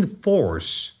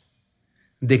reinforce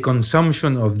the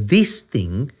consumption of this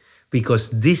thing because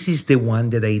this is the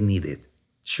one that I needed.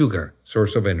 Sugar,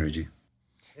 source of energy.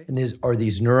 And are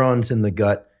these neurons in the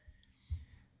gut?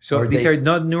 So these are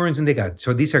not neurons in the gut.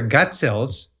 So these are gut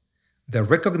cells that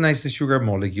recognize the sugar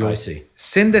molecule, I see.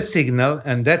 Send a signal,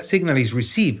 and that signal is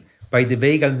received by the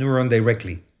vagal neuron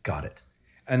directly. Got it.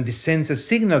 And it sends a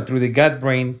signal through the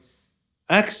gut-brain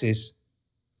axis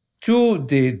to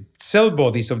the cell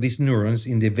bodies of these neurons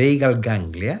in the vagal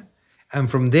ganglia, and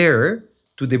from there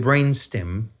to the brain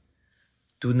stem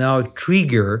to now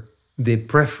trigger the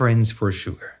preference for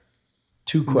sugar.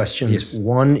 Two questions. Yes.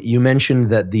 One, you mentioned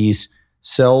that these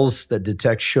cells that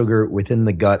detect sugar within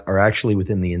the gut are actually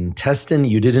within the intestine.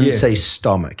 You didn't say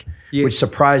stomach, which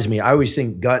surprised me. I always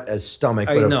think gut as stomach,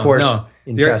 but of course,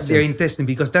 intestines. They're intestine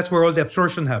because that's where all the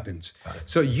absorption happens.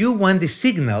 So you want the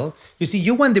signal,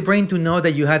 you want the brain to know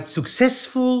that you had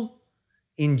successful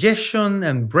ingestion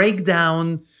and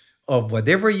breakdown of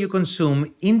whatever you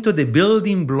consume into the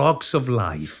building blocks of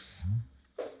life.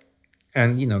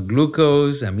 And,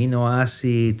 glucose, amino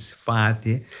acids, fat.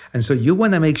 And so you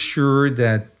want to make sure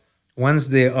that once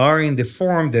they are in the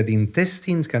form that the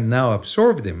intestines can now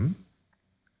absorb them,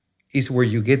 is where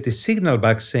you get the signal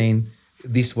back saying,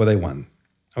 this is what I want.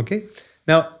 Okay?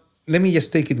 Now, let me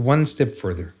just take it one step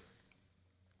further.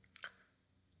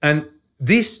 And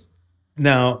this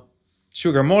now,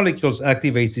 sugar molecules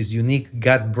activates this unique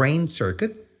gut-brain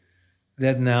circuit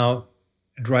that now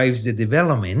drives the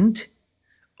development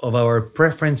of our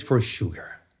preference for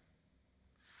sugar.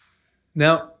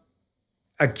 Now,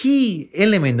 a key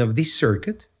element of this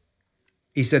circuit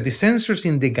is that the sensors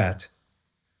in the gut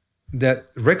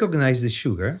that recognize the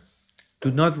sugar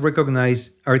do not recognize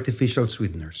artificial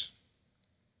sweeteners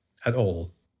at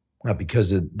all. Because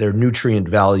their nutrient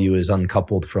value is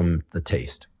uncoupled from the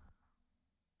taste.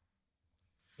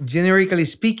 Generically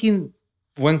speaking,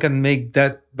 one can make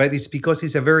that, but it's because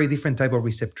it's a very different type of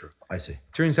receptor. I see.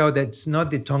 Turns out that it's not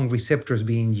the tongue receptors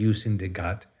being used in the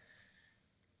gut.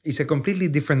 It's a completely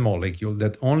different molecule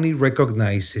that only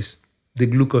recognizes the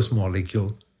glucose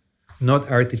molecule,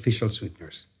 not artificial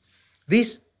sweeteners.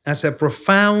 This has a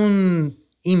profound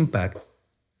impact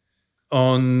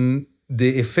on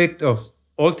the effect of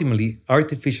ultimately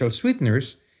artificial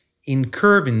sweeteners in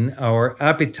curbing our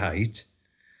appetite,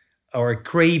 our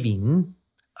craving,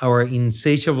 our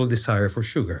insatiable desire for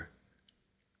sugar.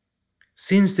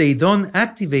 Since they don't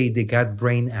activate the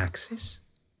gut-brain axis,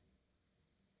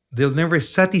 they'll never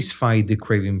satisfy the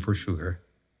craving for sugar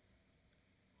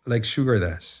like sugar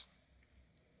does.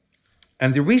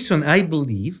 And the reason I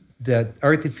believe that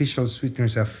artificial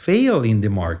sweeteners have failed in the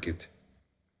market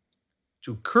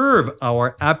to curb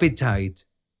our appetite,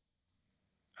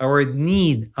 our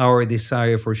need, our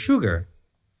desire for sugar,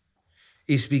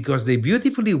 is because they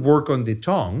beautifully work on the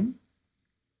tongue,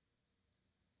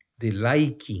 the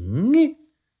liking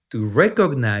to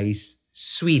recognize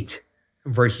sweet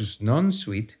versus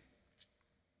non-sweet,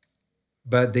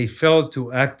 but they fail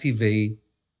to activate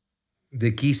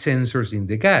the key sensors in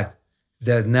the gut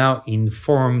that now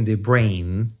inform the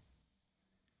brain,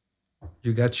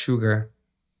 you got sugar,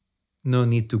 no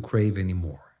need to crave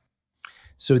anymore.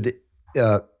 So the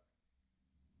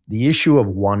issue of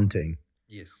wanting,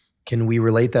 yes. Can we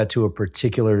relate that to a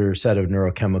particular set of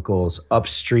neurochemicals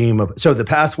upstream of? So the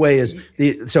pathway is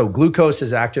so glucose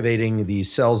is activating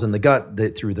these cells in the gut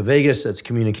through the vagus that's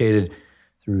communicated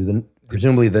through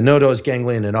presumably the nodose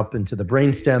ganglion and up into the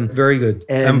brainstem. Very good.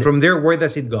 And from there, where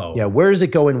does it go? Yeah, where does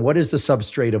it go, and what is the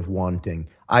substrate of wanting?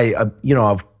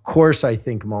 Of course, I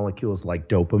think molecules like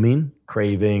dopamine,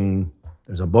 craving,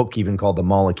 there's a book even called The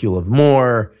Molecule of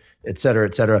More, et cetera,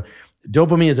 et cetera.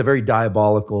 Dopamine is a very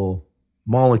diabolical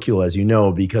molecule, as you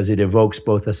know, because it evokes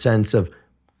both a sense of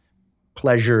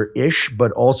pleasure-ish,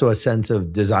 but also a sense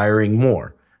of desiring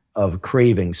more, of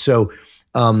craving. So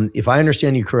if I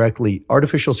understand you correctly,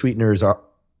 artificial sweeteners are,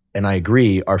 and I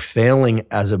agree, are failing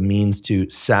as a means to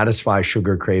satisfy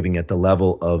sugar craving at the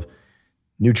level of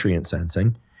nutrient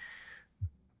sensing.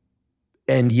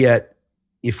 And yet,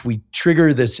 if we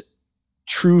trigger this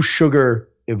true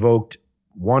sugar-evoked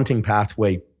wanting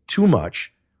pathway too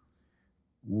much,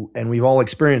 and we've all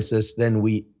experienced this, then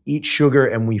we eat sugar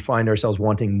and we find ourselves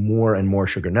wanting more and more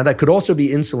sugar. Now, that could also be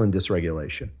insulin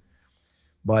dysregulation.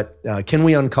 But can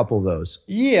we uncouple those?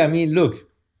 Yeah, I mean, look,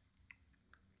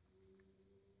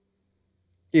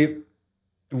 if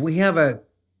we have a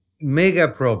mega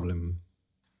problem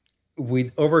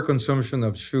with overconsumption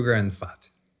of sugar and fat,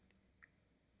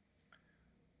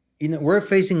 we're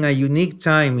facing a unique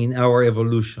time in our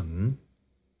evolution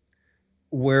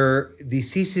where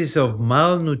diseases of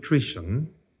malnutrition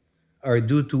are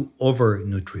due to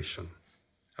overnutrition.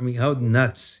 I mean, how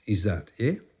nuts is that?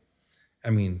 Eh? I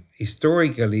mean,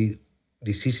 historically,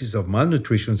 diseases of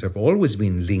malnutrition have always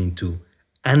been linked to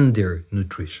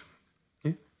undernutrition.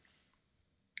 Eh?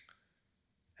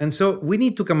 And so we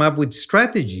need to come up with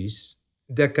strategies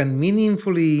that can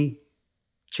meaningfully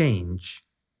change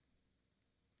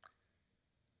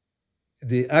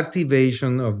the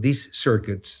activation of these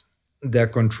circuits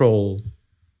that control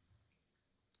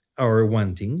our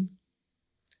wanting,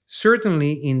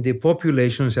 certainly in the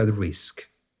populations at risk.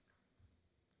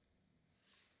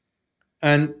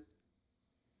 And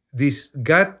this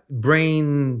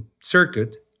gut-brain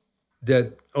circuit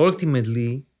that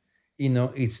ultimately,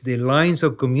 it's the lines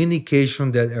of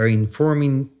communication that are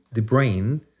informing the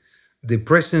brain, the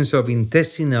presence of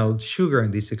intestinal sugar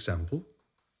in this example,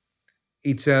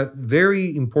 it's a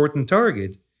very important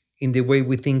target in the way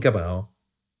we think about,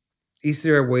 is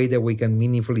there a way that we can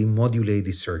meaningfully modulate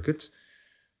these circuits?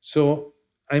 So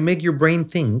I make your brain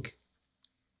think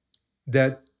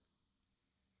that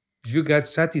you got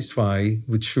satisfied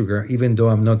with sugar, even though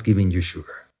I'm not giving you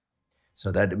sugar.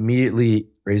 So that immediately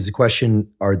raises the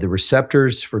question, are the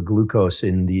receptors for glucose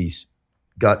in these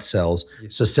gut cells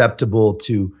susceptible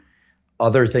to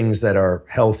other things that are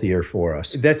healthier for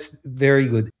us? That's very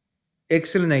good.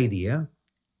 Excellent idea.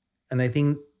 And I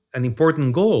think an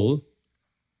important goal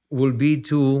will be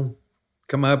to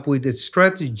come up with a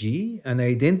strategy and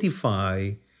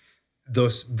identify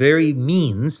those very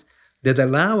means that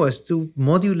allow us to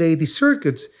modulate the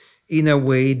circuits in a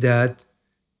way that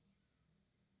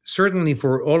certainly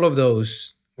for all of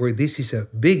those where this is a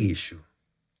big issue,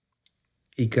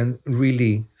 it can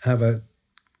really have a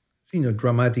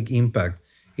dramatic impact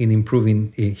in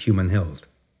improving human health.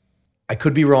 I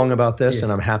could be wrong about this,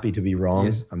 and I'm happy to be wrong.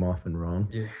 Yes. I'm often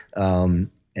wrong,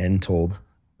 and told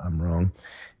I'm wrong.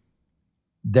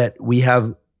 That we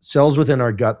have cells within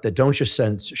our gut that don't just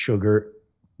sense sugar,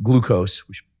 glucose,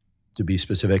 to be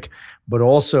specific, but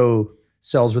also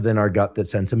cells within our gut that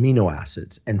sense amino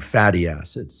acids and fatty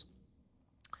acids.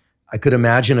 I could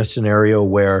imagine a scenario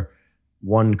where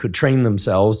one could train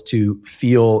themselves to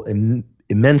feel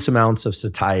immense amounts of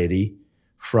satiety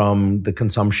from the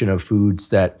consumption of foods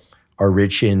that are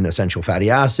rich in essential fatty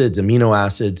acids, amino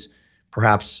acids,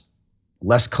 perhaps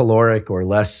less caloric or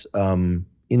less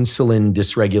insulin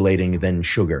dysregulating than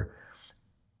sugar.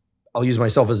 I'll use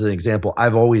myself as an example.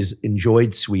 I've always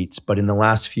enjoyed sweets, but in the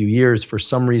last few years, for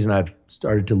some reason, I've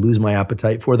started to lose my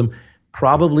appetite for them,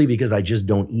 probably because I just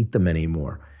don't eat them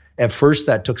anymore. At first,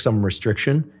 that took some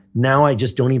restriction. Now I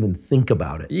just don't even think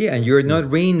about it. Yeah, and you're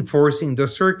not reinforcing the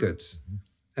circuits.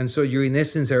 And so you, in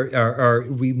essence, are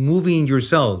removing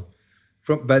yourself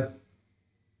from, but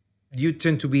you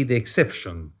tend to be the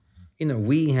exception.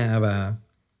 We have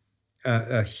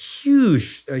a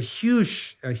huge,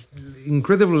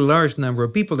 incredibly large number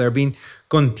of people that are being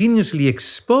continuously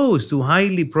exposed to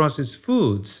highly processed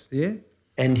foods. Yeah,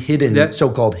 and hidden,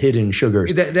 so-called hidden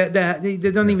sugars.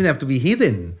 They don't even have to be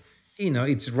hidden.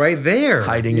 It's right there,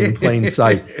 hiding in plain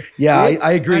sight. Yeah,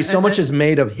 I agree. So much is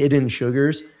made of hidden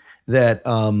sugars that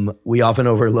we often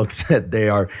overlook that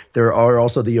there are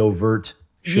also the overt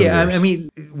sugars. Yeah, I mean,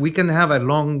 we can have a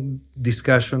long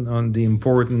discussion on the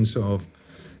importance of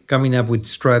coming up with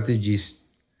strategies,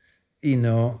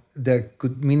 that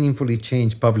could meaningfully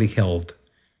change public health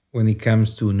when it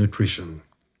comes to nutrition.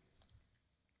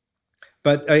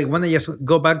 But I want to just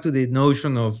go back to the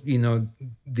notion of,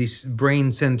 these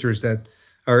brain centers that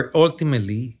are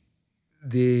ultimately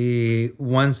the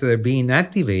ones that are being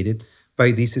activated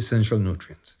by these essential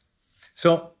nutrients.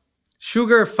 So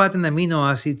Sugar, fat, and amino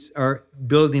acids are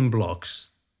building blocks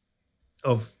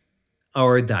of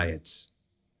our diets.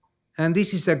 And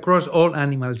this is across all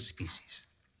animal species.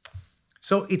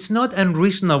 So it's not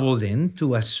unreasonable then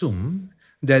to assume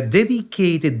that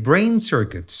dedicated brain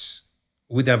circuits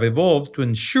would have evolved to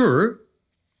ensure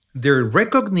their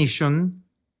recognition,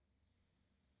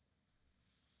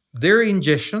 their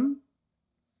ingestion,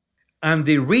 and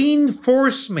the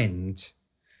reinforcement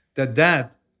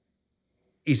that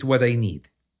is what I need.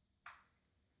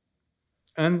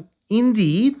 And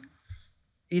indeed,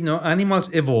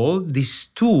 animals evolved these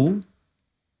two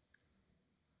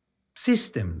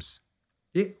systems.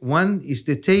 One is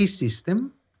the taste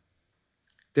system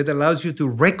that allows you to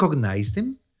recognize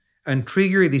them and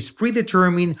trigger these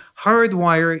predetermined,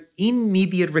 hardwired,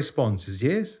 immediate responses.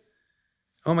 Yes?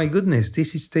 Oh my goodness,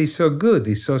 tastes so good.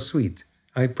 It's so sweet.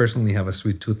 I personally have a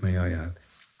sweet tooth, may I add.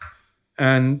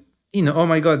 And, oh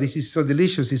my God, this is so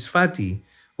delicious. It's fatty.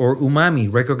 Or umami,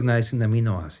 recognizing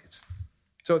amino acids.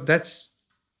 So that's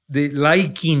the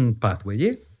liking pathway,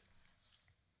 yeah?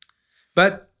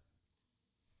 But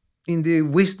in the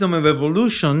wisdom of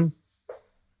evolution,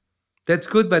 that's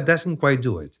good, but doesn't quite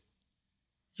do it.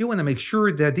 You want to make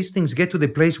sure that these things get to the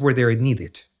place where they're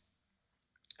needed.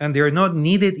 And they're not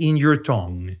needed in your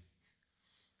tongue.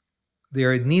 They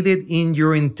are needed in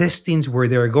your intestines, where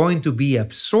they're going to be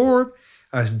absorbed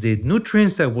as the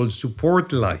nutrients that will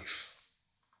support life.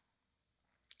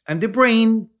 And the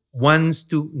brain wants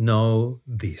to know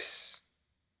this.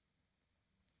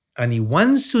 And it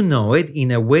wants to know it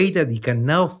in a way that it can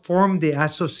now form the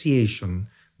association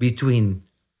between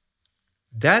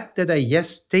that I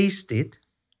just tasted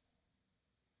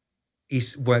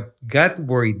is what got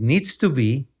where it needs to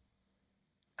be,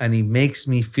 and it makes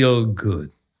me feel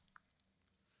good.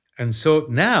 And so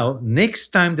now, next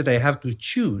time that I have to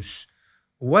choose,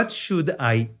 what should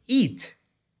I eat?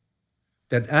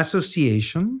 That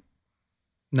association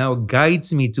now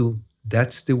guides me to,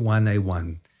 that's the one I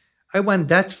want. I want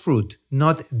that fruit,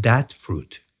 not that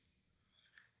fruit.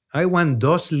 I want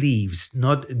those leaves,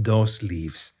 not those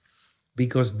leaves.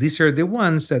 Because these are the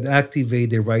ones that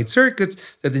activate the right circuits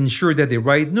that ensure that the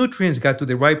right nutrients got to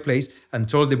the right place and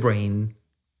told the brain,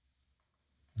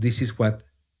 this is what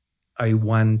I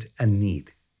want and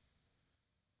need.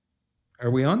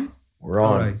 Are we on? We're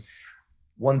on. All right.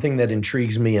 One thing that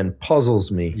intrigues me and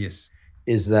puzzles me Yes.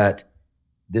 is that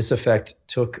this effect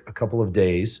took a couple of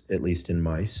days, at least in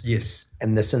mice. Yes.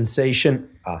 And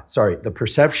the the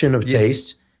perception of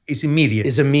taste is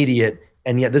immediate.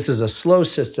 And yet this is a slow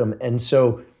system. And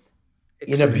so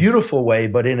in a beautiful way,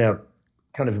 but in a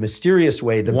kind of mysterious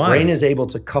way, the brain is able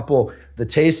to couple the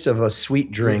taste of a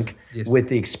sweet drink with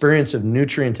the experience of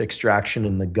nutrient extraction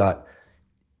in the gut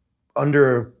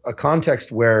under a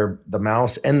context where the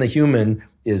mouse and the human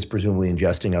is presumably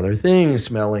ingesting other things,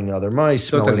 smelling other mice,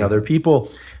 smelling other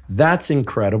people. That's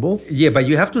incredible. Yeah, but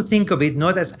you have to think of it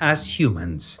not as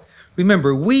humans.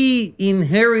 Remember, we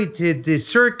inherited the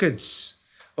circuits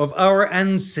of our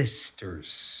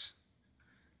ancestors.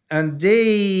 And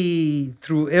they,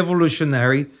 through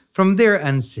evolutionary, from their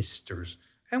ancestors.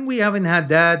 And we haven't had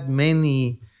that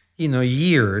many,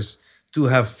 years to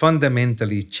have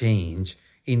fundamentally changed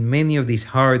in many of these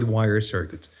hardwired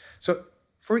circuits. So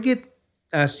forget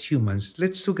us humans.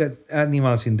 Let's look at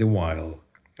animals in the wild,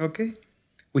 okay?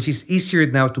 Which is easier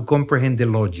now to comprehend the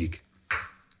logic.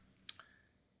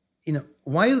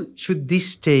 Why should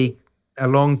this take a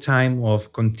long time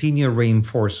of continual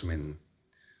reinforcement,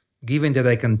 given that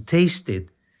I can taste it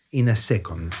in a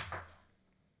second?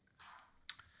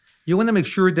 You want to make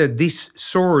sure that this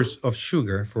source of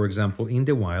sugar, for example, in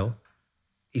the wild,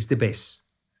 is the best,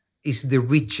 is the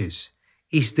richest,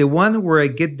 is the one where I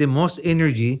get the most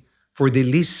energy for the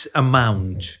least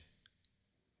amount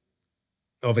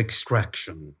of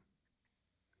extraction,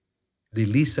 the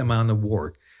least amount of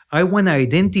work. I want to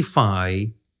identify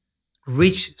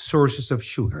rich sources of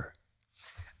sugar.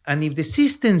 And if the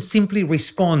system simply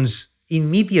responds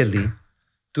immediately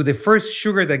to the first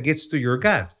sugar that gets to your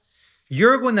gut,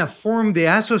 you're going to form the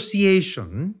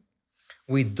association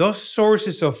with those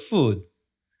sources of food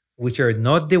which are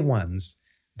not the ones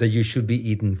that you should be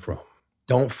eating from.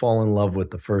 Don't fall in love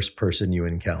with the first person you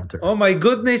encounter. Oh my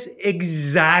goodness,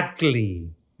 exactly.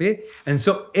 Okay? And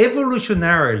so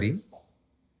evolutionarily,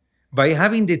 by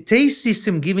having the taste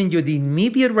system giving you the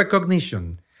immediate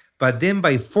recognition, but then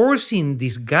by forcing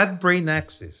this gut-brain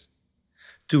axis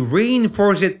to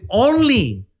reinforce it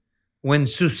only when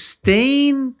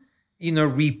sustained,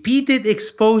 repeated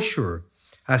exposure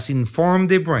has informed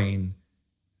the brain,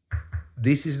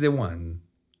 this is the one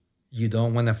you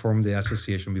don't want to form the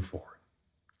association before.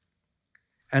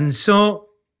 And so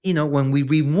when we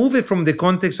remove it from the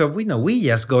context of, we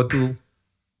just go to,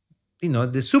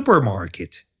 the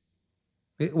supermarket.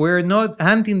 We're not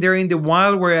hunting there in the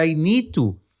wild where I need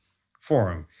to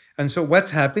form. And so what's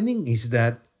happening is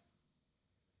that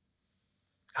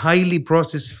highly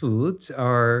processed foods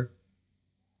are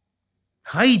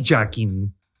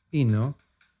hijacking,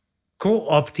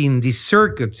 co-opting these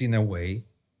circuits in a way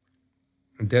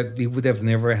that it would have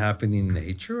never happened in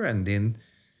nature. And then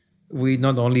we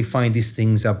not only find these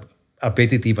things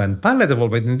appetitive and palatable,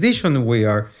 but in addition, we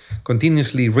are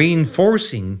continuously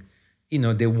reinforcing,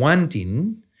 the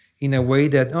wanting in a way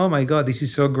that, oh my God, this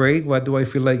is so great. What do I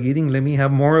feel like eating? Let me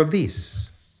have more of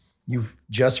this. You've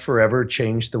just forever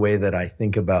changed the way that I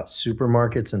think about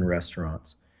supermarkets and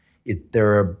restaurants.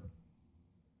 They're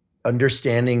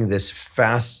understanding this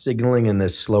fast signaling and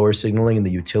this slower signaling and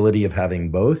the utility of having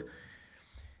both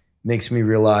makes me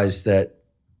realize that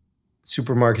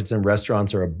supermarkets and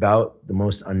restaurants are about the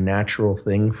most unnatural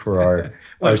thing for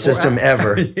our system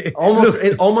ever.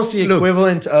 Almost the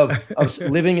equivalent of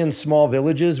living in small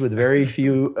villages with very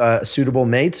few suitable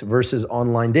mates versus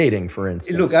online dating, for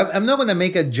instance. Look, I'm not going to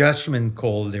make a judgment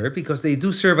call there because they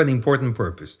do serve an important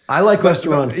purpose. I like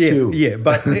restaurants too. Yeah,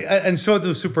 but and so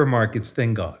do supermarkets,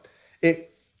 thank God.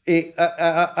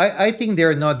 I think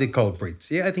they're not the culprits.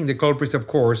 Yeah, I think the culprits, of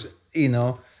course,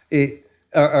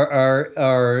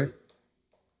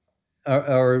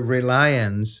 our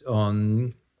reliance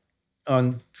on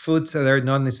foods that are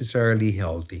not necessarily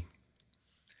healthy.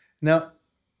 Now,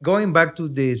 going back to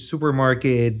the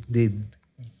supermarket,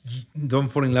 don't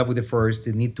fall in love with the first,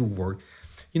 they need to work.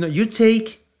 You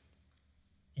take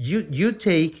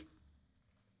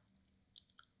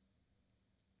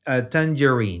a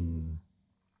tangerine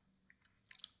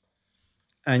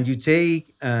and you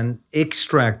take an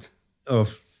extract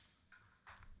of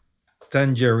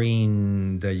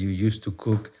tangerine that you used to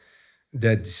cook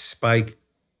that spike,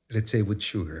 let's say, with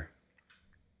sugar.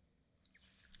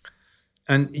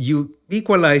 And you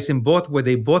equalize in both where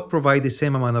they both provide the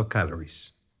same amount of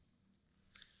calories.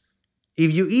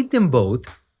 If you eat them both,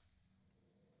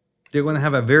 they're going to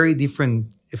have a very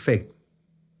different effect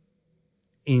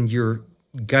in your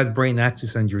gut-brain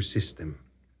axis and your system.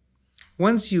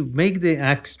 Once you make the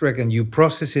extract and you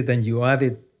process it and you add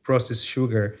it processed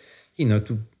sugar,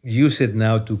 to use it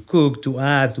now to cook, to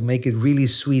add, to make it really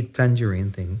sweet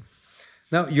tangerine thing.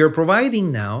 Now, you're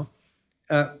providing now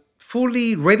a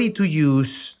fully ready to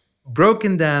use,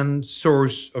 broken down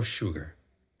source of sugar.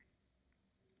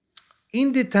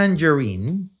 In the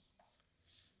tangerine,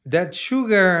 that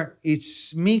sugar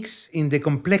is mixed in the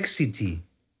complexity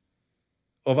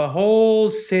of a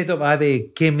whole set of other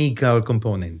chemical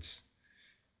components.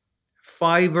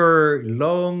 Fiber,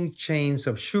 long chains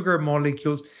of sugar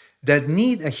molecules that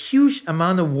need a huge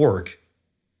amount of work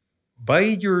by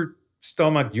your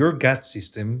stomach, your gut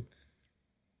system,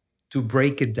 to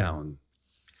break it down.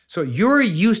 So you're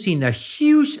using a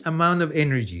huge amount of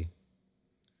energy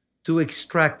to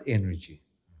extract energy.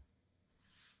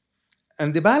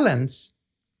 And the balance,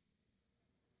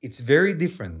 it's very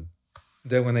different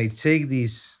than when I take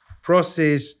this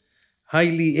processed,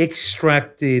 highly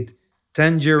extracted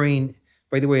tangerine.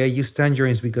 By the way, I use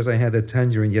tangerines because I had a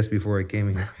tangerine just before I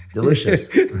came here. Delicious.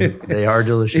 They are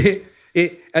delicious.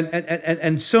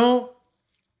 And so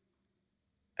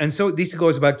this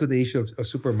goes back to the issue of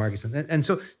supermarkets. And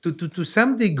so to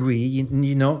some degree,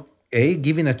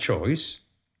 given a choice,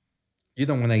 you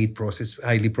don't want to eat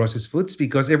highly processed foods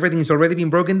because everything has already been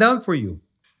broken down for you.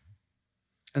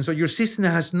 And so your system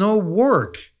has no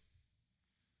work.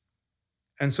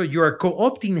 And so you are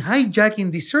co-opting,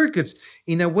 hijacking these circuits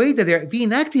in a way that they're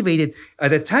being activated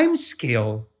at a time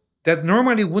scale that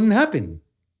normally wouldn't happen.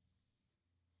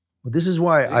 Well, this is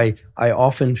why I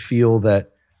often feel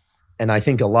that, and I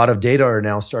think a lot of data are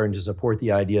now starting to support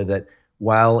the idea that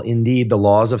while indeed the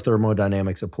laws of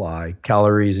thermodynamics apply,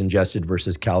 calories ingested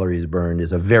versus calories burned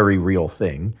is a very real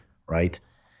thing, right?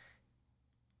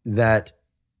 That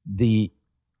the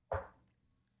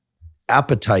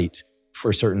appetite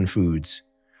for certain foods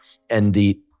and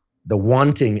the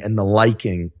wanting and the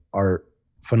liking are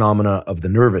phenomena of the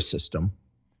nervous system,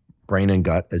 brain and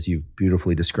gut, as you've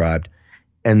beautifully described,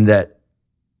 and that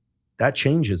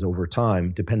changes over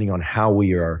time depending on how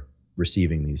we are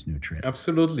receiving these nutrients.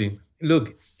 Absolutely.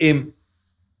 Look,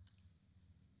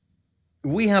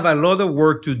 we have a lot of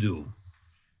work to do.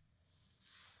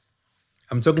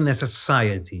 I'm talking as a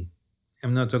society.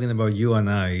 I'm not talking about you and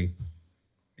I.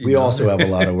 We also have a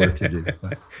lot of work to do.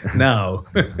 Now,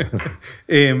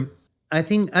 I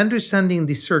think understanding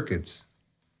these circuits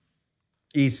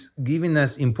is giving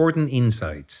us important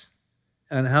insights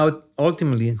and how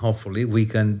ultimately, hopefully, we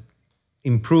can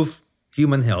improve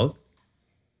human health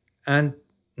and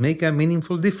make a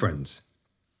meaningful difference.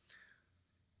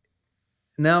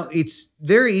 Now, it's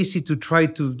very easy to try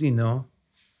to,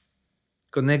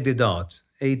 connect the dots,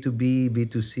 A to B, B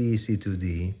to C, C to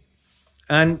D.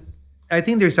 And I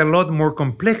think there's a lot more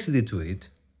complexity to it.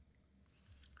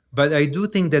 But I do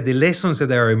think that the lessons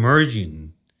that are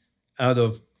emerging out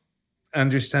of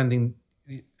understanding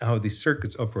how these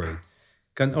circuits operate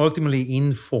can ultimately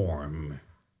inform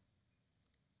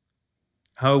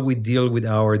how we deal with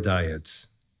our diets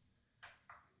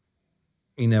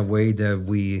in a way that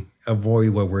we avoid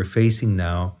what we're facing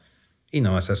now,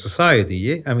 as a society.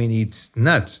 Yeah? I mean, it's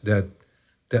nuts that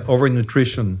the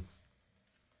overnutrition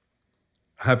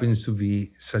happens to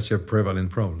be such a prevalent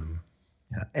problem.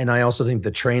 Yeah. And I also think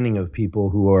the training of people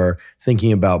who are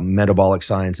thinking about metabolic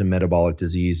science and metabolic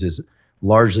disease is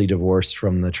largely divorced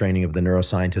from the training of the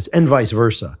neuroscientists, and vice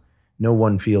versa. No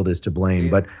one field is to blame.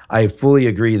 Yeah. But I fully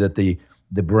agree that the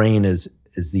brain is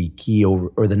the key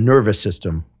or the nervous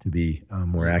system, to be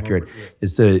more accurate,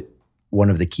 is one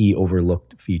of the key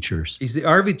overlooked features. It's the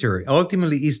arbiter.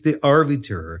 Ultimately, it's the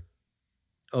arbiter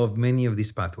of many of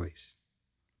these pathways.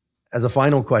 As a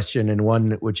final question, and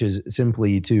one which is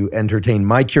simply to entertain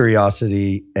my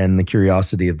curiosity and the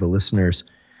curiosity of the listeners,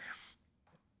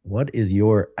 what is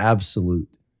your absolute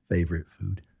favorite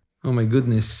food? Oh, my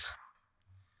goodness.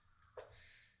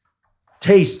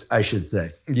 Taste, I should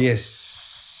say.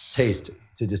 Yes. Taste,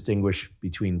 to distinguish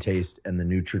between taste and the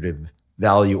nutritive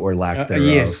value or lack thereof.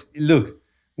 Yes. Look,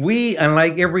 we,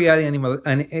 unlike every other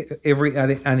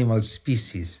animal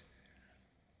species,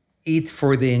 eat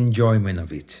for the enjoyment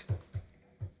of it.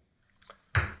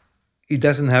 It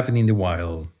doesn't happen in the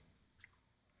wild.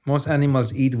 Most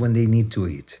animals eat when they need to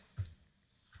eat.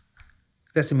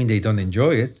 Doesn't mean they don't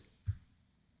enjoy it,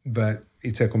 but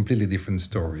it's a completely different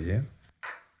story. Yeah.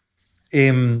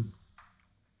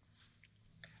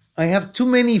 I have too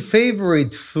many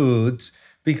favorite foods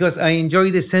because I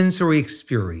enjoy the sensory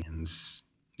experience.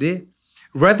 Yeah?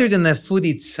 Rather than the food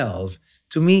itself,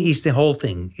 to me, it's the whole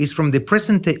thing. It's from the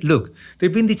present. Look, there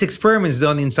have been these experiments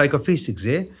done in psychophysics.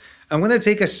 Yeah? I'm going to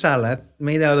take a salad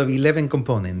made out of 11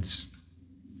 components,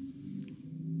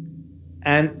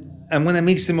 and I'm going to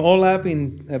mix them all up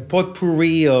in a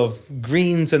potpourri of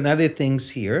greens and other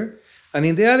things here. And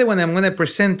in the other one, I'm going to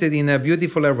present it in a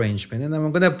beautiful arrangement. And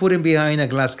I'm going to put them behind a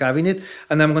glass cabinet,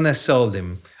 and I'm going to sell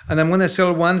them. And I'm going to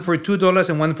sell one for $2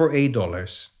 and one for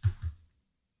 $8.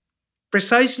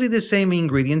 Precisely the same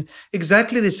ingredients,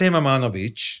 exactly the same amount of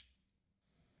each.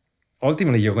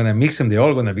 Ultimately, you're going to mix them. They're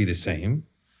all going to be the same.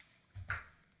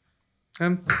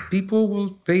 And people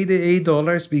will pay the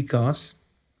 $8 because,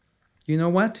 you know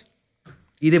what?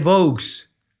 It evokes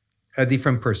a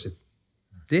different person.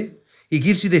 See? It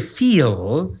gives you the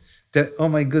feel that, oh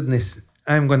my goodness,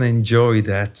 I'm going to enjoy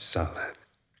that salad.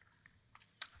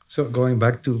 So going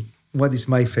back to what is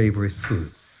my favorite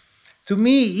food. To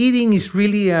me, eating is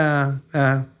really a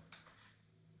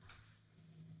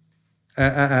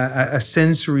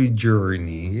sensory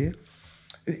journey.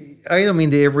 I don't mean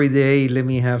the everyday, let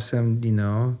me have some,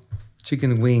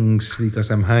 chicken wings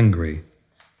because I'm hungry.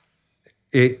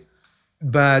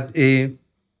 But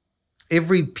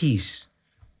every piece,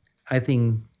 I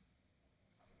think,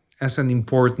 has an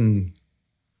important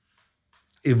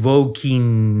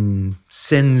evoking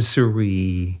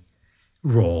sensory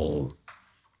role.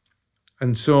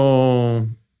 And so,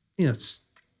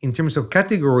 in terms of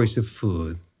categories of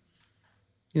food,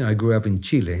 I grew up in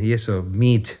Chile. Yes, so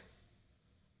meat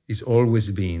is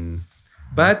always been.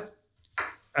 But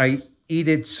I eat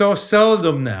it so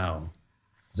seldom now.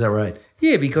 Is that right?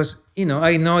 Yeah, because,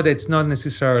 I know that it's not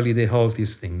necessarily the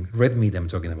healthiest thing. Red meat I'm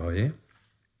talking about, yeah?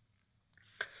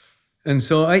 And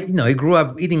so I grew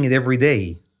up eating it every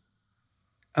day.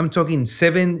 I'm talking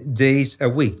 7 days a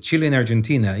week. Chile and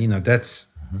Argentina, that's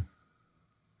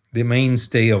the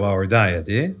mainstay of our diet,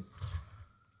 yeah?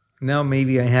 Now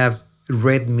maybe I have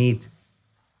red meat,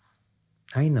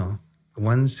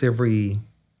 once every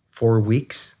 4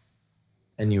 weeks.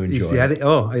 And you enjoy it?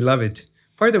 Oh, I love it.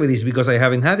 Part of it is because I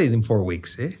haven't had it in 4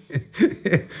 weeks. Eh?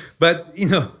 But,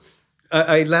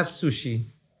 I love sushi.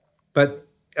 But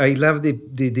I love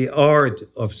the art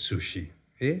of sushi.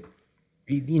 Eh?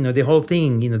 The whole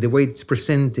thing, the way it's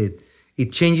presented,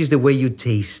 it changes the way you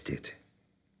taste it.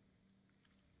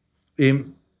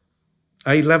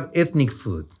 I love ethnic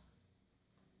food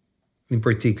in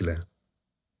particular.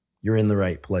 You're in the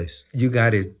right place. You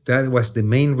got it. That was the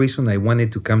main reason I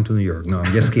wanted to come to New York. No,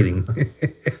 I'm just kidding.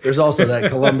 There's also that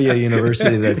Columbia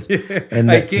University that's... Yeah. And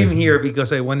I came here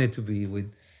because I wanted to be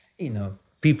with,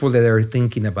 people that are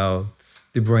thinking about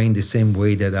the brain the same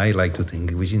way that I like to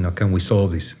think, which, can we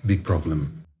solve this big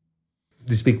problem?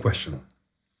 this big question.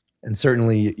 And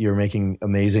certainly you're making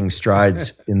amazing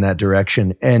strides in that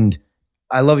direction. And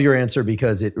I love your answer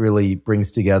because it really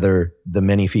brings together the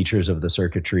many features of the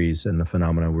circuitries and the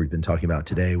phenomena we've been talking about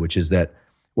today, which is that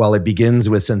while it begins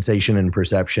with sensation and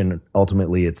perception,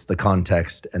 ultimately it's the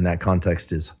context, and that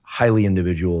context is highly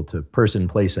individual to person,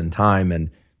 place, and time, and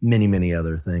many, many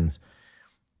other things.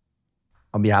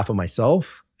 On behalf of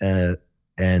myself,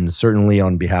 and certainly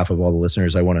on behalf of all the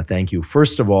listeners, I want to thank you,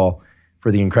 first of all,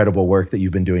 for the incredible work that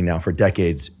you've been doing now for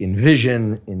decades in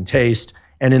vision, in taste,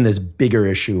 and in this bigger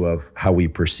issue of how we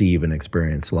perceive and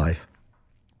experience life.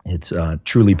 It's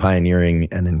truly pioneering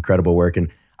and incredible work. And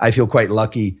I feel quite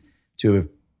lucky to have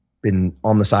been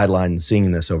on the sidelines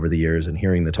seeing this over the years and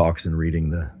hearing the talks and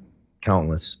reading the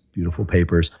countless beautiful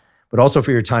papers, but also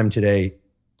for your time today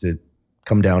to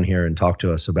come down here and talk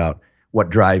to us about what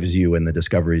drives you and the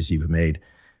discoveries you've made.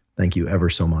 Thank you ever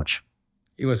so much.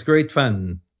 It was great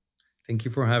fun. Thank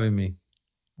you for having me.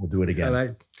 We'll do it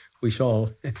again. We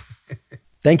shall.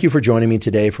 Thank you for joining me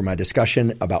today for my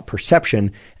discussion about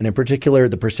perception, and in particular,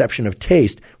 the perception of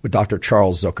taste with Dr.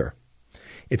 Charles Zuker.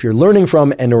 If you're learning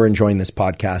from and or enjoying this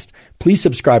podcast, please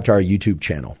subscribe to our YouTube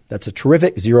channel. That's a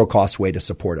terrific zero-cost way to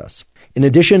support us. In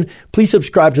addition, please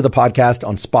subscribe to the podcast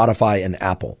on Spotify and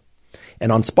Apple.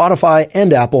 And on Spotify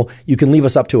and Apple, you can leave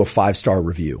us up to a 5-star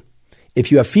review.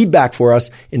 If you have feedback for us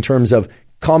in terms of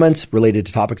comments related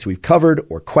to topics we've covered,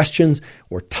 or questions,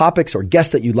 or topics or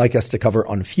guests that you'd like us to cover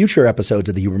on future episodes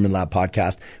of the Huberman Lab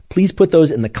podcast, please put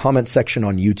those in the comments section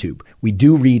on YouTube. We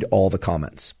do read all the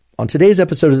comments. On today's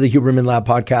episode of the Huberman Lab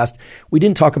podcast, we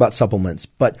didn't talk about supplements,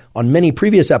 but on many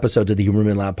previous episodes of the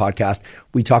Huberman Lab podcast,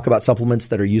 we talk about supplements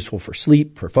that are useful for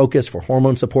sleep, for focus, for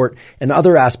hormone support, and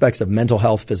other aspects of mental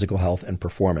health, physical health, and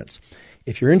performance.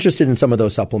 If you're interested in some of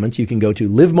those supplements, you can go to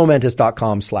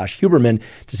livemomentous.com/Huberman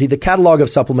to see the catalog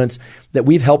of supplements that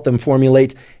we've helped them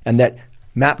formulate and that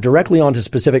map directly onto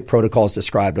specific protocols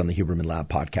described on the Huberman Lab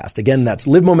podcast. Again, that's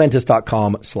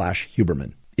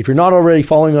livemomentous.com/Huberman. If you're not already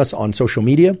following us on social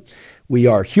media, we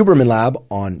are Huberman Lab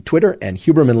on Twitter and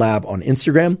Huberman Lab on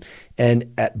Instagram.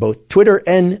 And at both Twitter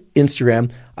and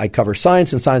Instagram, I cover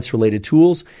science and science-related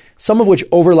tools, some of which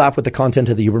overlap with the content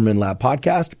of the Huberman Lab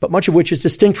podcast, but much of which is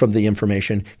distinct from the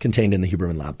information contained in the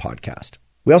Huberman Lab podcast.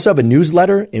 We also have a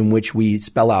newsletter in which we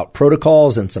spell out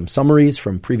protocols and some summaries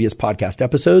from previous podcast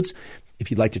episodes. If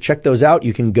you'd like to check those out,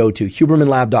 you can go to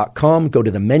hubermanlab.com, go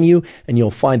to the menu, and you'll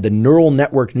find the Neural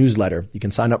Network newsletter. You can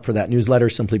sign up for that newsletter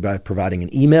simply by providing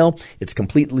an email. It's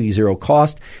completely zero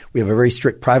cost. We have a very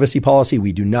strict privacy policy.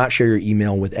 We do not share your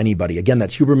email with anybody. Again,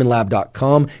 that's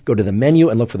hubermanlab.com. Go to the menu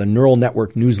and look for the Neural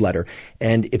Network newsletter.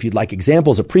 And if you'd like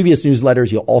examples of previous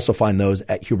newsletters, you'll also find those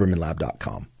at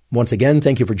hubermanlab.com. Once again,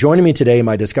 thank you for joining me today in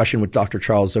my discussion with Dr.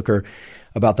 Charles Zuker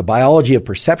about the biology of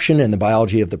perception and the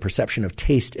biology of the perception of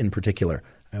taste in particular.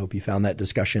 I hope you found that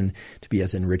discussion to be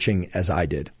as enriching as I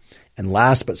did. And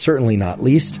last but certainly not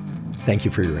least, thank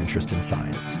you for your interest in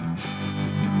science.